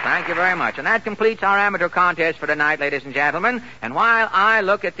Frizer. Thank you very much. And that completes our amateur contest for tonight, ladies and gentlemen. And while I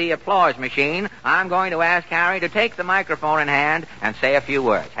look at the applause machine, I'm going to ask Harry to take the microphone in hand and say a few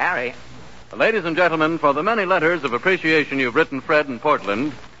words. Harry. Ladies and gentlemen, for the many letters of appreciation you've written Fred in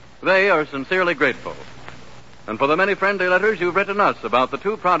Portland, they are sincerely grateful. And for the many friendly letters you've written us about the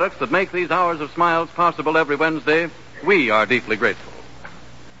two products that make these hours of smiles possible every Wednesday, we are deeply grateful.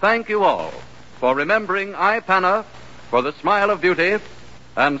 Thank you all for remembering Ipana for the smile of beauty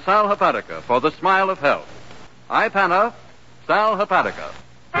and Sal Hepatica for the smile of health. Ipana, Sal Hepatica.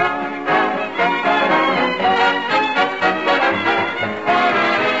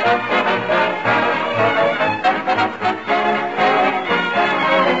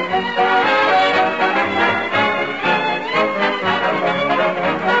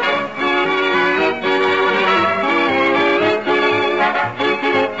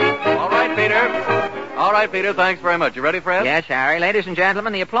 All right, Peter, thanks very much. You ready, Fred? Yes, Harry. Ladies and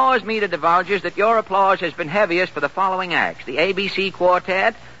gentlemen, the applause meter divulges that your applause has been heaviest for the following acts: the ABC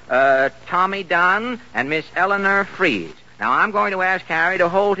Quartet, Tommy Dunne, and Miss Eleanor Freeze. Now, I'm going to ask Harry to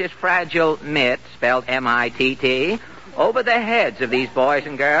hold his fragile mitt, spelled M-I-T-T, over the heads of these boys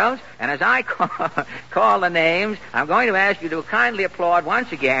and girls, and as I call the names, I'm going to ask you to kindly applaud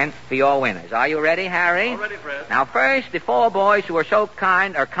once again for your winners. Are you ready, Harry? All ready, Fred. Now, first, the four boys who are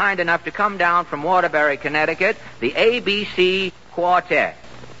kind enough to come down from Waterbury, Connecticut, the ABC Quartet.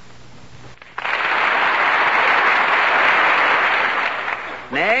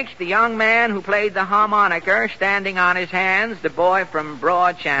 Next, the young man who played the harmonica, standing on his hands, the boy from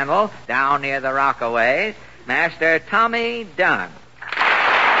Broad Channel, down near the Rockaways, Master Tommy Dunne.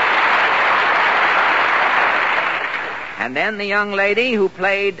 And then the young lady who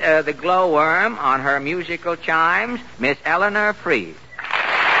played the glowworm on her musical chimes, Miss Eleanor Freeze.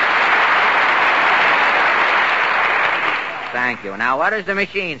 Thank you. Now, what does the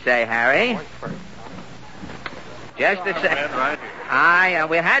machine say, Harry? Just a second.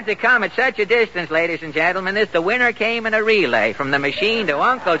 We had to come at such a distance, ladies and gentlemen. The winner came in a relay from the machine to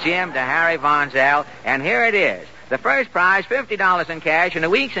Uncle Jim to Harry Von Zell, and here it is. The first prize, $50 in cash, and a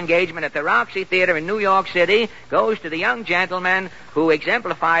week's engagement at the Roxy Theater in New York City goes to the young gentleman who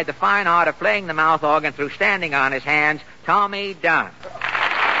exemplified the fine art of playing the mouth organ through standing on his hands, Tommy Dunne, with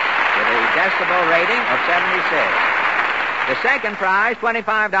a decibel rating of 76. The second prize,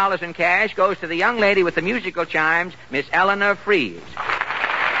 $25 in cash, goes to the young lady with the musical chimes, Miss Eleanor Freeze.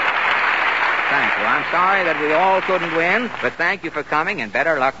 Thank you. I'm sorry that we all couldn't win, but thank you for coming, and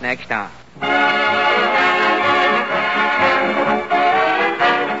better luck next time.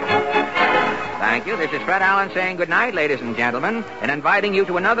 Thank you. This is Fred Allen saying good night, ladies and gentlemen, and inviting you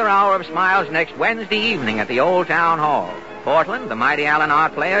to another hour of smiles next Wednesday evening at the Old Town Hall. Portland, the Mighty Allen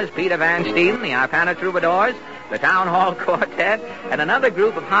Art Players, Peter Van Steeden, the Ipana Troubadours, the Town Hall Quartet, and another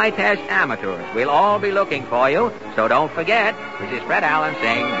group of high-test amateurs. We'll all be looking for you, so don't forget. This is Fred Allen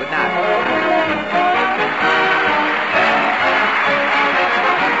saying good night.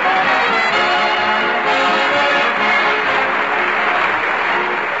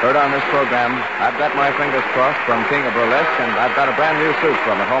 Heard on this program, I've got my fingers crossed from King of Burlesque, and I've got a brand new suit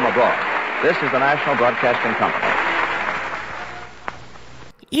from At Home Abroad. This is the National Broadcasting Company.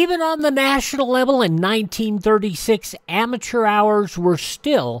 Even on the national level in 1936, amateur hours were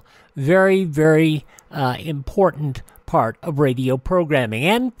still very, very important part of radio programming,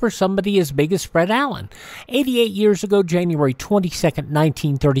 and for somebody as big as Fred Allen. 88 years ago, January 22nd,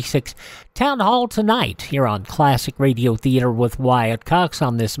 1936, Town Hall Tonight here on Classic Radio Theater with Wyatt Cox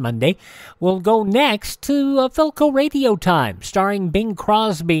on this Monday. We'll go next to Philco Radio Time, starring Bing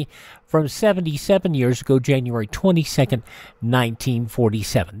Crosby from 77 years ago, January 22nd,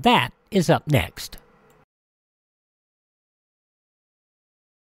 1947. That is up next.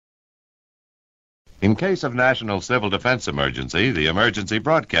 In case of national civil defense emergency, the emergency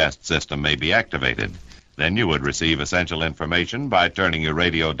broadcast system may be activated. Then you would receive essential information by turning your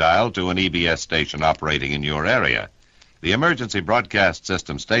radio dial to an EBS station operating in your area. The emergency broadcast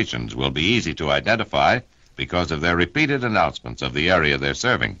system stations will be easy to identify because of their repeated announcements of the area they're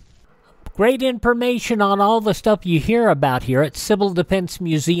serving. Great information on all the stuff you hear about here at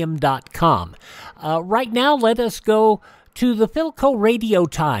civildefensemuseum.com. Right now, let us go to the Philco Radio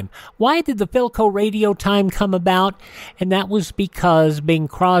Time. Why did the Philco Radio Time come about? And that was because Bing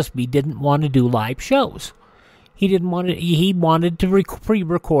Crosby didn't want to do live shows. He wanted to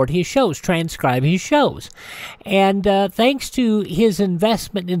pre-record his shows, transcribe his shows. And thanks to his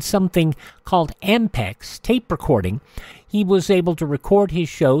investment in something called Ampex, tape recording, he was able to record his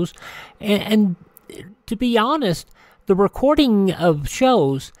shows. And to be honest, the recording of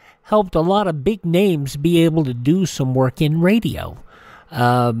shows helped a lot of big names be able to do some work in radio.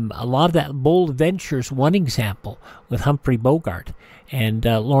 A lot of that Bold Ventures, one example, with Humphrey Bogart and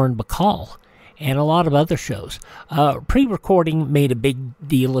Lauren Bacall, and a lot of other shows. Pre-recording made a big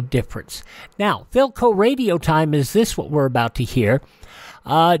deal of difference. Now, Philco Radio Time is this what we're about to hear.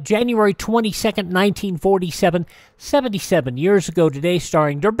 January 22nd, 1947, 77 years ago today,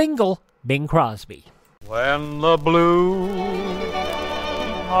 starring Der Bingle, Bing Crosby. When the blue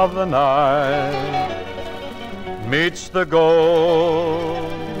of the night meets the gold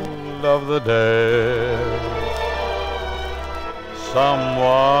of the day,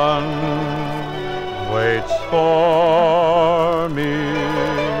 someone waits for me.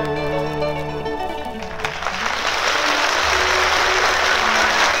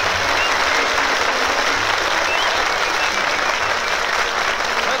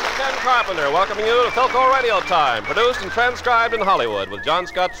 Carpenter welcoming you to Philco Radio Time, produced and transcribed in Hollywood with John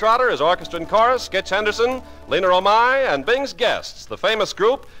Scott Strutter, his orchestra and chorus, Skitch Henderson, Lena Romay, and Bing's guests, the famous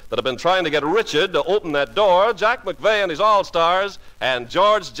group that have been trying to get Richard to open that door, Jack McVeigh and his All-Stars, and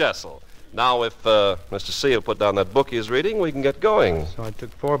George Jessel. Now, if Mr. C will put down that book he's reading, we can get going. So I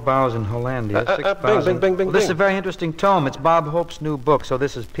took 4 bows in Hollandia, 6 bows Bing. This is a very interesting tome. It's Bob Hope's new book, so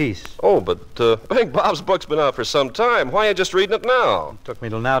this is peace. Oh, but Bing, Bob's book's been out for some time. Why are you just reading it now? It took me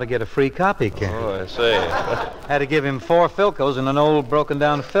till now to get a free copy, Ken. Oh, I see. Had to give him 4 Philcos and an old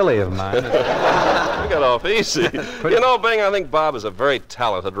broken-down filly of mine. You got off easy. You know, Bing, I think Bob is a very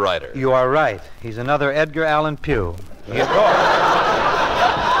talented writer. You are right. He's another Edgar Allan Poe.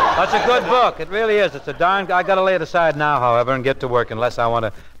 That's a good book. It really is. It's a darn... I got to lay it aside now, however, and get to work unless I want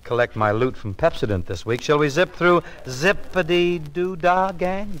to collect my loot from Pepsodent this week. Shall we zip through Zippity-Doo-Dah,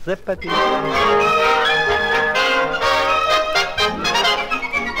 gang? Zippity...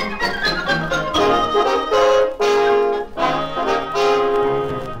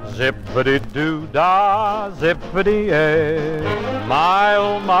 Zippity-doo-dah, zippity-ay. My,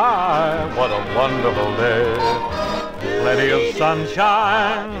 oh my, what a wonderful day. Plenty of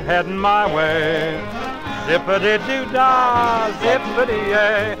sunshine heading my way. Zippity-doo-dah,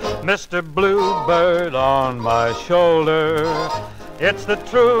 zippity-ay. Mr. Bluebird on my shoulder. It's the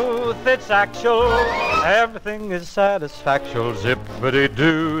truth, it's actual. Everything is satisfactual.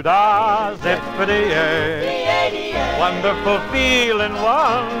 Zippity-doo-dah, zippity-ay. Wonderful feeling,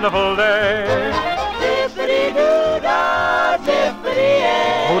 wonderful day. Zippity-doo-dah,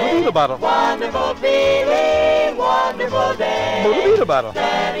 zippity-ay. Boodle-beetle-bottle. Wonderful feeling, wonderful day. Boodle-beetle-bottle.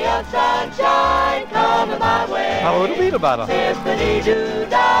 Plenty of sunshine coming my way. Boodle-beetle-bottle.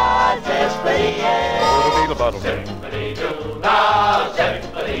 Zippity-doo-dah, zippity-ay. Boodle-beetle-bottle. Zippity-doo-dah,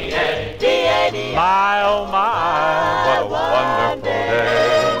 zippity-ay. D-A-D-I. My, oh my, what a wonderful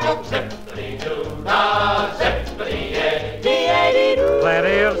day. Zippity-doo-dah, zippity-ay. D-A-D-doo.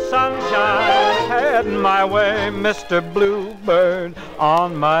 Plenty of sunshine heading my way. Mr. Bluebird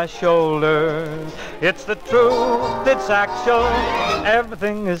on my shoulder. It's the truth, it's actual.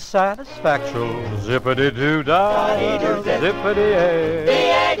 Everything is satisfactual. Zippity-doo-dah, zippity-ay.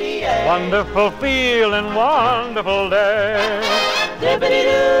 D-A-D-A. Wonderful feeling, wonderful day.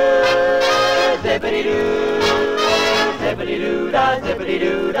 Zippity-doo, zippity-doo. Zippity-doo-dah,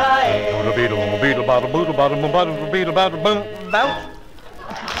 zippity-doo-dah. Boodle-beetle, beetle-bottle, boodle-bottle, boodle-beetle, boom, bounce.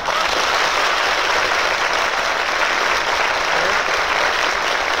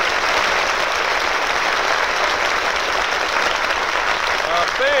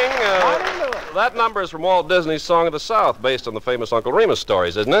 That number is from Walt Disney's Song of the South, based on the famous Uncle Remus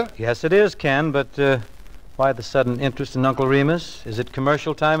stories, isn't it? Yes, it is, Ken, but why the sudden interest in Uncle Remus? Is it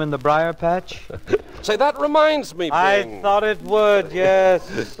commercial time in the Briar Patch? Say, that reminds me, Bing. I thought it would,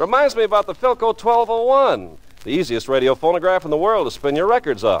 yes. Reminds me about the Philco 1201, the easiest radio phonograph in the world to spin your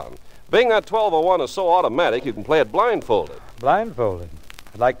records on. Being that 1201 is so automatic, you can play it blindfolded. Blindfolded?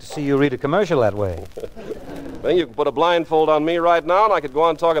 I'd like to see you read a commercial that way. Then you can put a blindfold on me right now, and I could go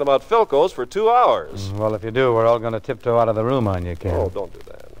on talking about Philcos for 2 hours. Well, if you do, we're all going to tiptoe out of the room on you, Ken. Oh, don't do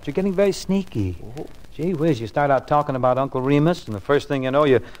that. But you're getting very sneaky. Gee whiz, you start out talking about Uncle Remus, and the first thing you know,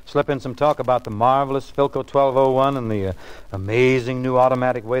 you slip in some talk about the marvelous Philco 1201 and the amazing new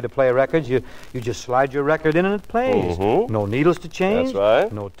automatic way to play records. You just slide your record in and it plays. Mm-hmm. No needles to change. That's right.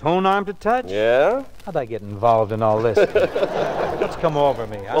 No tone arm to touch. Yeah? How'd I get involved in all this? What's come over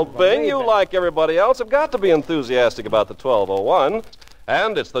me? Well, Bing, you, like everybody else, have got to be enthusiastic about the 1201.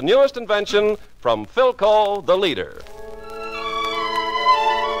 And it's the newest invention from Philco, the leader.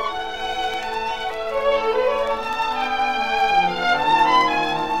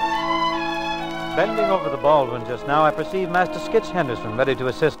 Bending over the Baldwin just now, I perceive Master Skitch Henderson ready to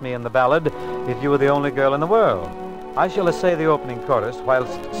assist me in the ballad, If You Were the Only Girl in the World. I shall essay the opening chorus,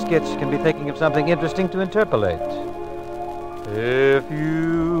 whilst Skitch can be thinking of something interesting to interpolate. If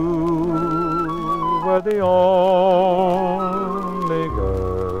you were the only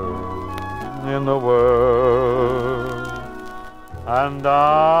girl in the world, and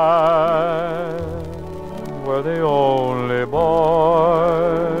I were the only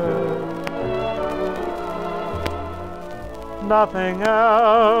boy, nothing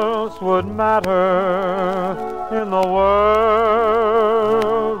else would matter in the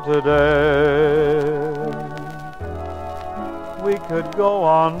world today. We could go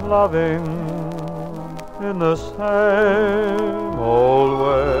on loving in the same old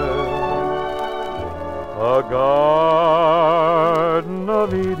way. A garden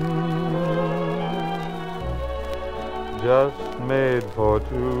of Eden just made for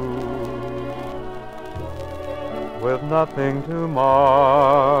two, with nothing to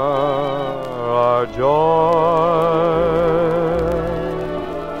mar our joy.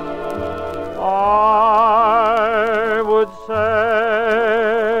 I would say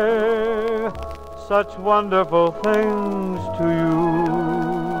such wonderful things to you.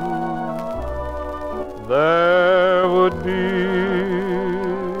 There would be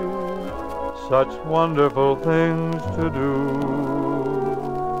such wonderful things to do.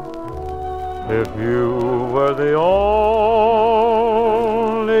 If you were the only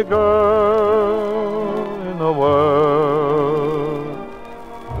girl in the world,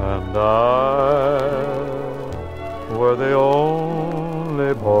 and I were the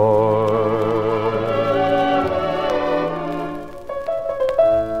only boy.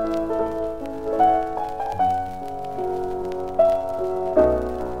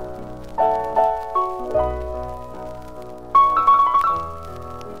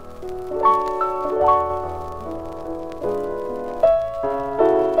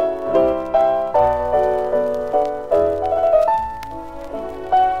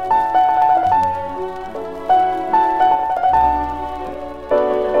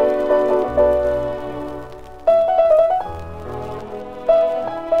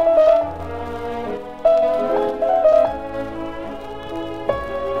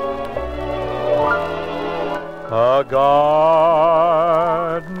 A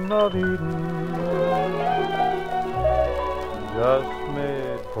garden of Eden just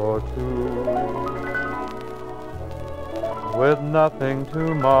made for two, with nothing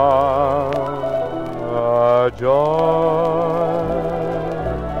to mar our joy.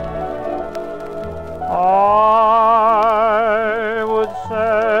 I would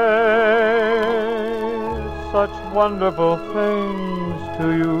say such wonderful things to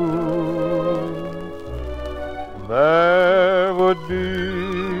you. There would be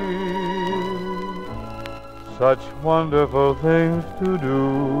such wonderful things to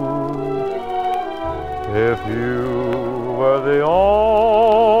do if you were the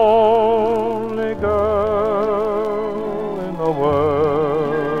only girl in the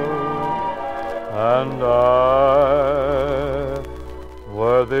world, and I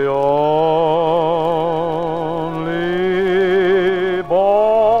were the only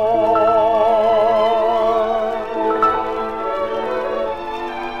boy.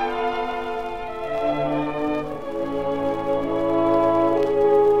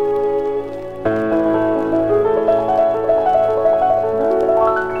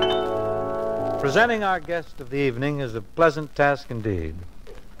 Presenting our guest of the evening is a pleasant task indeed.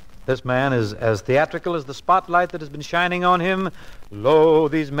 This man is as theatrical as the spotlight that has been shining on him, lo,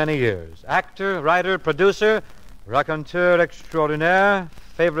 these many years. Actor, writer, producer, raconteur extraordinaire,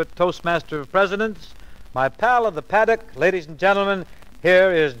 favorite toastmaster of presidents, my pal of the paddock, ladies and gentlemen,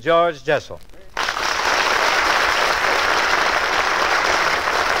 here is George Jessel.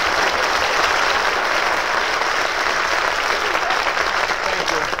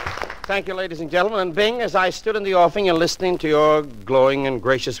 Thank you, ladies and gentlemen. And Bing, as I stood in the offing and listening to your glowing and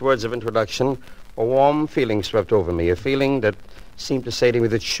gracious words of introduction, a warm feeling swept over me, a feeling that seemed to say to me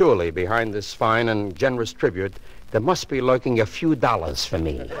that surely behind this fine and generous tribute, there must be lurking a few dollars for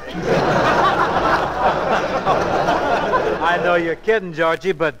me. I know you're kidding,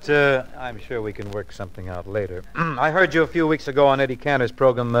 Georgie, but I'm sure we can work something out later. I heard you a few weeks ago on Eddie Cantor's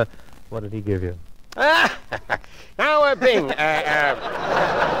program. What did he give you? Now, Bing,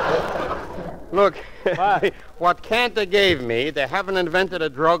 look, what Cantor gave me, they haven't invented a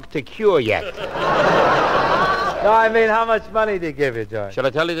drug to cure yet. No, I mean, how much money did he give you, George? Shall I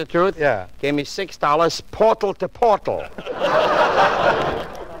tell you the truth? Yeah. Gave me $6 portal to portal.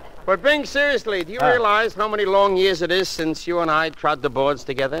 But Bing, seriously, do you realize how many long years it is since you and I trod the boards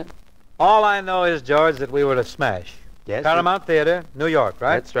together? All I know is, George, that we were a smash. Yes. Paramount Theater, New York,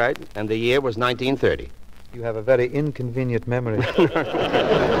 right? That's right. And the year was 1930. You have a very inconvenient memory.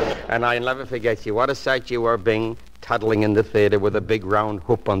 And I'll never forget you. What a sight you were, Bing, toddling in the theater with a big round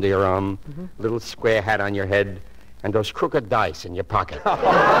hoop under your arm, little square hat on your head, and those crooked dice in your pocket.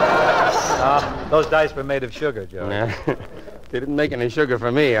 Those dice were made of sugar, George. They didn't make any sugar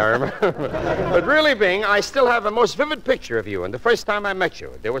for me, I remember. But really, Bing, I still have a most vivid picture of you. And the first time I met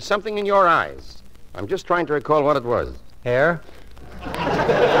you, there was something in your eyes. I'm just trying to recall what it was. Hair?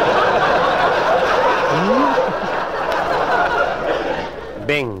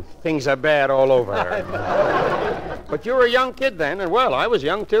 Bing, things are bad all over. But you were a young kid then, and well, I was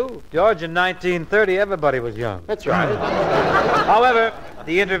young too. George, in 1930, everybody was young. That's right. However,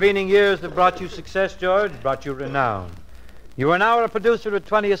 the intervening years have brought you success, George, brought you renown. You are now a producer at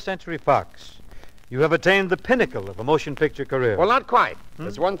 20th Century Fox. You have attained the pinnacle of a motion picture career. Well, not quite.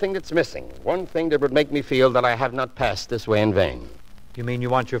 There's one thing that's missing. One thing that would make me feel that I have not passed this way in vain. You mean you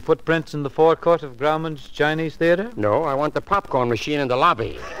want your footprints in the forecourt of Grauman's Chinese Theater? No, I want the popcorn machine in the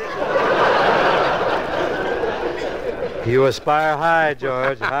lobby. You aspire high,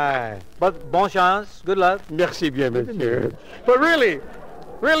 George, high. But bon chance, good luck. Merci bien, monsieur. But really,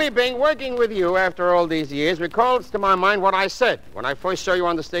 Bing, working with you after all these years recalls to my mind what I said when I first saw you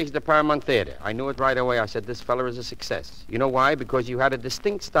on the stage at the Paramount Theater. I knew it right away. I said, this fella is a success. You know why? Because you had a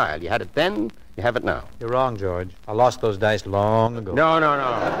distinct style. You had it then, you have it now. You're wrong, George. I lost those dice long ago. No.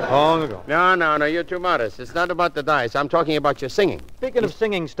 Long ago. No, you're too modest. It's not about the dice. I'm talking about your singing. Speaking of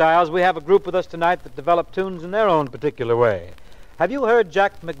singing styles, we have a group with us tonight that develop tunes in their own particular way. Have you heard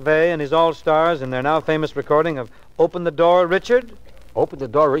Jack McVeigh and his All-Stars in their now famous recording of Open the Door, Richard? Open the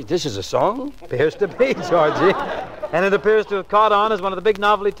Door, this is a song? Appears to be, Georgie. And it appears to have caught on as one of the big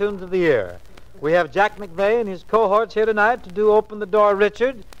novelty tunes of the year. We have Jack McVeigh and his cohorts here tonight to do Open the Door,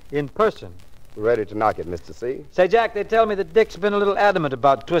 Richard, in person. We're ready to knock it, Mr. C. Say, Jack, they tell me that Dick's been a little adamant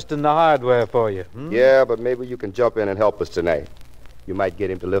about twisting the hardware for you. Yeah, but maybe you can jump in and help us tonight. You might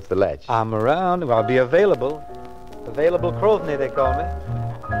get him to lift the latch. I'm around. I'll be available. Available Crothney, they call me.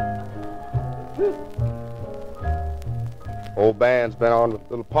 Old band's been on a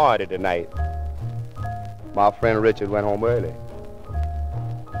little party tonight. My friend Richard went home early.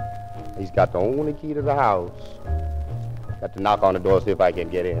 He's got the only key to the house. Got to knock on the door, see if I can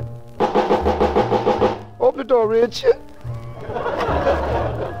get in. Open the door, Richard.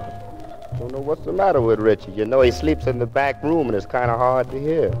 Don't know what's the matter with Richard. You know he sleeps in the back room and it's kind of hard to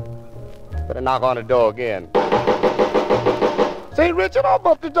hear. Better knock on the door again. Say, Richard,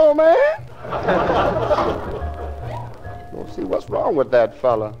 open up the door, man. Don't see what's wrong with that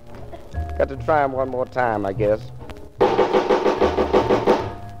fella. Got to try him one more time, I guess.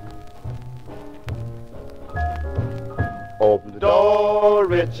 Open the door,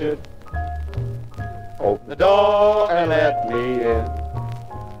 Richard. Open the door and let me in.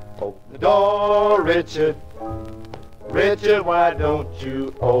 Open the door, Richard. Richard, why don't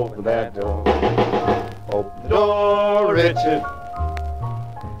you open that door? Open the door, Richard.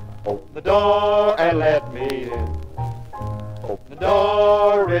 Open the door and let me in. Open the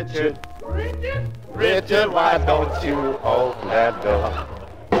door, Richard. Richard, why don't you open that door?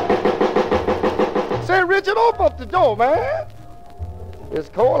 Say, Richard, open up the door, man. It's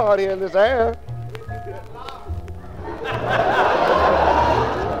cold out here in this air.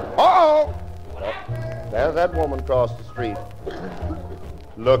 Uh-oh. There's that woman across the street.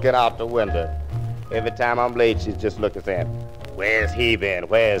 Looking out the window. Every time I'm late, she's just looking saying, Where's he been?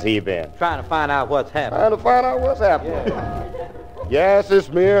 Where's he been? Trying to find out what's happening. Trying to find out what's happening. Yes, it's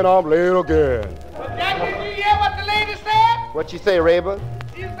me, and I'm late again. Jack, did you hear what the lady said? What she say, Rayburn?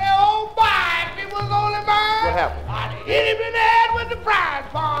 She said, oh, my, if it was only mine. What happened? I'd hit him in the head with the frying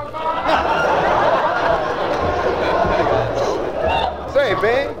pan. Say,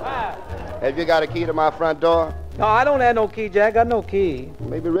 Bing, have you got a key to my front door? No, I don't have no key, Jack. Got no key.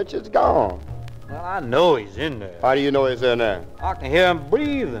 Maybe Richard's gone. Well, I know he's in there. How do you know he's in there? I can hear him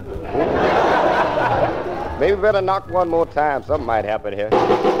breathing. Maybe we better knock one more time. Something might happen here.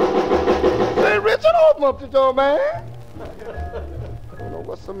 Say, Richard, open up the door, man. I don't know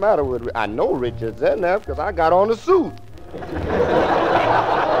what's the matter with Richard. I know Richard's in there because I got on the suit.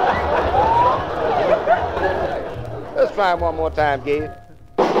 Let's try him one more time, Gabe.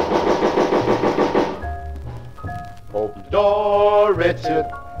 Open the door,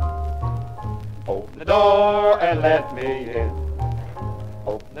 Richard. Open the door and let me in.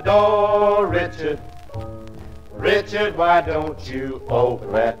 Open the door, Richard. Richard, why don't you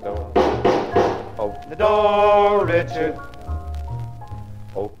open that door? Open the door, Richard.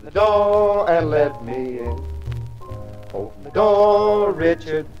 Open the door and let me in. Open the door,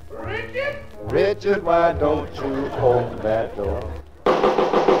 Richard. Richard? Richard, why don't you open that door?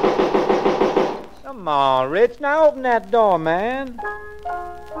 Come on, Rich. Now open that door, man.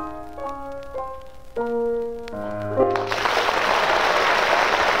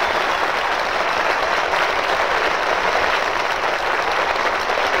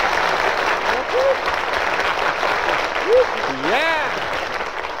 Yeah.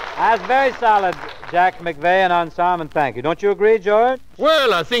 That's very solid, Jack McVeigh and ensemble, and thank you. Don't you agree, George?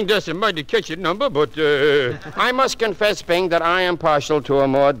 Well, I think that's a mighty catchy number, but I must confess, Bing, that I am partial to a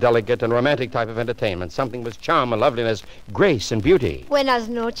more delicate and romantic type of entertainment, something with charm and loveliness, grace and beauty. Buenas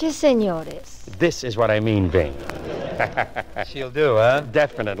noches, señores. This is what I mean, Bing. She'll do, huh?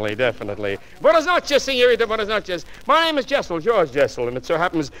 Definitely, definitely. Buenas noches, señorita, buenas noches. My name is Jessel, George Jessel, and it so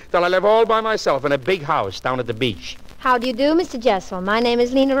happens that I live all by myself in a big house down at the beach. How do you do, Mr. Jessel? My name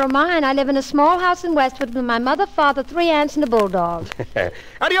is Lena Romine, and I live in a small house in Westwood with my mother, father, 3 aunts, and a bulldog.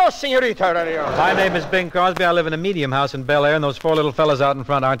 Adios, señorita, adios. My name is Bing Crosby. I live in a medium house in Bel Air, and those 4 little fellas out in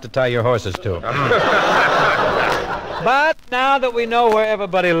front aren't to tie your horses to. But now that we know where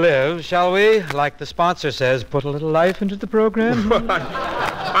everybody lives, shall we, like the sponsor says, put a little life into the program?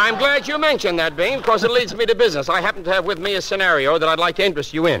 I'm glad you mentioned that, Bing, because it leads me to business. I happen to have with me a scenario that I'd like to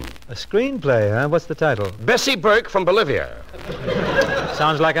interest you in. A screenplay, huh? What's the title? Bessie Burke from Bolivia.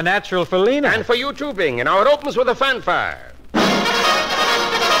 Sounds like a natural for Lena. And for you too, Bing. And now it opens with a fanfare. And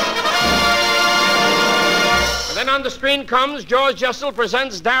then on the screen comes George Jessel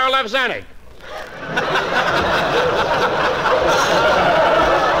presents Darryl F. Zanuck.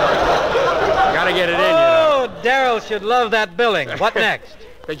 Gotta get it in, you know. Oh, Darryl should love that billing. What next?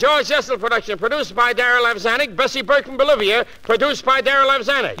 The George Jessel production, produced by Darryl F. Zanuck, Bessie Burke from Bolivia, produced by Darryl F.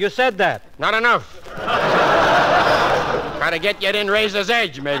 Zanuck. You said that. Not enough. Try to get you in Razor's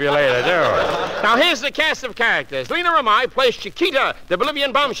Edge maybe later, too. Now, here's the cast of characters. Lena Romay plays Chiquita, the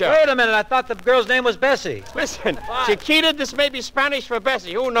Bolivian bombshell. Wait a minute. I thought the girl's name was Bessie. Listen, Chiquita, this may be Spanish for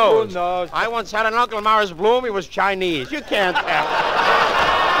Bessie. Who knows? Who knows? I once had an Uncle Morris Bloom. He was Chinese. You can't tell.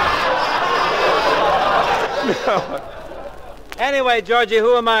 No. Anyway, Georgie,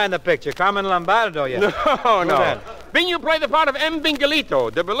 who am I in the picture? Carmen Lombardo, yeah? No. Bing, you play the part of M.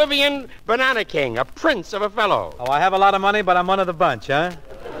 Bingalito, the Bolivian banana king, a prince of a fellow. Oh, I have a lot of money, but I'm one of the bunch, huh?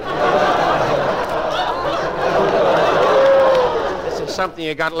 This is something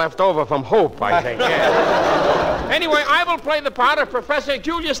you got left over from Hope, I think, yeah. Anyway, I will play the part of Professor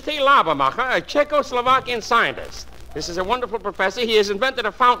Julius T. Labermacher, a Czechoslovakian scientist. This is a wonderful professor. He has invented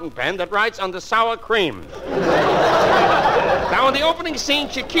a fountain pen that writes on the sour cream. Now, in the opening scene,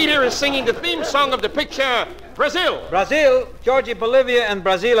 Chiquita is singing the theme song of the picture, Brazil. Brazil? Georgie, Bolivia and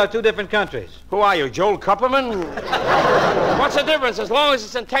Brazil are 2 different countries. Who are you, Joel Kupperman? What's the difference as long as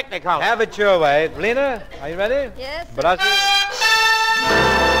it's in Technicolor? Have it your way. Lena, are you ready? Yes. Brazil.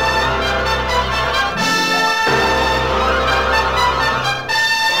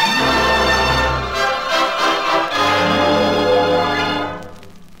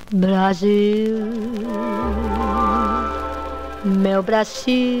 Brasil, meu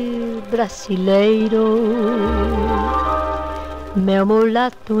Brasil brasileiro, meu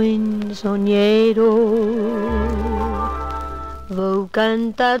mulato ensonheiro, vou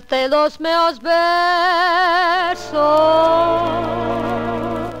cantar-te os meus versos.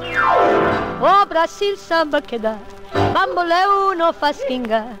 O Brasil samba que dá, bamboleu não faz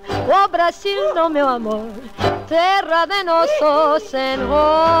quinga, o Brasil do meu amor, terra de nosso Senhor.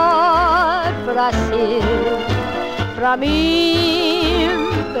 Brasil, Pra mim,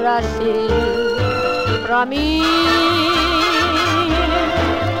 Brasil, pra mim,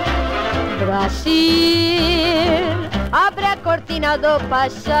 Brasil, abre a cortina do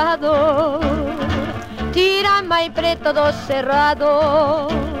passado, tira mais preto do cerrado,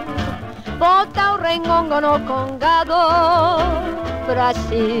 bota o rengongo no congado,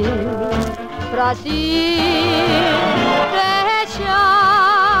 Brasil, Brasil, deixa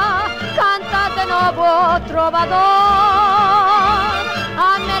canta de novo trovador,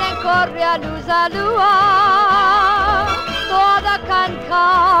 a merencorre a luz a lua, toda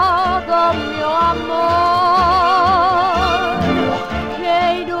cancado meu amor.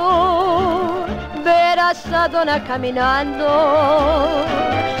 Quero ver essa dona caminhando,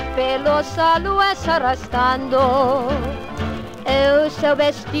 pelos alués arrastando, e o seu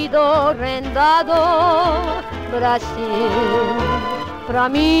vestido rendado, Brasil, pra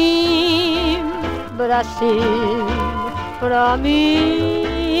mim, Brasil, pra mim.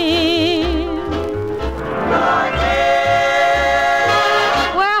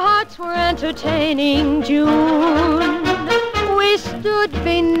 Where hearts were entertaining June, we stood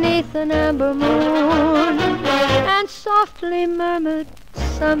beneath an amber moon and softly murmured,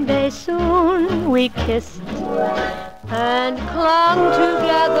 someday soon. We kissed and clung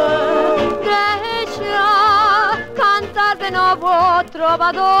together. Deixa cantar de novo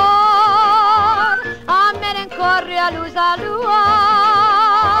trovador, a merencorre a luz a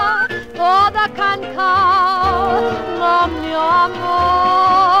lua, toda cancar, oh meu amor.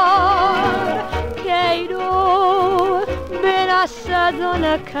 Quero ver essa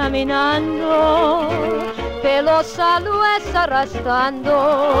dona caminhando, pelos alués arrastando,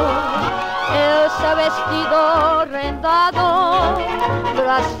 el seu vestido rendado,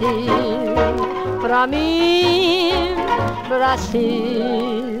 Brasil, pra mim,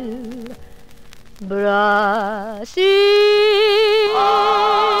 Brasil, Brasil.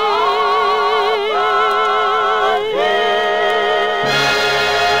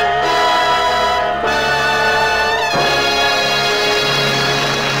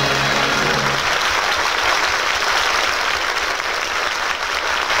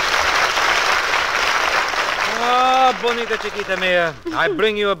 Bonita chiquita mia, I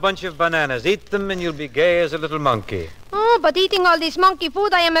bring you a bunch of bananas. Eat them and you'll be gay as a little monkey. Oh, but eating all this monkey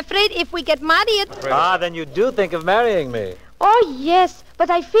food, I am afraid if we get married. Ah, then you do think of marrying me. Oh, yes, but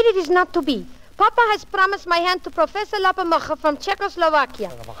I fear it is not to be. Papa has promised my hand to Professor Lapamacher from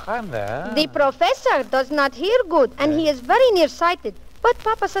Czechoslovakia. The professor does not hear good, and he is very nearsighted. But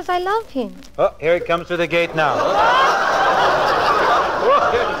Papa says I love him. Oh, here he comes to the gate now.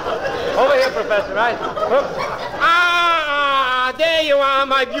 Over here, Professor, right? Ah, there you are,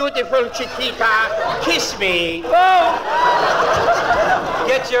 my beautiful Chiquita. Kiss me. Oh!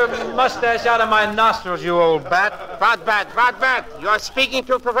 Get your mustache out of my nostrils, you old bat. What bat? What bat? You are speaking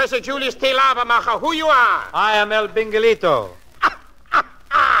to Professor Julius T. Labermacher. Who you are? I am El Bingelito.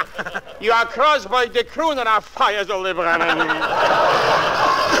 You are crossed by the crooner of fires of Liberanen.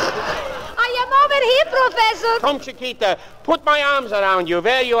 I am over here, Professor. Come, Chiquita. Put my arms around you.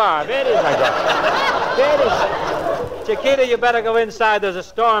 There you are. There is my God. There is. Chiquita, you better go inside. There's a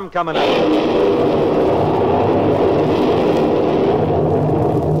storm coming up.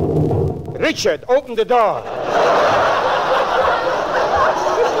 Richard, open the door.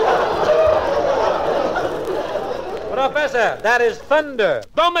 Professor, that is thunder.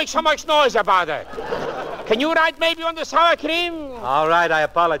 Don't make so much noise about it. Can you write maybe on the sour cream? All right, I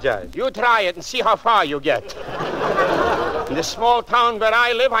apologize. You try it and see how far you get. In the small town where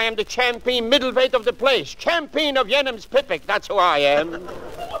I live, I am the champion middleweight of the place. Champion of Yenham's Pipic, that's who I am.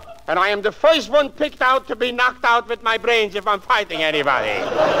 And I am the first one picked out to be knocked out with my brains if I'm fighting anybody.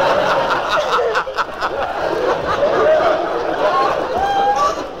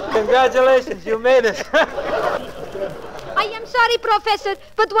 Congratulations, you made it. I am sorry, Professor,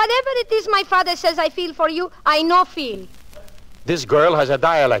 but whatever it is my father says I feel for you, I no feel. This girl has a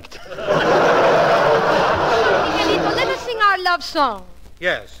dialect. Miguelito, let us sing our love song.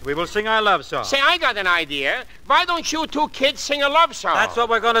 Yes, we will sing our love song. Say, I got an idea. Why don't you two kids sing a love song? That's what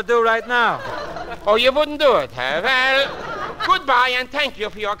we're going to do right now. Oh, you wouldn't do it, huh? Well, goodbye and thank you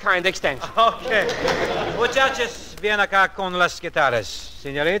for your kind extension. Okay. Muchachos, ven acá con las guitarras.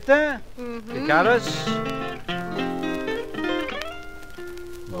 Señorita, guitarras.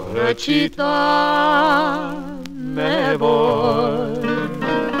 Borrachita, me voy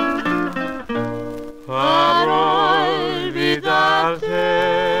para olvidarte.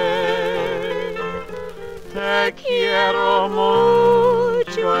 Te quiero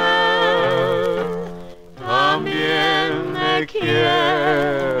mucho, también me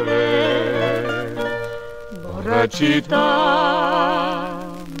quiere. Borrachita,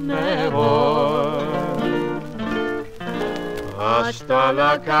 me voy hasta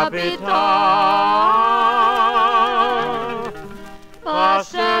la capital a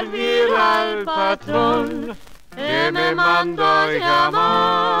servir al patrón que me mandó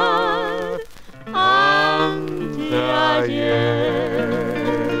llamar anteayer.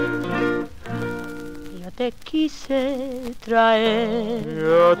 Te quise traer.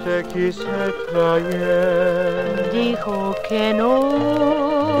 Yo te quise traer. Dijo que no.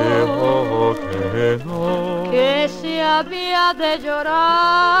 Dijo que no. Que se había de llorar.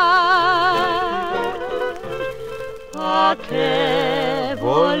 ¿A qué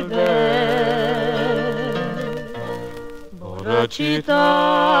volver? Borrachita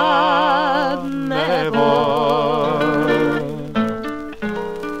me voy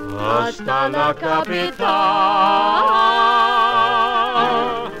hasta la capital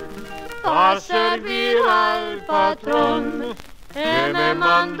a servir al patrón que me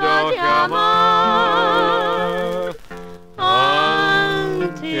mandó llamar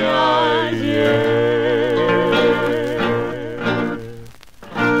anteayer.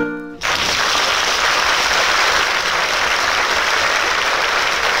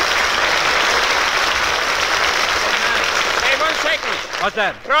 What's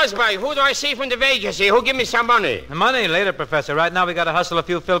that? Crosby, who do I see from the vacancy? Who give me some money? The money later, Professor. Right now we got to hustle a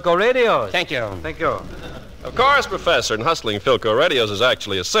few Philco radios. Thank you. Thank you. Of course, Professor, and hustling Philco radios is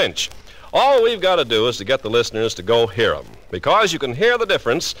actually a cinch. All we've got to do is to get the listeners to go hear them, because you can hear the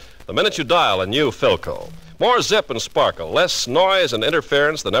difference the minute you dial a new Philco. More zip and sparkle, less noise and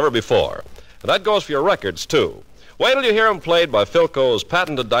interference than ever before. And that goes for your records, too. Wait till you hear them played by Philco's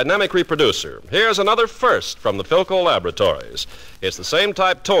patented dynamic reproducer. Here's another first from the Philco laboratories. It's the same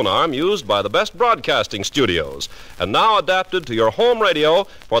type tone arm used by the best broadcasting studios, and now adapted to your home radio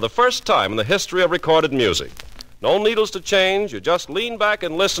for the first time in the history of recorded music. No needles to change. You just lean back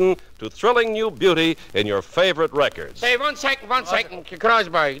and listen to thrilling new beauty in your favorite records. Hey, one second,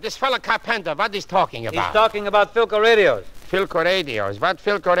 Crosby. This fella Carpenter, what is talking about? He's talking about Philco radios. Philco radios? What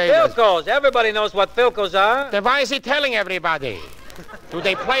Philco radios? Philcos. Everybody knows what Philcos are. Then why is he telling everybody? Do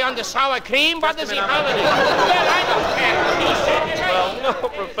they play on the sour cream? What does he call it? Well, I don't care. Well, no,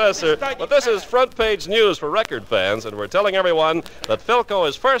 Professor, but this is front-page news for record fans, and we're telling everyone that Philco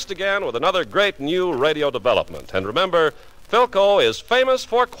is first again with another great new radio development. And remember, Philco is famous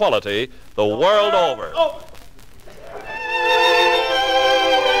for quality the world over.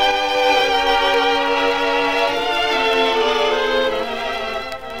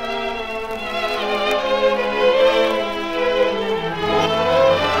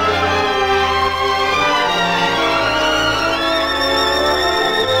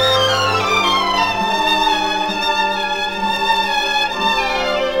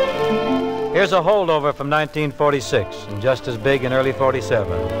 Here's a holdover from 1946, and just as big in early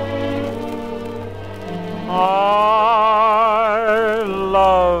 47. I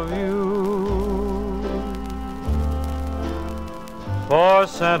love you for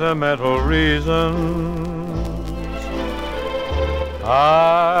sentimental reasons.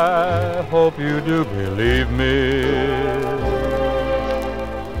 I hope you do believe me.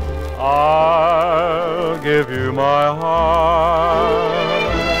 I'll give you my heart.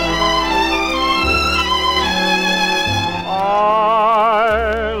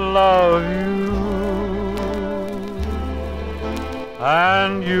 I love you,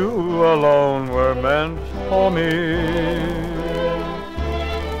 and you alone were meant for me.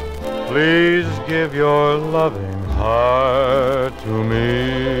 Please give your loving heart to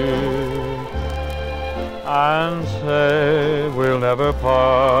me, and say we'll never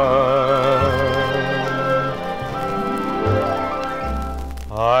part.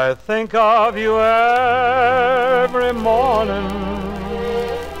 I think of you every morning,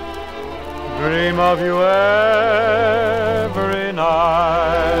 dream of you every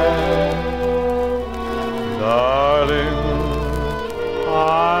night. Darling,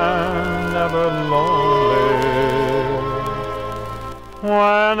 I'm never lonely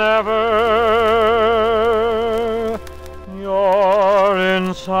whenever you're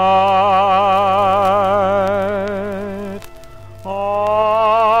inside. I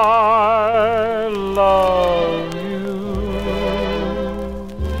love you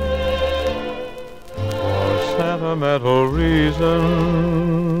for sentimental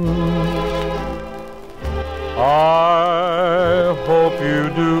reasons.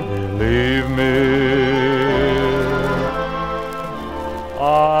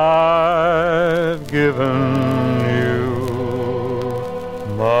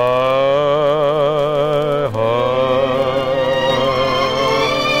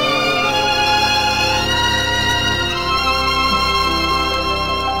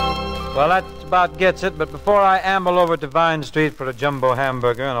 Well, that about gets it, but before I amble over to Vine Street for a jumbo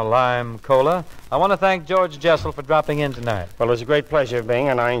hamburger and a lime cola, I want to thank George Jessel for dropping in tonight. Well, it was a great pleasure, Bing,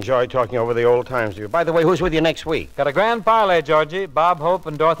 and I enjoyed talking over the old times with you. By the way, who's with you next week? Got a grand parlay, Georgie. Bob Hope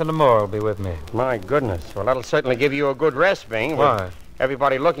and Dorothy L'Amour will be with me. My goodness. Well, that'll certainly give you a good rest, Bing. Why? With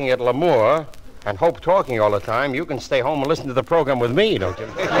everybody looking at L'Amour and Hope talking all the time, you can stay home and listen to the program with me, don't you?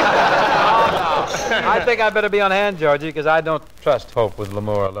 I think I better be on hand, Georgie, because I don't trust Hope with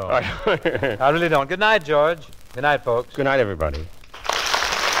L'Amour alone. I really don't. Good night, George. Good night, folks. Good night, everybody. This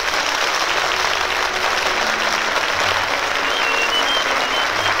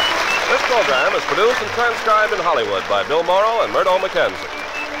program is produced and transcribed in Hollywood by Bill Morrow and Murdo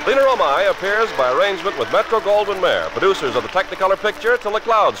McKenzie. Lena Romai appears by arrangement with Metro-Goldwyn-Mayer, producers of the Technicolor picture Till the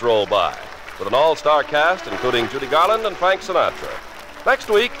Clouds Roll By, with an all-star cast including Judy Garland and Frank Sinatra.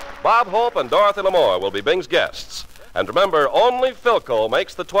 Next week, Bob Hope and Dorothy L'Amour will be Bing's guests. And remember, only Philco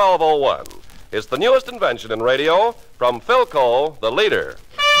makes the 1201. It's the newest invention in radio from Philco, the leader.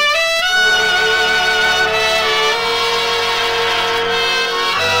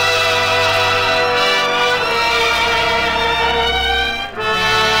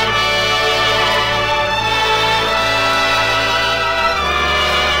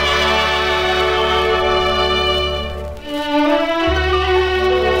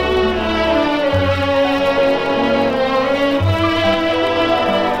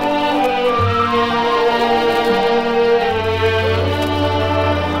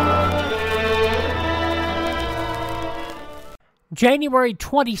 January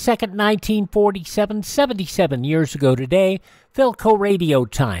 22nd, 1947, 77 years ago today, Philco Radio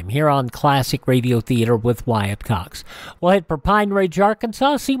Time here on Classic Radio Theater with Wyatt Cox. We'll head for Pine Ridge,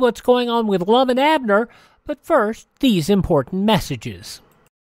 Arkansas, see what's going on with Lum and Abner, but first, these important messages.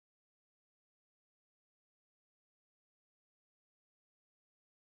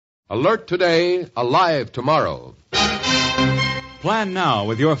 Alert today, alive tomorrow. Plan now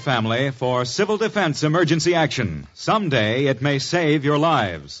with your family for civil defense emergency action. Someday it may save your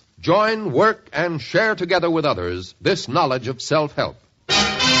lives. Join, work, and share together with others this knowledge of self-help.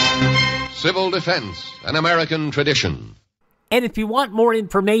 Civil defense, an American tradition. And if you want more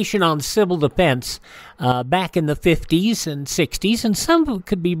information on civil defense back in the 50s and 60s, and some of it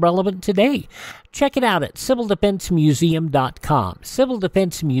could be relevant today, check it out at civildefensemuseum.com.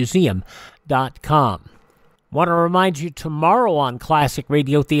 civildefensemuseum.com. Want to remind you tomorrow on Classic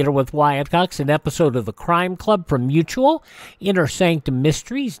Radio Theater with Wyatt Cox, an episode of The Crime Club from Mutual, Inner Sanctum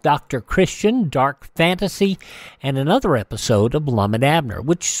Mysteries, Dr. Christian, Dark Fantasy, and another episode of Lum and Abner,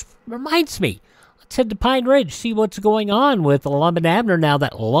 which reminds me, let's head to Pine Ridge, see what's going on with Lum and Abner now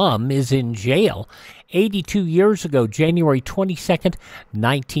that Lum is in jail. 82 years ago, January 22nd,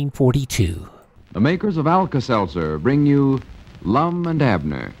 1942. The makers of Alka-Seltzer bring you Lum and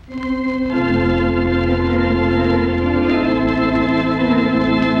Abner.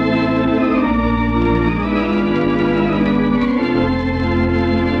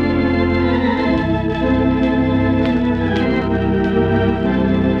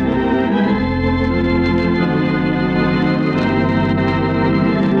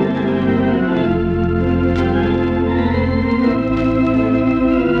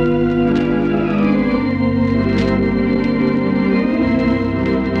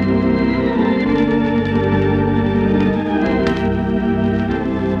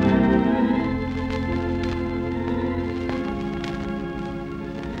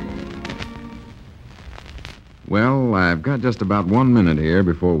 Well, I've got just about 1 minute here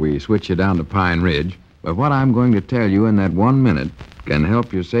before we switch you down to Pine Ridge. But what I'm going to tell you in that 1 minute can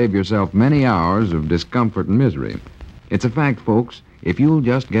help you save yourself many hours of discomfort and misery. It's a fact, folks. If you'll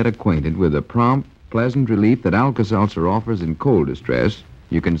just get acquainted with the prompt, pleasant relief that Alka-Seltzer offers in cold distress,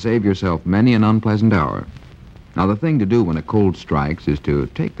 you can save yourself many an unpleasant hour. Now, the thing to do when a cold strikes is to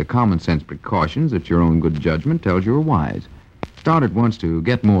take the common sense precautions that your own good judgment tells you are wise. Start at once to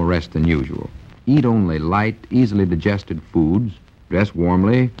get more rest than usual. Eat only light, easily digested foods. Dress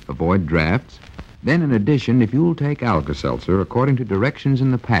warmly. Avoid drafts. Then, in addition, if you'll take Alka-Seltzer according to directions in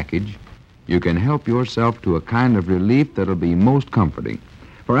the package, you can help yourself to a kind of relief that'll be most comforting.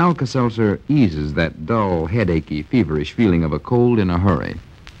 For Alka-Seltzer eases that dull, headachy, feverish feeling of a cold in a hurry.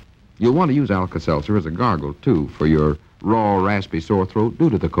 You'll want to use Alka-Seltzer as a gargle, too, for your raw, raspy sore throat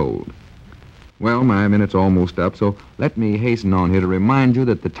due to the cold. Well, my minute's almost up, so let me hasten on here to remind you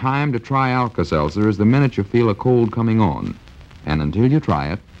that the time to try Alka-Seltzer is the minute you feel a cold coming on. And until you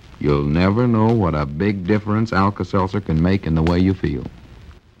try it, you'll never know what a big difference Alka-Seltzer can make in the way you feel.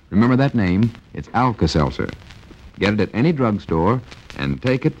 Remember that name? It's Alka-Seltzer. Get it at any drugstore and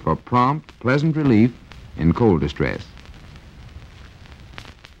take it for prompt, pleasant relief in cold distress.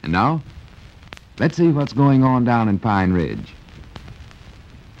 And now, let's see what's going on down in Pine Ridge.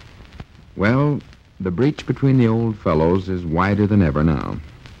 Well, the breach between the old fellows is wider than ever now.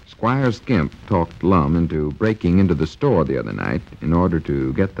 Squire Skimp talked Lum into breaking into the store the other night in order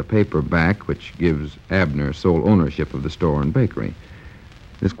to get the paper back which gives Abner sole ownership of the store and bakery.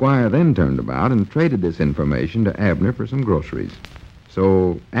 The squire then turned about and traded this information to Abner for some groceries.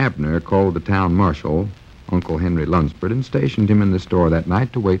 So Abner called the town marshal, Uncle Henry Lunsford, and stationed him in the store that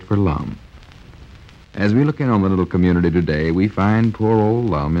night to wait for Lum. As we look in on the little community today, we find poor old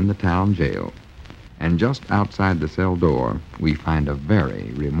Lum in the town jail. And just outside the cell door, we find a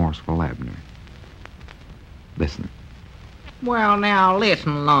very remorseful Abner. Listen. Well, now,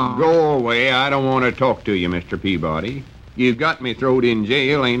 listen, Lum. Go away. I don't want to talk to you, Mr. Peabody. You've got me throwed in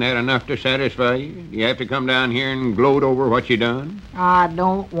jail. Ain't that enough to satisfy you? You have to come down here and gloat over what you done? I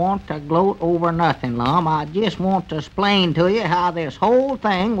don't want to gloat over nothing, Lum. I just want to explain to you how this whole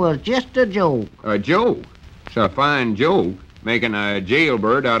thing was just a joke. A joke? It's a fine joke, making a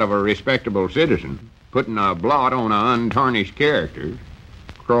jailbird out of a respectable citizen, putting a blot on an untarnished character,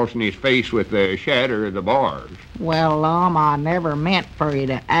 crossing his face with the shatter of the bars. Well, Lum, I never meant for you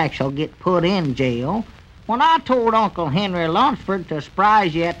to actually get put in jail. When I told Uncle Henry Lunsford to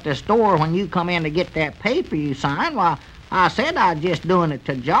surprise you at the store when you come in to get that paper you signed, why, I said I was just doing it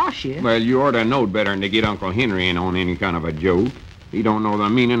to josh you. Well, you ought to know better than to get Uncle Henry in on any kind of a joke. He don't know the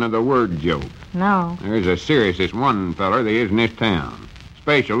meaning of the word joke. No. There's a seriousest one feller there is in this town.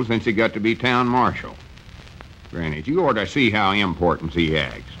 Special since he got to be town marshal. Granted, you ought to see how important he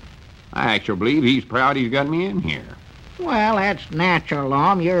acts. I actually believe he's proud he's got me in here. Well, that's natural,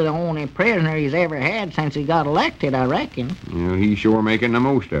 Lum. You're the only prisoner he's ever had since he got elected, I reckon. Well, he's sure making the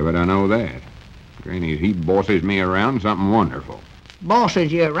most of it, I know that. Granted, he bosses me around something wonderful.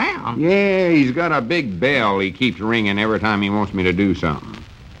 Bosses you around? Yeah, he's got a big bell he keeps ringing every time he wants me to do something.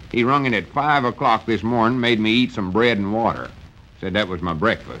 He rung it at 5 o'clock this morning, made me eat some bread and water. Said that was my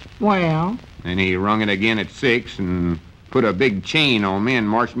breakfast. Well? And he rung it again at 6 and put a big chain on me and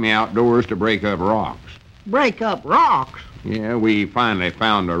marched me outdoors to break up rocks. Break up rocks? Yeah, we finally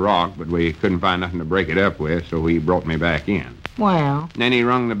found a rock, but we couldn't find nothing to break it up with, so he brought me back in. Well? Then he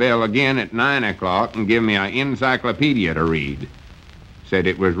rung the bell again at 9 o'clock and gave me an encyclopedia to read. Said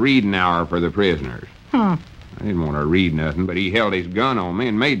it was reading hour for the prisoners. I didn't want to read nothing, but he held his gun on me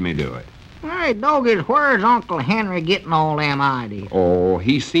and made me do it. Hey, doggies, where's Uncle Henry getting all them ideas? Oh,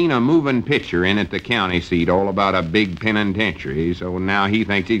 he's seen a moving picture in at the county seat all about a big penitentiary, so now he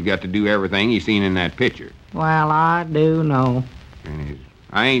thinks he's got to do everything he's seen in that picture. Well, I do know.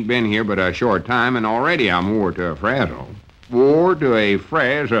 I ain't been here but a short time, and already I'm wore to a frazzle. Wore to a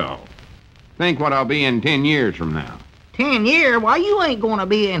frazzle. Think what I'll be in 10 years from now. 10 years? Why, you ain't gonna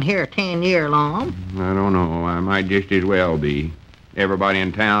be in here 10 years long. I don't know. I might just as well be. Everybody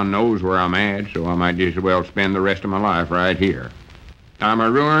in town knows where I'm at, so I might just as well spend the rest of my life right here. I'm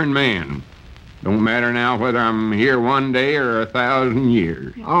a ruined man. Don't matter now whether I'm here one day or 1,000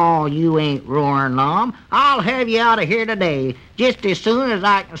 years. Oh, you ain't roaring, Lum. I'll have you out of here today, just as soon as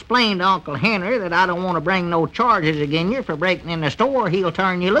I can explain to Uncle Henry that I don't want to bring no charges against you for breaking in the store. He'll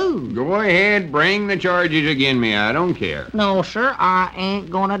turn you loose. Go ahead, bring the charges against me. I don't care. No, sir, I ain't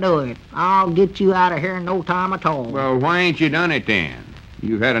gonna do it. I'll get you out of here in no time at all. Well, why ain't you done it then?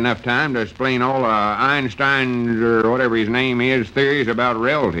 You've had enough time to explain all Einstein's, or whatever his name is, theories about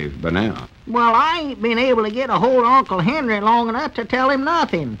relatives by now. Well, I ain't been able to get a hold of Uncle Henry long enough to tell him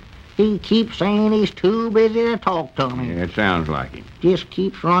nothing. He keeps saying he's too busy to talk to me. Yeah, it sounds like him. Just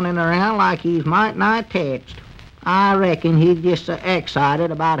keeps running around like he's might not attached. I reckon he's just so excited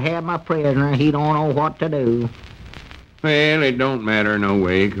about having a prisoner he don't know what to do. Well, it don't matter no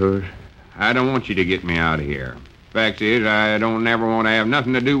way, 'cause I don't want you to get me out of here. Fact is, I don't never want to have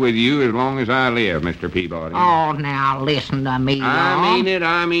nothing to do with you as long as I live, Mr. Peabody. Oh, now listen to me, Lum. I mean it.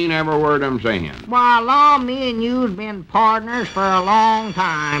 I mean every word I'm saying. Why, Lum, me and you's been partners for a long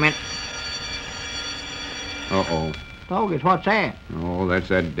time, and... Uh-oh. Doggies, what's that? Oh, that's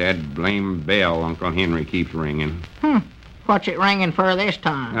that blame bell Uncle Henry keeps ringing. What's it ringing for this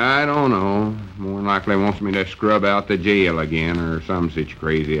time? I don't know. More than likely wants me to scrub out the jail again or some such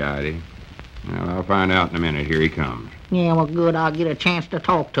crazy idea. Well, I'll find out in a minute. Here he comes. Yeah, well, good. I'll get a chance to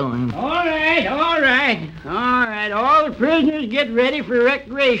talk to him. All right. All the prisoners get ready for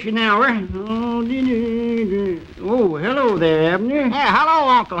recreation hour. Oh, hello there, Abner. Yeah, hello,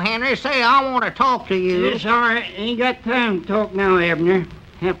 Uncle Henry. Say, I want to talk to you. Yes, all right. Ain't got time to talk now, Abner.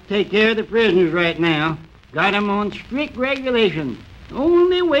 Have to take care of the prisoners right now. Got 'em on strict regulations.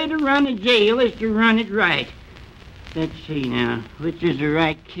 Only way to run a jail is to run it right. Let's see now. Which is the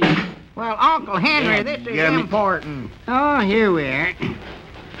right key? Well, Uncle Henry, this is important. Oh, here we are.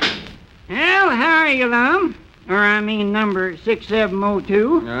 Well, how are you, Lum? Or I mean number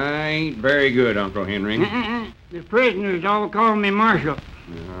 6702. I ain't very good, Uncle Henry. The prisoners all call me Marshal.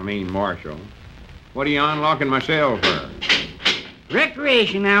 I mean Marshal. What are you unlocking my cell for?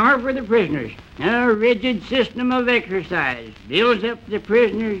 Recreation hour for the prisoners. A rigid system of exercise. Builds up the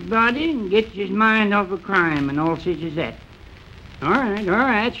prisoner's body and gets his mind off of crime and all such as that. All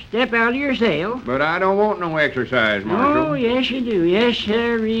right. Step out of your cell. But I don't want no exercise, Marshal. Oh, yes, you do. Yes,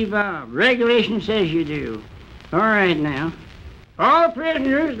 sir, Bob. Regulation says you do. All right, now. All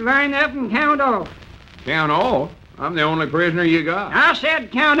prisoners line up and count off. Count off? I'm the only prisoner you got. I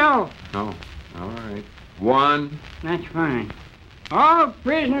said count off. Oh, all right. 1. That's fine. All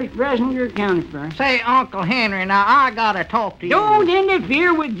prisoners present are accounted for. Say, Uncle Henry, now I gotta talk to you. Don't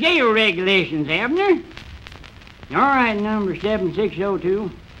interfere with jail regulations, Abner. All right, number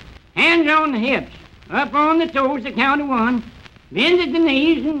 7602. Hands on the hips. Up on the toes, the count of 1. Bend at the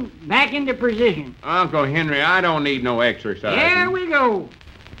knees and back into position. Uncle Henry, I don't need no exercise. There we go.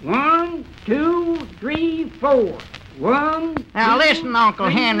 1, 2, 3, 4. 1. Now 2, listen, Uncle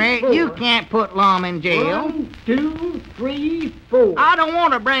 3, Henry, 4. you can't put Lum in jail. 1, 2, 3, 4. I don't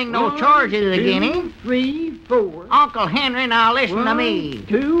want to bring no 1, charges 2, against him. 3, 4. Uncle Henry, now listen 1, to me.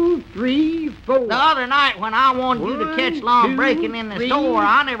 2, 3, 4. The other night when I wanted you to catch Lum 2, breaking in the 3, store,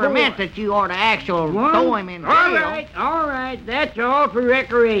 I never 4. meant that you ought to actually 1. throw him in jail. All right. That's all for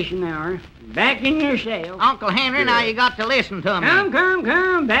recreation hour. Back in your cell. Uncle Henry, now you got to listen to me.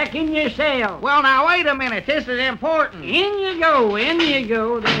 Come. Back in your cell. Well, now, wait a minute. This is important. In you go.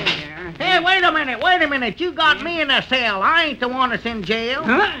 There. Hey, wait a minute. You got me in a cell. I ain't the one that's in jail.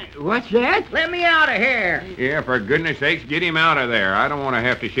 Huh? What's that? Let me out of here. Yeah, for goodness sakes, get him out of there. I don't want to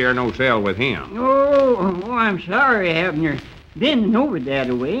have to share no cell with him. Oh, I'm sorry, Abner. Bending over that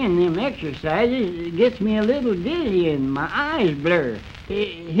way and them exercises gets me a little dizzy and my eyes blur.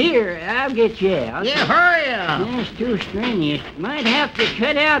 Here, I'll get you out. Yeah, hurry up. That's too strenuous. Might have to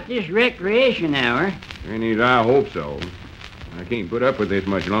cut out this recreation hour. I hope so. I can't put up with this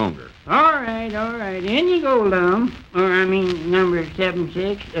much longer. All right. In you go, Lum. Number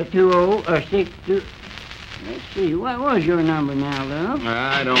 762062. Let's see, what was your number now, Lum?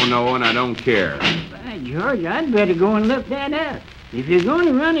 I don't know, and I don't care. By George, I'd better go and look that up. If you're going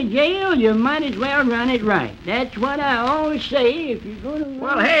to run a jail, you might as well run it right. That's what I always say if you're going to run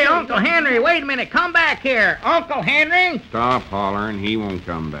Well, hey, Uncle Henry, wait a minute. Come back here. Uncle Henry? Stop hollering. He won't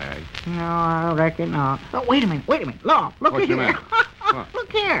come back. No, I reckon not. Oh, wait a minute. Look What's the here. matter?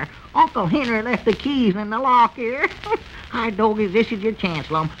 Look here. Uncle Henry left the keys in the lock here. Hi, doggies, this is your chance,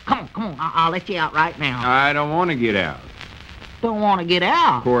 Lum. Come on. I'll let you out right now. I don't want to get out. Don't want to get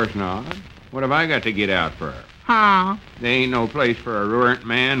out? Of course not. What have I got to get out for? Huh? There ain't no place for a ruined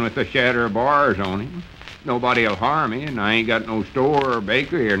man with a shatter of bars on him. Nobody'll harm me, and I ain't got no store or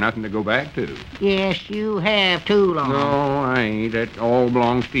bakery or nothing to go back to. Yes, you have too, Lum. No, I ain't. That all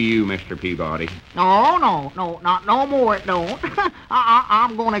belongs to you, Mr. Peabody. No, not no more it don't.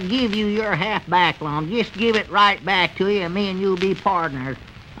 I'm going to give you your half back, Lum. Just give it right back to you, and me and you'll be partners.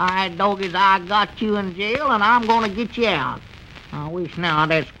 All right, doggies, I got you in jail, and I'm going to get you out. I wish now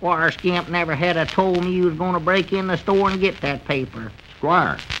that Squire Skimp never had told me you was going to break in the store and get that paper.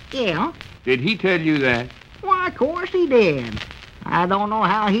 Squire? Yeah. Did he tell you that? Why, of course he did. I don't know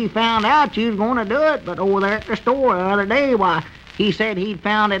how he found out you was going to do it, but over there at the store the other day, why, he said he'd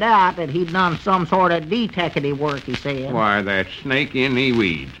found it out that he'd done some sort of detective work, he said. Why, that snake in the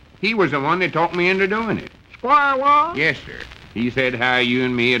weeds. He was the one that talked me into doing it. Squire was? Yes, sir. He said how you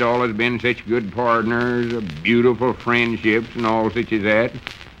and me had always been such good partners, beautiful friendships and all such as that.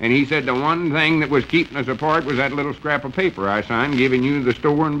 And he said the one thing that was keeping us apart was that little scrap of paper I signed giving you the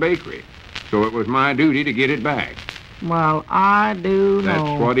store and bakery. So it was my duty to get it back. Well, I do know.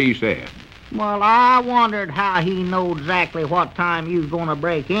 That's what he said. Well, I wondered how he knew exactly what time you was going to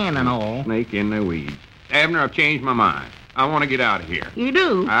break in and all. Snake in the weeds. Abner, I've changed my mind. I want to get out of here. You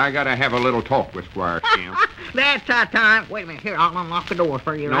do? I got to have a little talk with Squire Skimp. That's that time. Wait a minute. Here, I'll unlock the door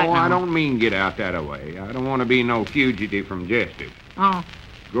for you right now. No, I don't mean get out that way. I don't want to be no fugitive from justice. Oh.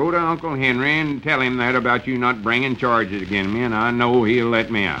 Go to Uncle Henry and tell him that about you not bringing charges against me, and I know he'll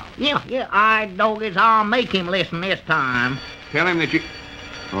let me out. Yeah. I doggies, I'll make him listen this time. Tell him that you...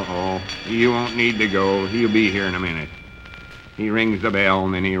 Uh-oh. You won't need to go. He'll be here in a minute. He rings the bell,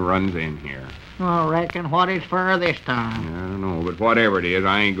 and then he runs in here. I reckon what it's for this time. I don't know, but whatever it is,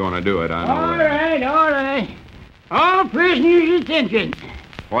 I ain't going to do it. I know that. All right. All prisoners' attention.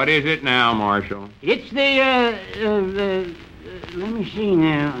 What is it now, Marshal? It's the let me see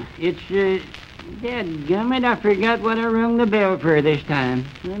now. It's Dadgummit, I forgot what I rung the bell for this time.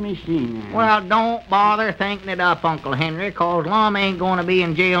 Let me see now. Well, don't bother thinking it up, Uncle Henry, 'cause Lum ain't going to be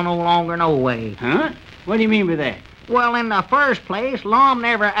in jail no longer no way. Huh? What do you mean by that? Well, in the first place, Lum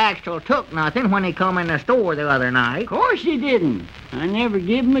never actually took nothing when he come in the store the other night. Of course he didn't. I never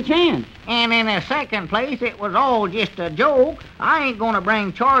give him a chance. And in the second place, it was all just a joke. I ain't going to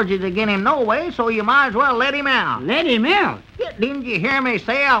bring charges against him no way, so you might as well let him out. Let him out? Yeah, didn't you hear me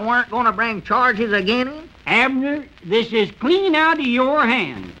say I weren't going to bring charges against him? Abner, this is clean out of your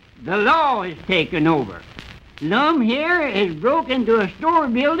hands. The law is taken over. Lum here has broke into a store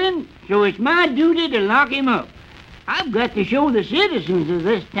building, so it's my duty to lock him up. I've got to show the citizens of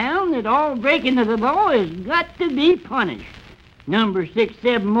this town that all breaking of the law has got to be punished. Number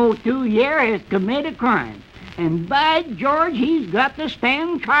 6702 here has committed a crime, and by George, he's got to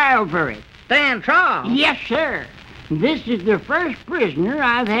stand trial for it. Stand trial? Yes, sir. This is the first prisoner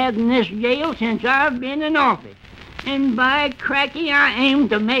I've had in this jail since I've been in office, and by cracky, I aim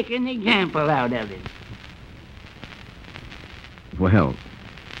to make an example out of him. Well,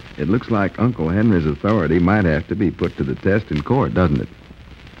 it looks like Uncle Henry's authority might have to be put to the test in court, doesn't it?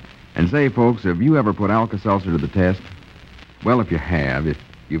 And say, folks, have you ever put Alka-Seltzer to the test? Well, if you have, if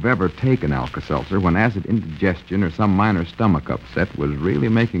you've ever taken Alka-Seltzer when acid indigestion or some minor stomach upset was really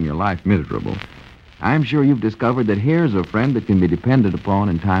making your life miserable, I'm sure you've discovered that here's a friend that can be depended upon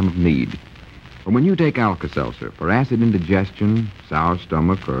in time of need. For when you take Alka-Seltzer for acid indigestion, sour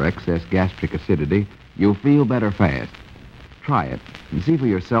stomach, or excess gastric acidity, you'll feel better fast. Try it and see for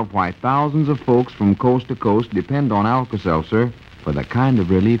yourself why thousands of folks from coast to coast depend on Alka-Seltzer for the kind of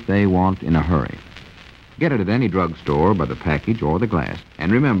relief they want in a hurry. Get it at any drugstore by the package or the glass.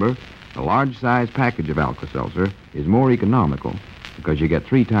 And remember, the large-size package of Alka-Seltzer is more economical because you get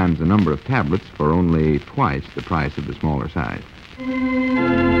 3 times the number of tablets for only twice the price of the smaller size.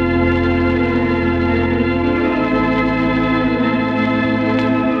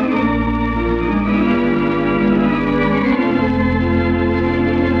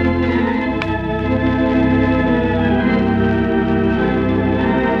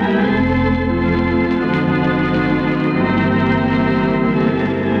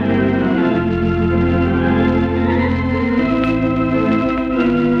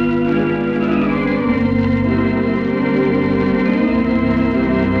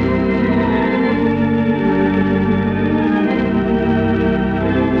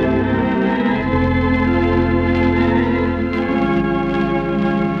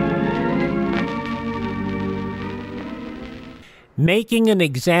 Making an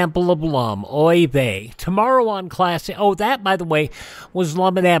example of Lum, oy vey. Tomorrow on Classic... Oh, that, by the way, was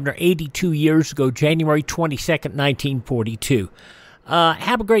Lum and Abner 82 years ago, January 22nd, 1942.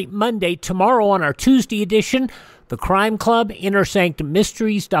 Have a great Monday. Tomorrow on our Tuesday edition, The Crime Club, Inner Sanctum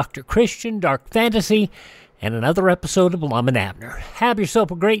Mysteries, Dr. Christian, Dark Fantasy, and another episode of Lum and Abner. Have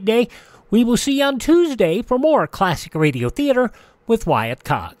yourself a great day. We will see you on Tuesday for more Classic Radio Theater with Wyatt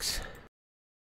Cox.